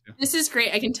played it too. This is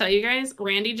great. I can tell you guys,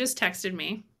 Randy just texted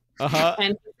me.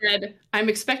 And he said, I'm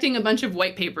expecting a bunch of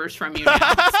white papers from you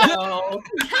now. So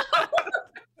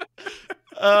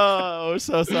oh,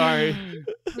 so sorry.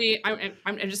 honestly,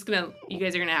 I'm just gonna. You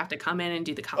guys are gonna have to come in and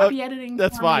do the copy editing.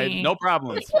 That's for fine. me. No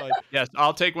problem. That's fine. Yes,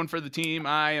 I'll take one for the team.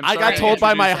 I got told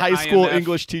by my high school IMF.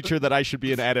 English teacher that I should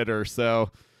be an editor,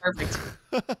 so. Perfect.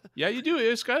 Yeah, you do.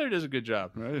 Skyler does a good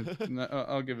job.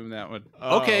 I'll give him that one.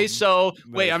 Okay, so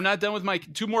wait, nice. I'm not done with my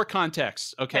 2 more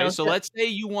contexts. Okay, Okay, so let's go. let's say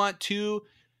you want to.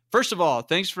 First of all,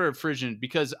 thanks for Frisian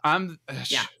because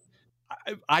Yeah.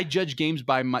 I judge games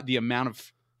by the amount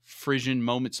of Frisian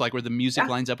moments, like where the music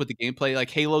lines up with the gameplay, like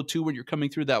Halo 2 when you're coming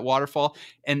through that waterfall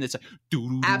and it's like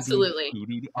Absolutely.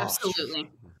 Oh, Absolutely.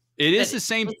 it is But the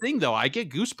same thing though. I get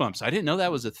goosebumps. I didn't know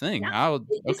that was a thing.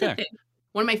 It's a Okay. thing.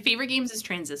 One of my favorite games is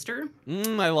Transistor.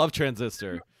 I love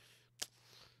Transistor.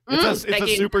 That It's a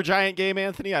game- super giant game,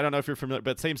 Anthony. I don't know if you're familiar,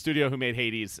 but same studio who made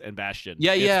Hades and Bastion.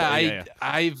 Yeah.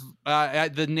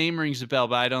 The name rings a bell,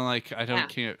 but I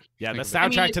can't. Yeah, the think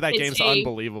of it. soundtrack to that it's game's a-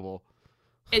 unbelievable.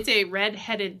 It's a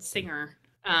red-headed singer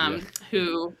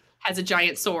who has a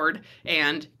giant sword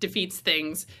and defeats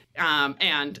things,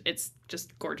 and it's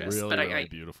just gorgeous. Really, but really I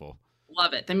beautiful.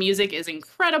 love it. The music is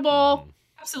incredible,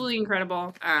 absolutely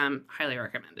incredible. Highly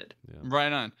recommended.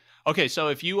 Right on. Okay, so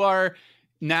if you are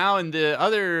now in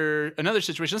another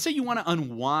situation, let's say you want to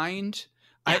unwind.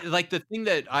 Like the thing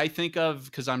that I think of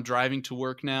because I'm driving to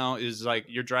work now is like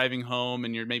you're driving home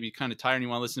and you're maybe kind of tired and you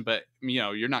want to listen, but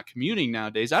you're not commuting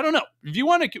nowadays. I don't know. If you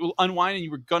want to unwind and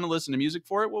you were going to listen to music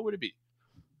for it, what would it be?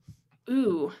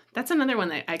 Ooh, that's another one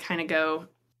that I kind of go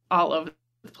all over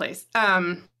the place.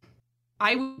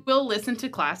 I will listen to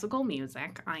classical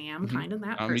music. I am kind of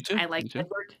that person. Me too. I like Me too.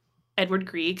 Edward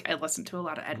Grieg. I listen to a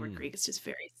lot of Edward Grieg. It's just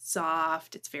very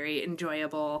soft. It's very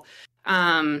enjoyable.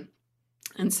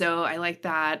 And so I like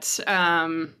that. I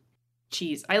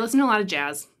listen to a lot of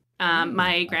jazz.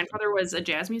 My grandfather was a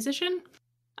jazz musician.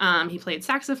 He played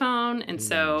saxophone, and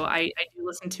so I do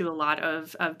listen to a lot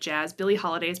of jazz. Billie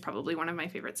Holiday is probably one of my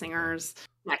favorite singers.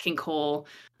 Nat King Cole.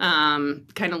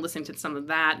 Kind of listening to some of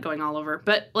that, going all over.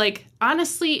 But like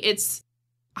honestly,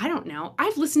 I don't know.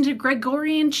 I've listened to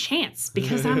Gregorian chants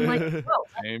because I'm like, whoa,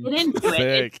 let's get into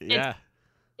it. Sick.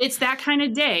 It's that kind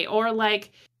of day. Or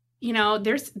like,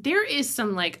 there is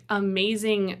some like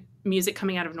amazing music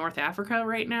coming out of North Africa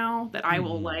right now that I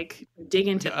will like dig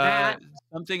into that.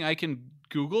 Something I can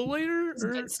Google later?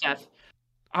 Good stuff.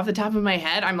 Off the top of my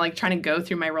head, I'm like trying to go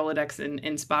through my Rolodex in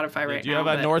Spotify right now. Do you have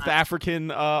a North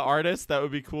African artist that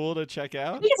would be cool to check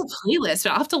out? I think it's a playlist,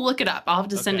 but I'll have to look it up. I'll have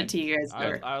to send it to you guys.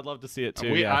 I would love to see it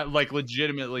too. I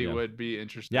legitimately would be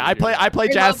interested. Yeah, I play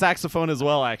jazz saxophone as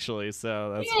well, actually.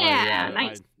 So that's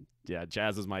nice.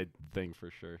 Jazz is my thing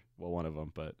for sure. Well, one of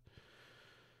them, but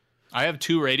I have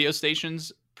 2 radio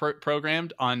stations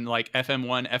programmed on like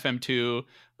FM1, FM2,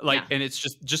 and it's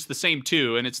just the same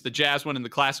 2, and it's the jazz one and the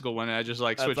classical one, and I just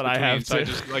like switch between. I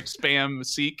just like spam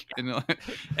seek and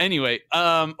anyway.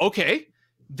 Okay.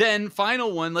 Then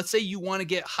final one, let's say you want to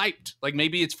get hyped. Like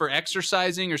maybe it's for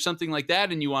exercising or something like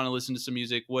that, and you want to listen to some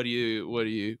music. What do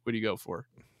you go for?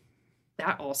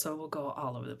 That also will go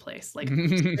all over the place, like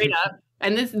straight up.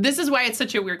 And this is why it's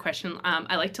such a weird question.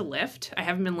 I like to lift. I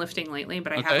haven't been lifting lately,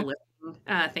 but I have a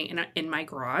lifting thing in my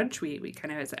garage. We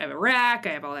kind of have a rack. I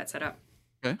have all that set up.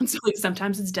 Okay. And so like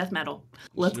sometimes it's death metal.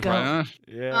 Let's go.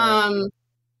 Yeah.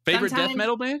 Favorite death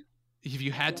metal band? If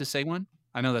you had to say one,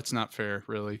 I know that's not fair,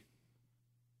 really.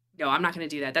 No, I'm not going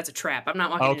to do that. That's a trap. I'm not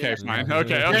walking. Okay, fine.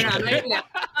 Okay.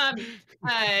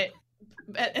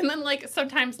 And then like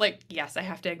sometimes like yes, I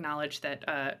have to acknowledge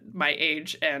that my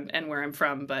age and where I'm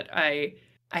from, but I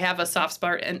have a soft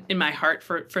spot in my heart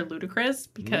for Ludacris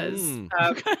because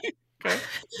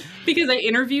because I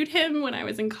interviewed him when I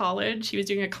was in college. He was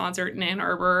doing a concert in Ann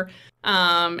Arbor,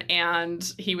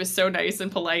 and he was so nice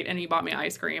and polite, and he bought me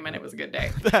ice cream, and it was a good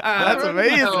day. That's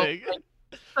amazing.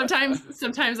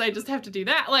 Sometimes I just have to do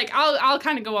that. Like I'll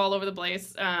kind of go all over the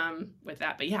place with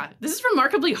that. But yeah, this is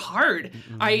remarkably hard.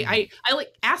 I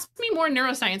like ask me more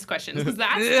neuroscience questions because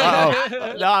that's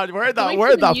no, we're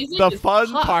the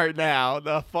fun part now.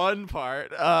 The fun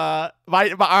part.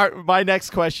 My next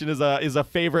question is a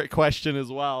favorite question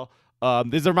as well.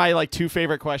 These are my like 2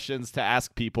 favorite questions to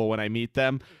ask people when I meet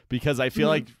them because I feel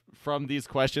like from these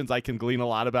questions, I can glean a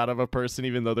lot about of a person,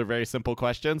 even though they're very simple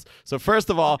questions. So first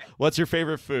of all, what's your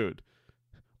favorite food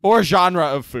or genre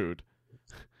of food?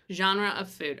 Genre of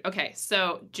food. Okay,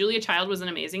 so Julia Child was an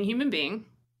amazing human being,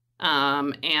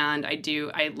 and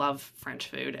I love French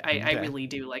food. I really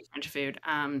do like French food.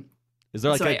 Is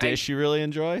there like a dish you really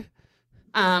enjoy?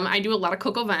 I do a lot of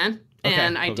coq au vin,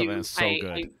 and I do. Is so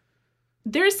good.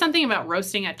 There's something about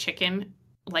roasting a chicken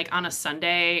like on a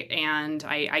Sunday, and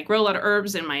I grow a lot of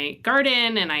herbs in my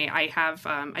garden, and I have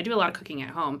I do a lot of cooking at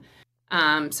home.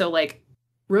 So like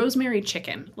rosemary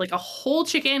chicken, like a whole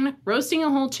chicken, roasting a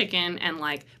whole chicken and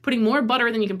like putting more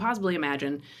butter than you can possibly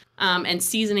imagine, and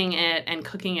seasoning it and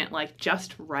cooking it like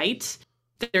just right.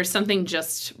 There's something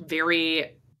just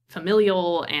very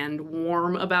familial and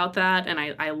warm about that, and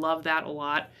I love that a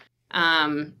lot.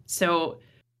 So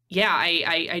yeah,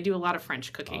 I do a lot of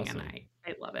French cooking. Awesome. And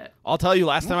I love it. I'll tell you,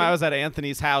 last time I was at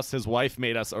Anthony's house, his wife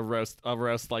made us a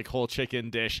roast like whole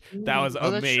chicken dish. That was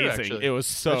amazing. True, it was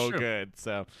so good.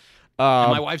 So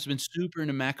my wife's been super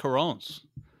into macarons.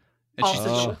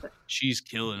 And she's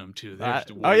killing them too.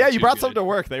 Oh yeah, you brought some to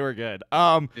work. They were good.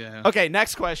 Yeah. Okay,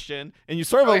 next question. And you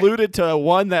sort of alluded to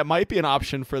one that might be an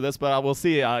option for this, but we'll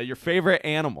see. Your favorite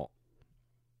animal?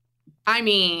 I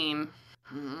mean,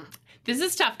 this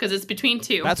is tough because it's between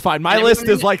two. That's fine. My list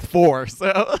is like 4.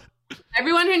 So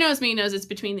everyone who knows me knows it's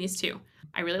between these two.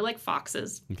 I really like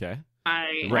foxes. Okay.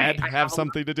 Red have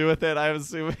something to do with it, I'm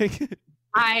assuming.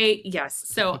 Yes.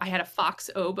 So I had a fox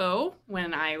oboe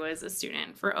when I was a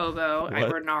student for oboe.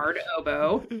 Renard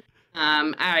oboe.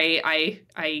 I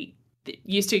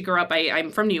used to grow up. I'm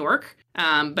from New York,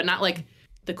 but not like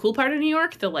the cool part of New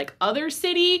York. The like other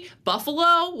city,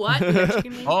 Buffalo. What?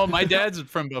 Oh, my dad's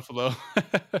from Buffalo.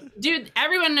 Dude,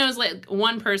 everyone knows like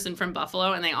one person from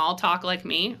Buffalo, and they all talk like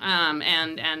me.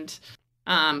 Yeah,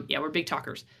 we're big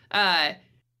talkers. I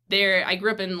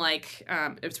grew up in like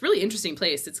it's a really interesting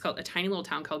place. It's called a tiny little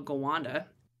town called Gowanda,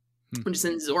 which is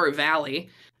in Zorro Valley.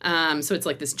 So it's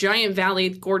like this giant valley,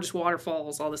 gorgeous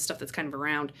waterfalls, all this stuff that's kind of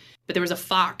around. But there was a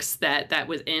fox that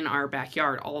was in our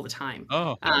backyard all the time.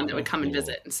 That would come and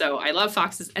visit. And so I love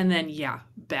foxes. And then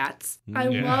bats. I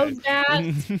love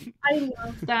bats. I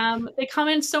love them. They come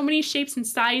in so many shapes and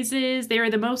sizes. They are one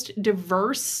of the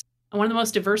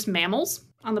most diverse mammals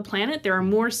on the planet. There are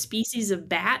more species of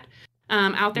bat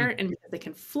out there, and because they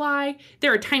can fly.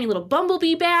 There are tiny little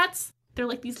bumblebee bats. They're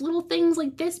like these little things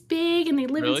like this big, and they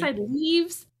live inside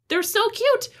leaves. They're so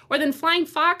cute. Or then flying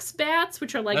fox bats,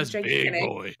 which are like gigantic. Big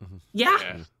boy.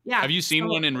 Yeah. Have you seen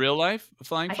one in real life, a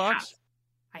flying fox?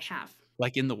 I have.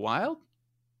 Like in the wild?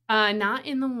 Not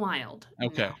in the wild.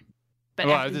 Okay. No. But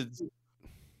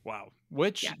wow.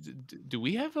 Do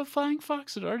we have a flying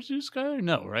fox at our zoo, Skylar?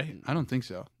 No, right? I don't think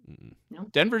so. No.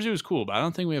 Denver Zoo is cool, but I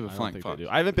don't think we have a flying fox.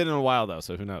 I haven't been in a while though,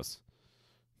 so who knows?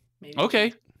 Maybe.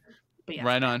 Okay.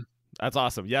 Right on. That's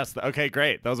awesome. Yes. Okay,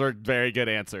 great. Those were very good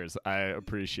answers. I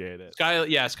appreciate it.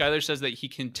 Skylar says that he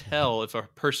can tell if a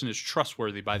person is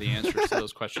trustworthy by the answers to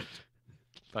those questions.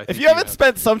 If you haven't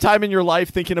spent some time in your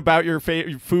life thinking about your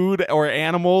food or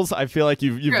animals, I feel like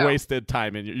you've wasted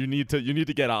time, and you need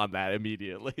to get on that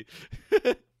immediately.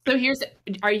 So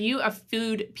are you a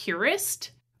food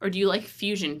purist, or do you like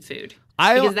fusion food?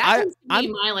 Because that seems to be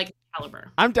my like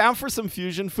caliber. I'm down for some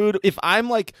fusion food. If I'm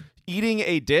like eating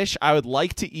a dish, I would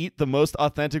like to eat the most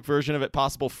authentic version of it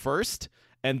possible first,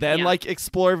 and then like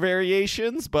explore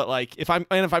variations. But like if I'm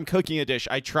cooking a dish,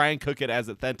 I try and cook it as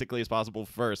authentically as possible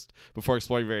first before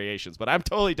exploring variations. But I'm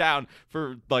totally down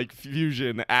for like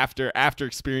fusion after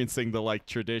experiencing the like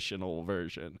traditional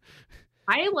version.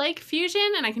 I like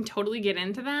fusion, and I can totally get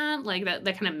into that, like that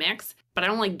kind of mix. But I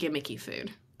don't like gimmicky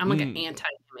food. I'm like an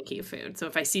anti-gimmicky food. So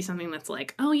if I see something that's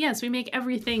like, oh yes, we make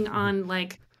everything on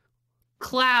like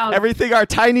cloud, everything are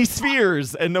tiny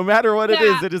spheres, and no matter what it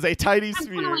is a tiny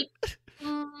sphere.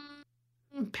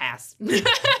 Pass.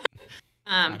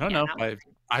 I don't know.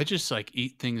 I just like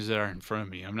eat things that are in front of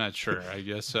me. I'm not sure. I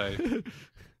guess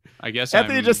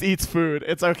Anthony just eats food.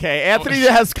 It's okay. Anthony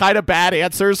has kind of bad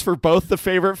answers for both the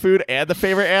favorite food and the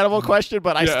favorite animal question,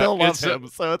 but I still love him,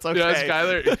 so it's okay.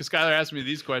 Skylar asked me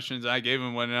these questions, and I gave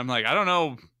him one, and I'm like, I don't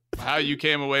know how you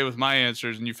came away with my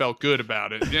answers and you felt good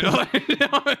about it. You know,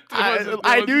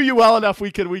 I knew you well enough.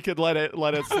 We could let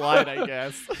it slide, I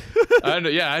guess.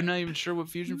 I'm not even sure what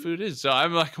fusion food is, so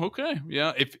I'm like, okay,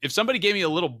 yeah. If somebody gave me a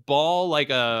little ball like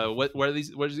a what are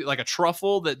these? What is it, like a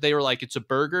truffle that they were like it's a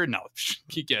burger? No,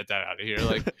 you get that out of here.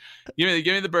 Like, give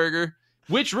me the burger.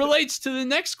 Which relates to the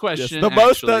next question.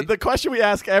 Yes, the question we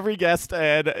ask every guest,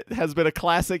 and has been a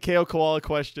classic KO Koala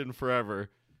question forever.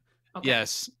 Okay.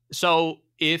 Yes. So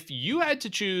if you had to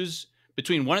choose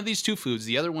between one of these two foods,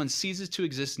 the other one ceases to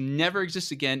exist, never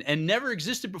exists again, and never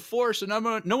existed before, so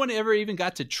no one ever even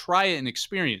got to try it and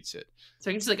experience it. So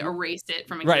you can just like erase it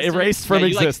from existence. Right, erased from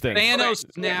existence. Like Thanos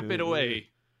snap it away.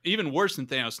 Even worse than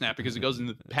Thanos snap because it goes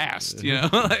into the past, you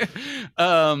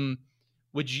know?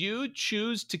 Would you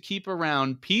choose to keep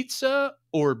around pizza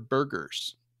or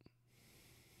burgers?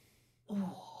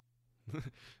 Oh.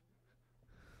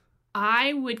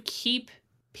 I would keep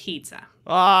pizza.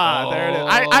 There it is.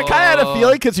 I kind of had a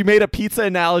feeling because you made a pizza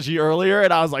analogy earlier,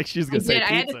 and I was like, she's gonna say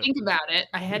pizza. I had to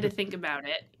think about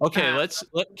it. Okay,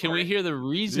 can we hear the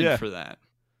reason for that?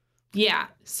 Yeah.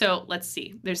 So let's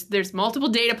see. There's multiple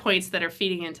data points that are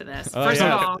feeding into this. Oh, First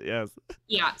yeah. of all, yes.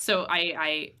 yeah. So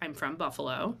I'm from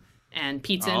Buffalo, and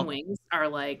pizza and wings are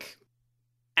like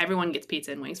everyone gets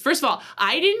pizza and wings. First of all,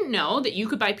 I didn't know that you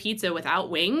could buy pizza without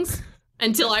wings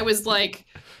until I was like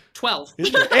 12.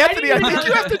 Anthony, I think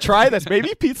you have to try this.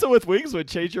 Maybe pizza with wings would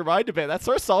change your mind a bit. That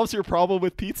sort of solves your problem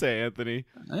with pizza, Anthony.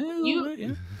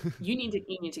 You need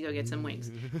to go get some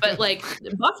wings. But like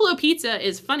Buffalo pizza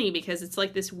is funny because it's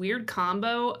like this weird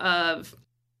combo of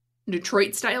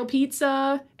Detroit style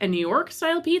pizza and New York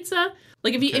style pizza.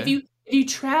 Like if you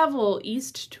travel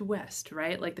east to west,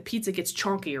 right? Like the pizza gets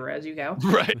chunkier as you go.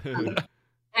 Right.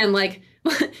 And like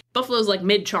Buffalo's like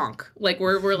mid chunk. Like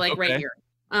we're like right here.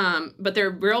 But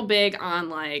they're real big on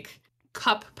like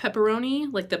cup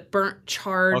pepperoni, like the burnt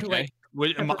charred. Okay.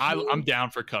 Like, I'm down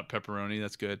for cup pepperoni.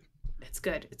 That's good. It's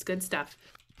good. It's good stuff.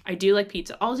 I do like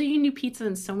pizza. Also, you can do pizza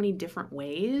in so many different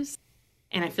ways.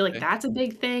 And I feel like that's a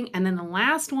big thing. And then the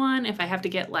last one, if I have to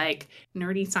get like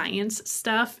nerdy science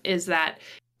stuff, is that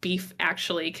beef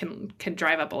actually can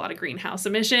drive up a lot of greenhouse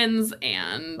emissions,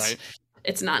 and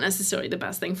it's not necessarily the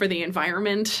best thing for the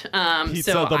environment.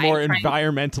 Pizza, so the more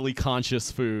environmentally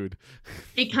conscious food.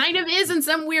 It kind of is in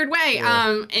some weird way.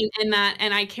 And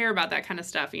I care about that kind of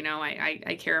stuff. You know,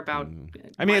 I care about.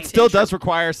 I mean, it still does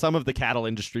require some of the cattle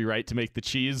industry, right, to make the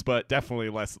cheese, but definitely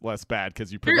less bad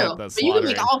because you prevent the slaughtering. But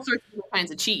you can make all sorts of different kinds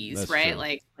of cheese, That's right? true.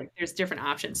 Like there's different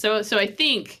options. So I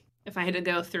think if I had to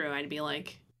go through, I'd be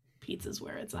like, pizza's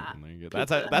where it's at.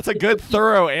 That's a good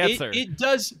thorough answer. It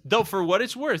does, though, for what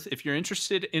it's worth. If you're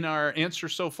interested in our answer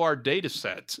so far data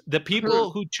set, the people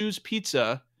who choose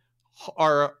pizza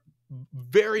are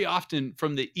very often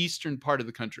from the eastern part of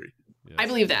the country. Yes. I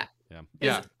believe that.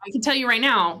 Yeah. I can tell you right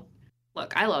now.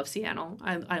 Look, I love Seattle.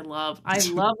 I love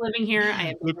living here.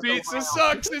 The pizza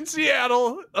sucks in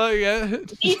Seattle. Oh yeah,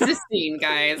 the pizza scene,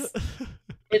 guys.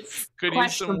 It's could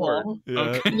use some work.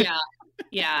 Okay.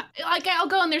 Yeah. Like I'll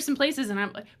go and there's some places and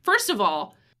I'm like, first of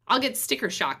all, I'll get sticker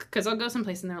shock because I'll go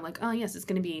someplace and they're like, oh yes, it's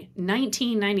going to be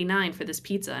 $19.99 for this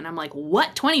pizza, and I'm like,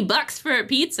 what? $20 for a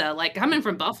pizza? Like coming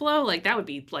from Buffalo, like that would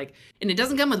be like, and it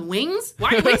doesn't come with wings. Why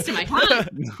are you wasting my time?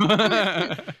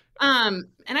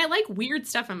 And I like weird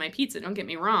stuff on my pizza. Don't get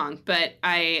me wrong, but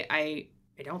I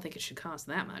don't think it should cost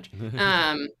that much.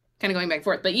 Kind of going back and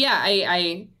forth, but yeah,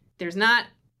 I there's not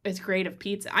as great of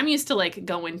pizza. I'm used to like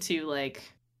going to like,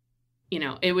 you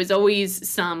know, it was always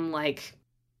some like,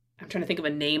 I'm trying to think of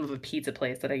a name of a pizza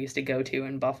place that I used to go to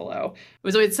in Buffalo. It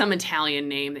was always some Italian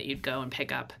name that you'd go and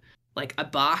pick up like a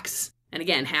box. And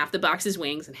again, half the box is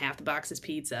wings and half the box is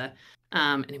pizza.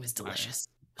 And it was delicious.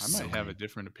 I might have a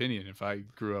different opinion if I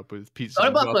grew up with pizza. Go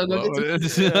to Buffalo. Go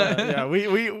get yeah.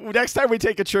 We next time we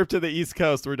take a trip to the East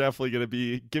Coast, we're definitely going to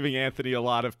be giving Anthony a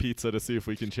lot of pizza to see if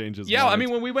we can change his mind. I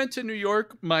mean, when we went to New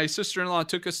York, my sister-in-law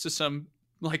took us to some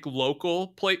like local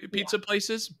pizza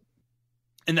places.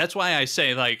 And that's why I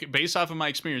say, like, based off of my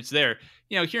experience there,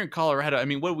 you know, here in Colorado, I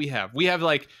mean, what do we have? We have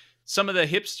like some of the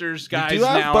hipsters guys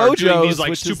now are doing these like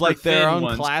which super is like their own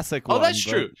ones. classic Oh, one. that's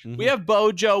true. We have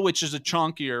Bojo, which is a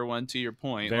chunkier one, to your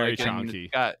point. Very like, chunky.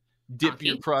 Got dip Chunky?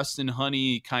 your crust in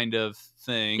honey kind of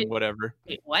thing, whatever.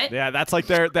 Wait, what? Yeah, that's like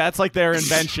their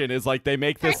invention is like they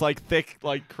make this like thick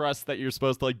like crust that you're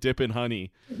supposed to like dip in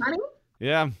honey. Honey?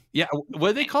 Yeah. Yeah, what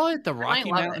do they call it? The Rocky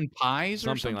love Mountain Pies or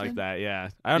Something something like that, yeah.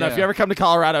 I don't know if you ever come to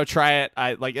Colorado, try it.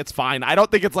 It's fine. I don't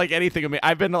think it's like anything. I mean,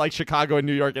 I've been to like Chicago and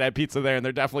New York and had pizza there, and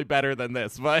they're definitely better than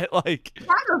this. But like,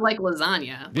 Chicago's like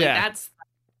lasagna. Like, Yeah. that's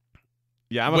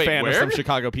yeah, I'm a fan of some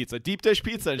Chicago pizza, deep dish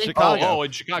pizza in Chicago. Oh, in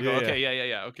Chicago. Yeah, Okay,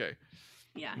 yeah. Okay.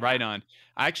 yeah. Right on.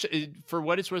 Actually, for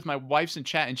what it's worth, my wife's in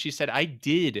chat, and she said,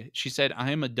 She said,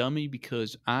 I am a dummy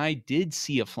because I did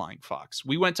see a flying fox.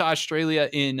 We went to Australia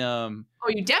in, Oh,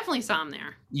 you definitely saw him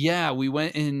there. yeah, we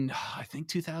went in, I think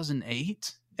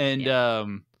 2008. And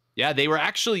they were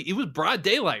actually, it was broad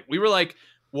daylight. We were like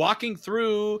walking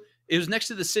through, it was next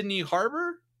to the Sydney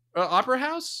Harbor Opera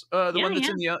House, the one that's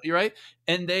in the, you're right.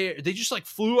 And they just like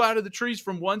flew out of the trees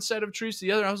from one set of trees to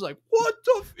the other. I was like, what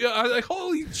the? I was like,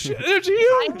 holy shit, it's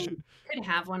huge. I could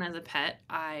have one as a pet.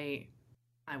 I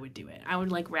would do it. I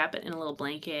would like wrap it in a little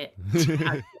blanket.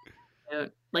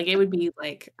 Like it would be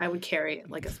like I would carry it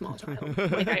like a small child.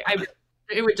 Like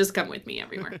it would just come with me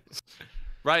everywhere.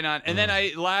 Right on. And then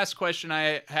last question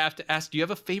I have to ask: do you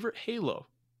have a favorite Halo?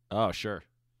 Oh, sure.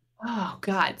 Oh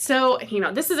God. So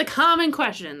this is a common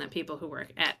question that people who work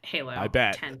at Halo I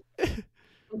bet. tend.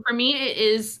 For me, it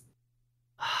is.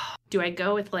 Do I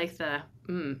go with like the?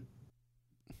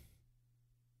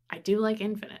 I do like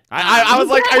Infinite. I was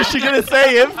like, is she gonna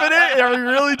say Infinite? Are we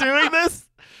really doing this?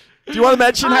 Do you want to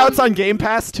mention how it's on Game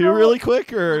Pass too, really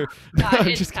quick, or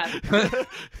it's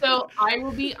so I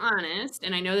will be honest,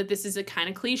 and I know that this is a kind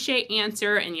of cliche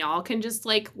answer, and y'all can just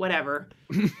like whatever.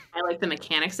 I like the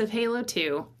mechanics of Halo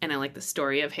 2, and I like the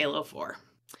story of Halo 4.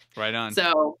 Right on.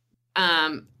 So,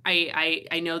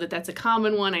 I know that that's a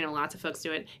common one. I know lots of folks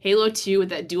do it. Halo 2 with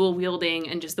that dual wielding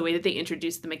and just the way that they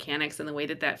introduce the mechanics and the way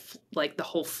that like the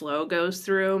whole flow goes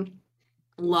through.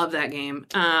 Love that game.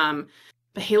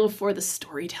 But Halo 4, the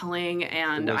storytelling,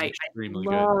 and I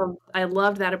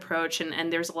loved that approach,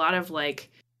 and there's a lot of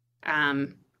like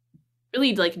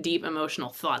really like deep emotional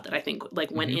thought that I think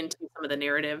like went into some of the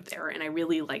narrative there, and I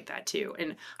really like that too.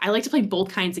 And I like to play both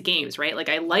kinds of games, right? Like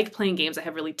I like playing games that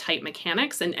have really tight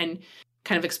mechanics and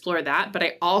kind of explore that, but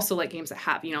I also like games that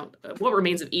have, you know, What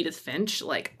Remains of Edith Finch.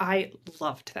 Like I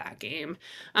loved that game.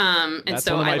 And that's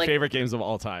so one of my like, favorite games of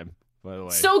all time, by the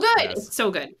way. So good. Yes. It's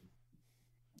so good.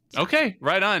 Okay,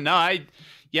 right on. No, I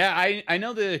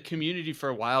know the community for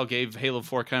a while gave Halo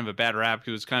 4 kind of a bad rap because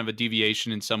it was kind of a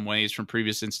deviation in some ways from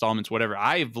previous installments, whatever.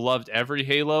 I've loved every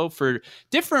Halo for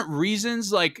different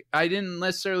reasons. Like, I didn't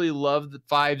necessarily love the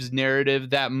 5's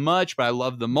narrative that much, but I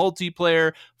loved the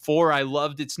multiplayer. 4, I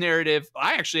loved its narrative.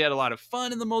 I actually had a lot of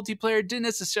fun in the multiplayer. Didn't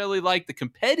necessarily like the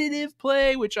competitive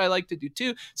play, which I like to do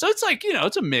too. So it's like, you know,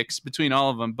 it's a mix between all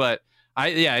of them. But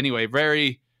anyway,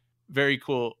 very, very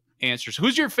cool answers.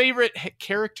 Who's your favorite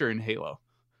character in Halo?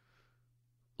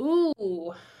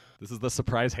 Ooh. This is the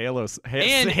surprise Halo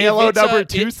Halo number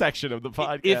 2 section of the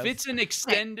podcast. If it's an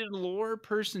extended lore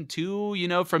person too, you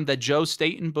know, from the Joe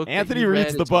Staten book. Anthony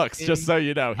reads the books, just so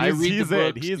you know. He's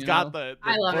in. He's got the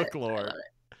book lore.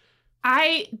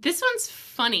 This one's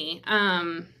funny.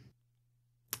 I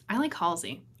like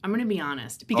Halsey. I'm going to be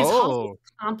honest, because Halsey's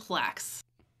complex,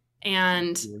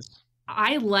 and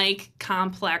I like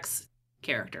complex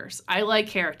characters. I like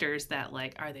characters that,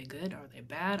 like, are they good? Are they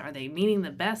bad? Are they meaning the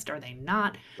best? Are they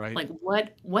not? Right. Like,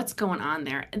 what's going on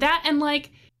there? That, and like,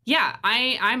 yeah,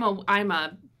 I'm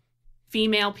a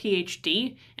female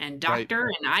PhD and doctor,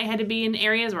 right. And I had to be in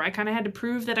areas where I kind of had to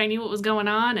prove that I knew what was going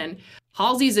on. And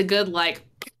Halsey's a good, like,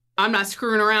 I'm not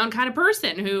screwing around kind of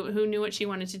person who knew what she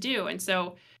wanted to do. And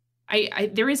so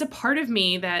I there is a part of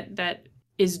me that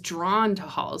is drawn to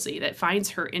Halsey, that finds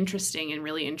her interesting and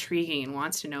really intriguing and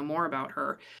wants to know more about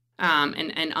her,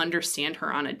 and understand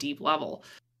her on a deep level.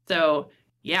 So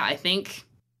yeah, I think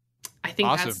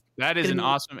awesome. That is an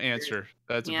awesome answer.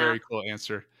 That's a very cool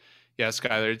answer. Yeah,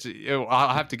 Skylar.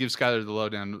 I'll have to give Skylar the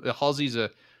lowdown. Halsey's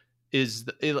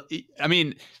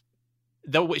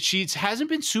she hasn't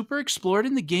been super explored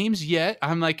in the games yet.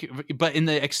 I'm like, but in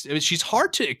she's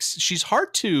hard to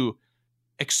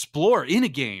explore in a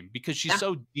game because she's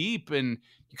so deep, and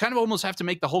you kind of almost have to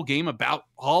make the whole game about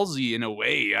Halsey in a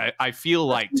way. I feel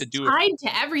like she's to do tied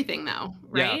to everything though,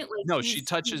 right? Yeah. Like no, she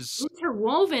touches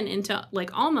interwoven into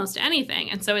like almost anything,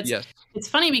 and so it's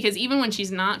funny because even when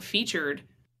she's not featured,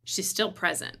 she's still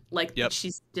present. Like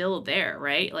she's still there,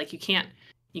 right? Like you can't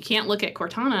look at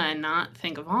Cortana and not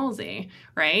think of Halsey,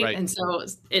 right? And so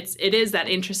it is that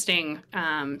interesting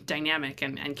dynamic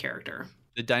and character.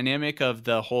 The dynamic of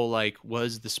the whole, like,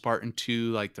 was the Spartan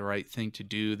 2 like the right thing to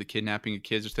do, the kidnapping of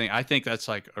kids or thing? I think that's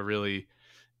like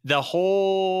the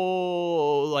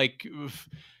whole like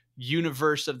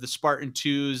universe of the Spartan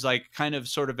 2s, like kind of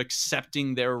sort of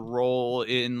accepting their role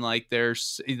in like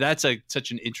that's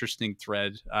such an interesting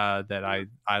thread that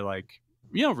I like,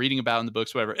 you know, reading about in the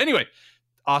books, whatever. Anyway,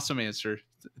 awesome answer.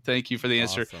 Thank you for the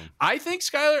answer. Awesome. I think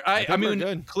Skylar, I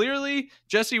mean, clearly,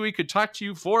 Jesse, we could talk to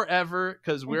you forever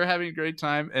because we're having a great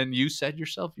time. And you said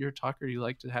yourself, you're a talker. You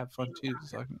like to have fun too.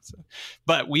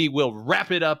 But we will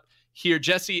wrap it up here.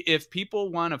 Jesse, if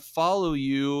people want to follow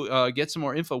you, get some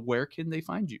more info, where can they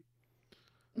find you?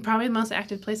 Probably the most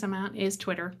active place I'm at is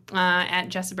Twitter, at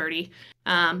JessiBirdie.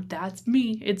 That's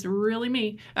me. It's really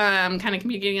me. Kind of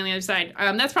communicating on the other side.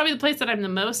 That's probably the place that I'm the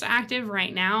most active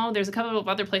right now. There's a couple of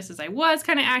other places I was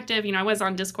kind of active. You know, I was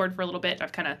on Discord for a little bit.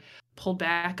 I've kind of pulled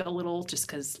back a little just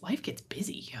because life gets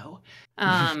busy, yo.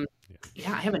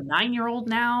 Yeah, I have a 9-year-old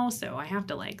now, so I have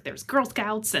to, like, there's Girl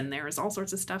Scouts and there's all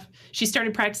sorts of stuff. She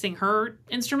started practicing her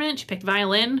instrument. She picked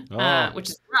violin, which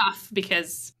is rough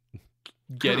because...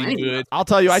 Getting good. I'll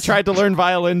tell you, I tried to learn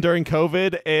violin during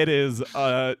COVID. It is,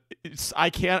 I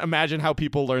can't imagine how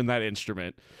people learn that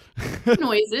instrument.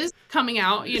 Noises coming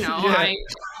out, you know.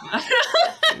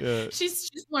 Yeah.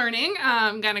 She's learning,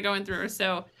 kind of going through her.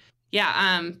 So,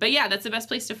 yeah. But yeah, that's the best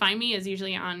place to find me is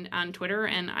usually on Twitter,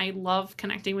 and I love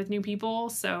connecting with new people.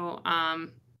 So,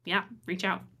 yeah, reach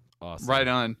out. Awesome. Right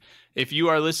on. If you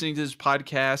are listening to this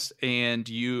podcast and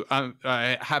you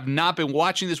have not been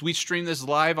watching this, we stream this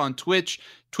live on Twitch,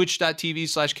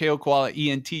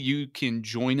 twitch.tv/KOKoalaENT. You can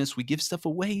join us. We give stuff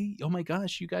away. Oh my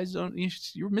gosh, you guys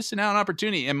you're missing out on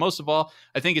opportunity. And most of all,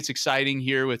 I think it's exciting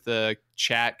here with the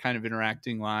chat kind of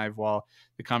interacting live while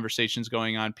the conversation's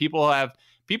going on. People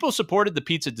supported the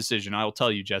pizza decision. I will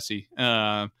tell you, Jesse.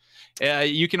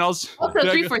 You can also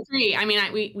 343. I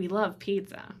mean, we love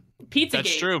pizza. Pizza.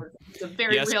 That's true. It's a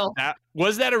very real.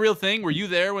 Was that a real thing? Were you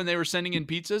there when they were sending in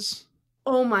pizzas?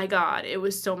 Oh my God, it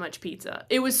was so much pizza.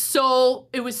 It was so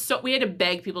we had to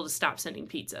beg people to stop sending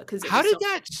pizza because how did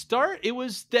that start? It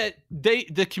was that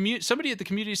somebody at the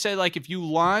community said, like, if you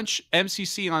launch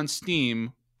MCC on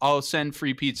Steam, I'll send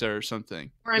free pizza or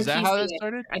something. Or Is that PC, how that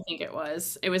started? I think it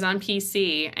was. It was on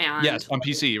PC and yes, on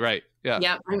PC, right? Yeah.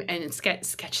 Yeah, and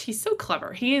Sketch. He's so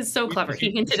clever. He is so clever. He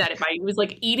hinted at it by he was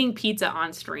like eating pizza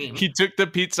on stream. He took the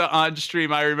pizza on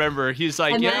stream. I remember. He's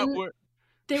like, and yeah.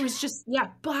 There was just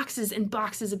boxes and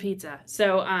boxes of pizza.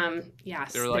 So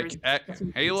yes, they were like,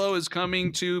 Halo is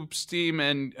coming to Steam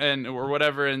and or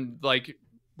whatever, and like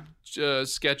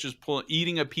Sketch is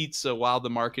eating a pizza while the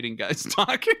marketing guy's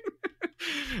talking.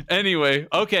 Anyway,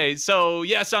 okay, so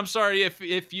yes, I'm sorry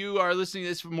if you are listening to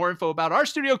this for more info about our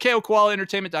studio,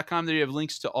 KOKoalaEntertainment.com. There you have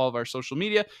links to all of our social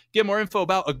media. Get more info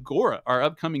about Agora, our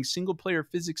upcoming single-player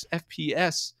physics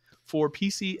FPS for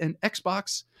PC and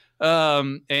Xbox.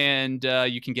 And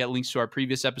you can get links to our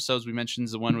previous episodes. We mentioned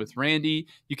the one with Randy.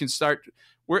 You can start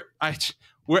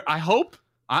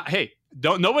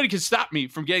nobody can stop me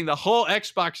from getting the whole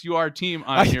Xbox UR team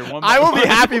on here. I will be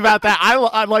happy about that.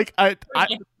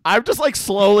 I'm just like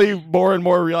slowly more and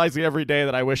more realizing every day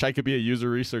that I wish I could be a user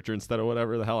researcher instead of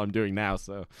whatever the hell I'm doing now.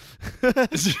 So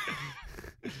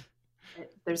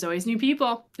there's always new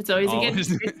people. It's always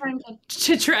a good time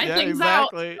to try things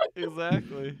out.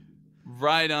 Exactly.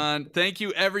 Right on. Thank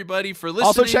you, everybody, for listening.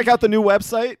 Also, check out the new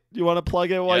website. You want to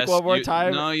plug it one more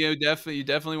time? No, you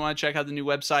definitely want to check out the new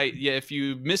website. Yeah, if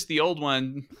you missed the old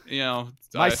one,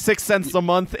 my 6 cents a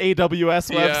month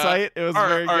AWS website. It was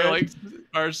very good.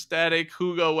 Our static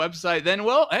Hugo website. Then,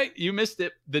 hey, you missed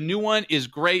it. The new one is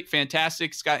great,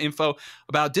 fantastic. It's got info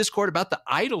about Discord, about the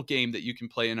idle game that you can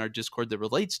play in our Discord that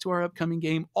relates to our upcoming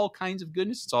game. All kinds of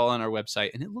goodness. It's all on our website,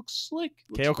 and it looks slick.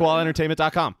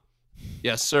 KOKoalaEntertainment.com.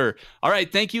 Yes, sir. All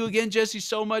right. Thank you again, Jesse,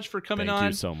 so much for coming on.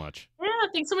 Thank you so much. Yeah,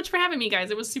 thanks so much for having me, guys.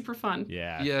 It was super fun.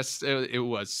 Yeah. Yes, it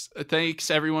was.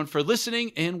 Thanks, everyone, for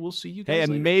listening, and we'll see you guys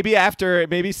later.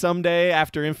 Maybe someday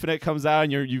after Infinite comes out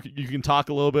and you can talk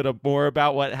a little bit more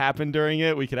about what happened during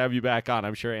it, we could have you back on.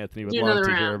 I'm sure Anthony would love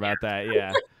to hear about that.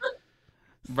 Yeah.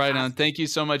 Right on. Thank you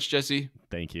so much, Jesse.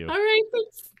 Thank you. All right.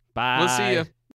 Thanks. Bye. We'll see you.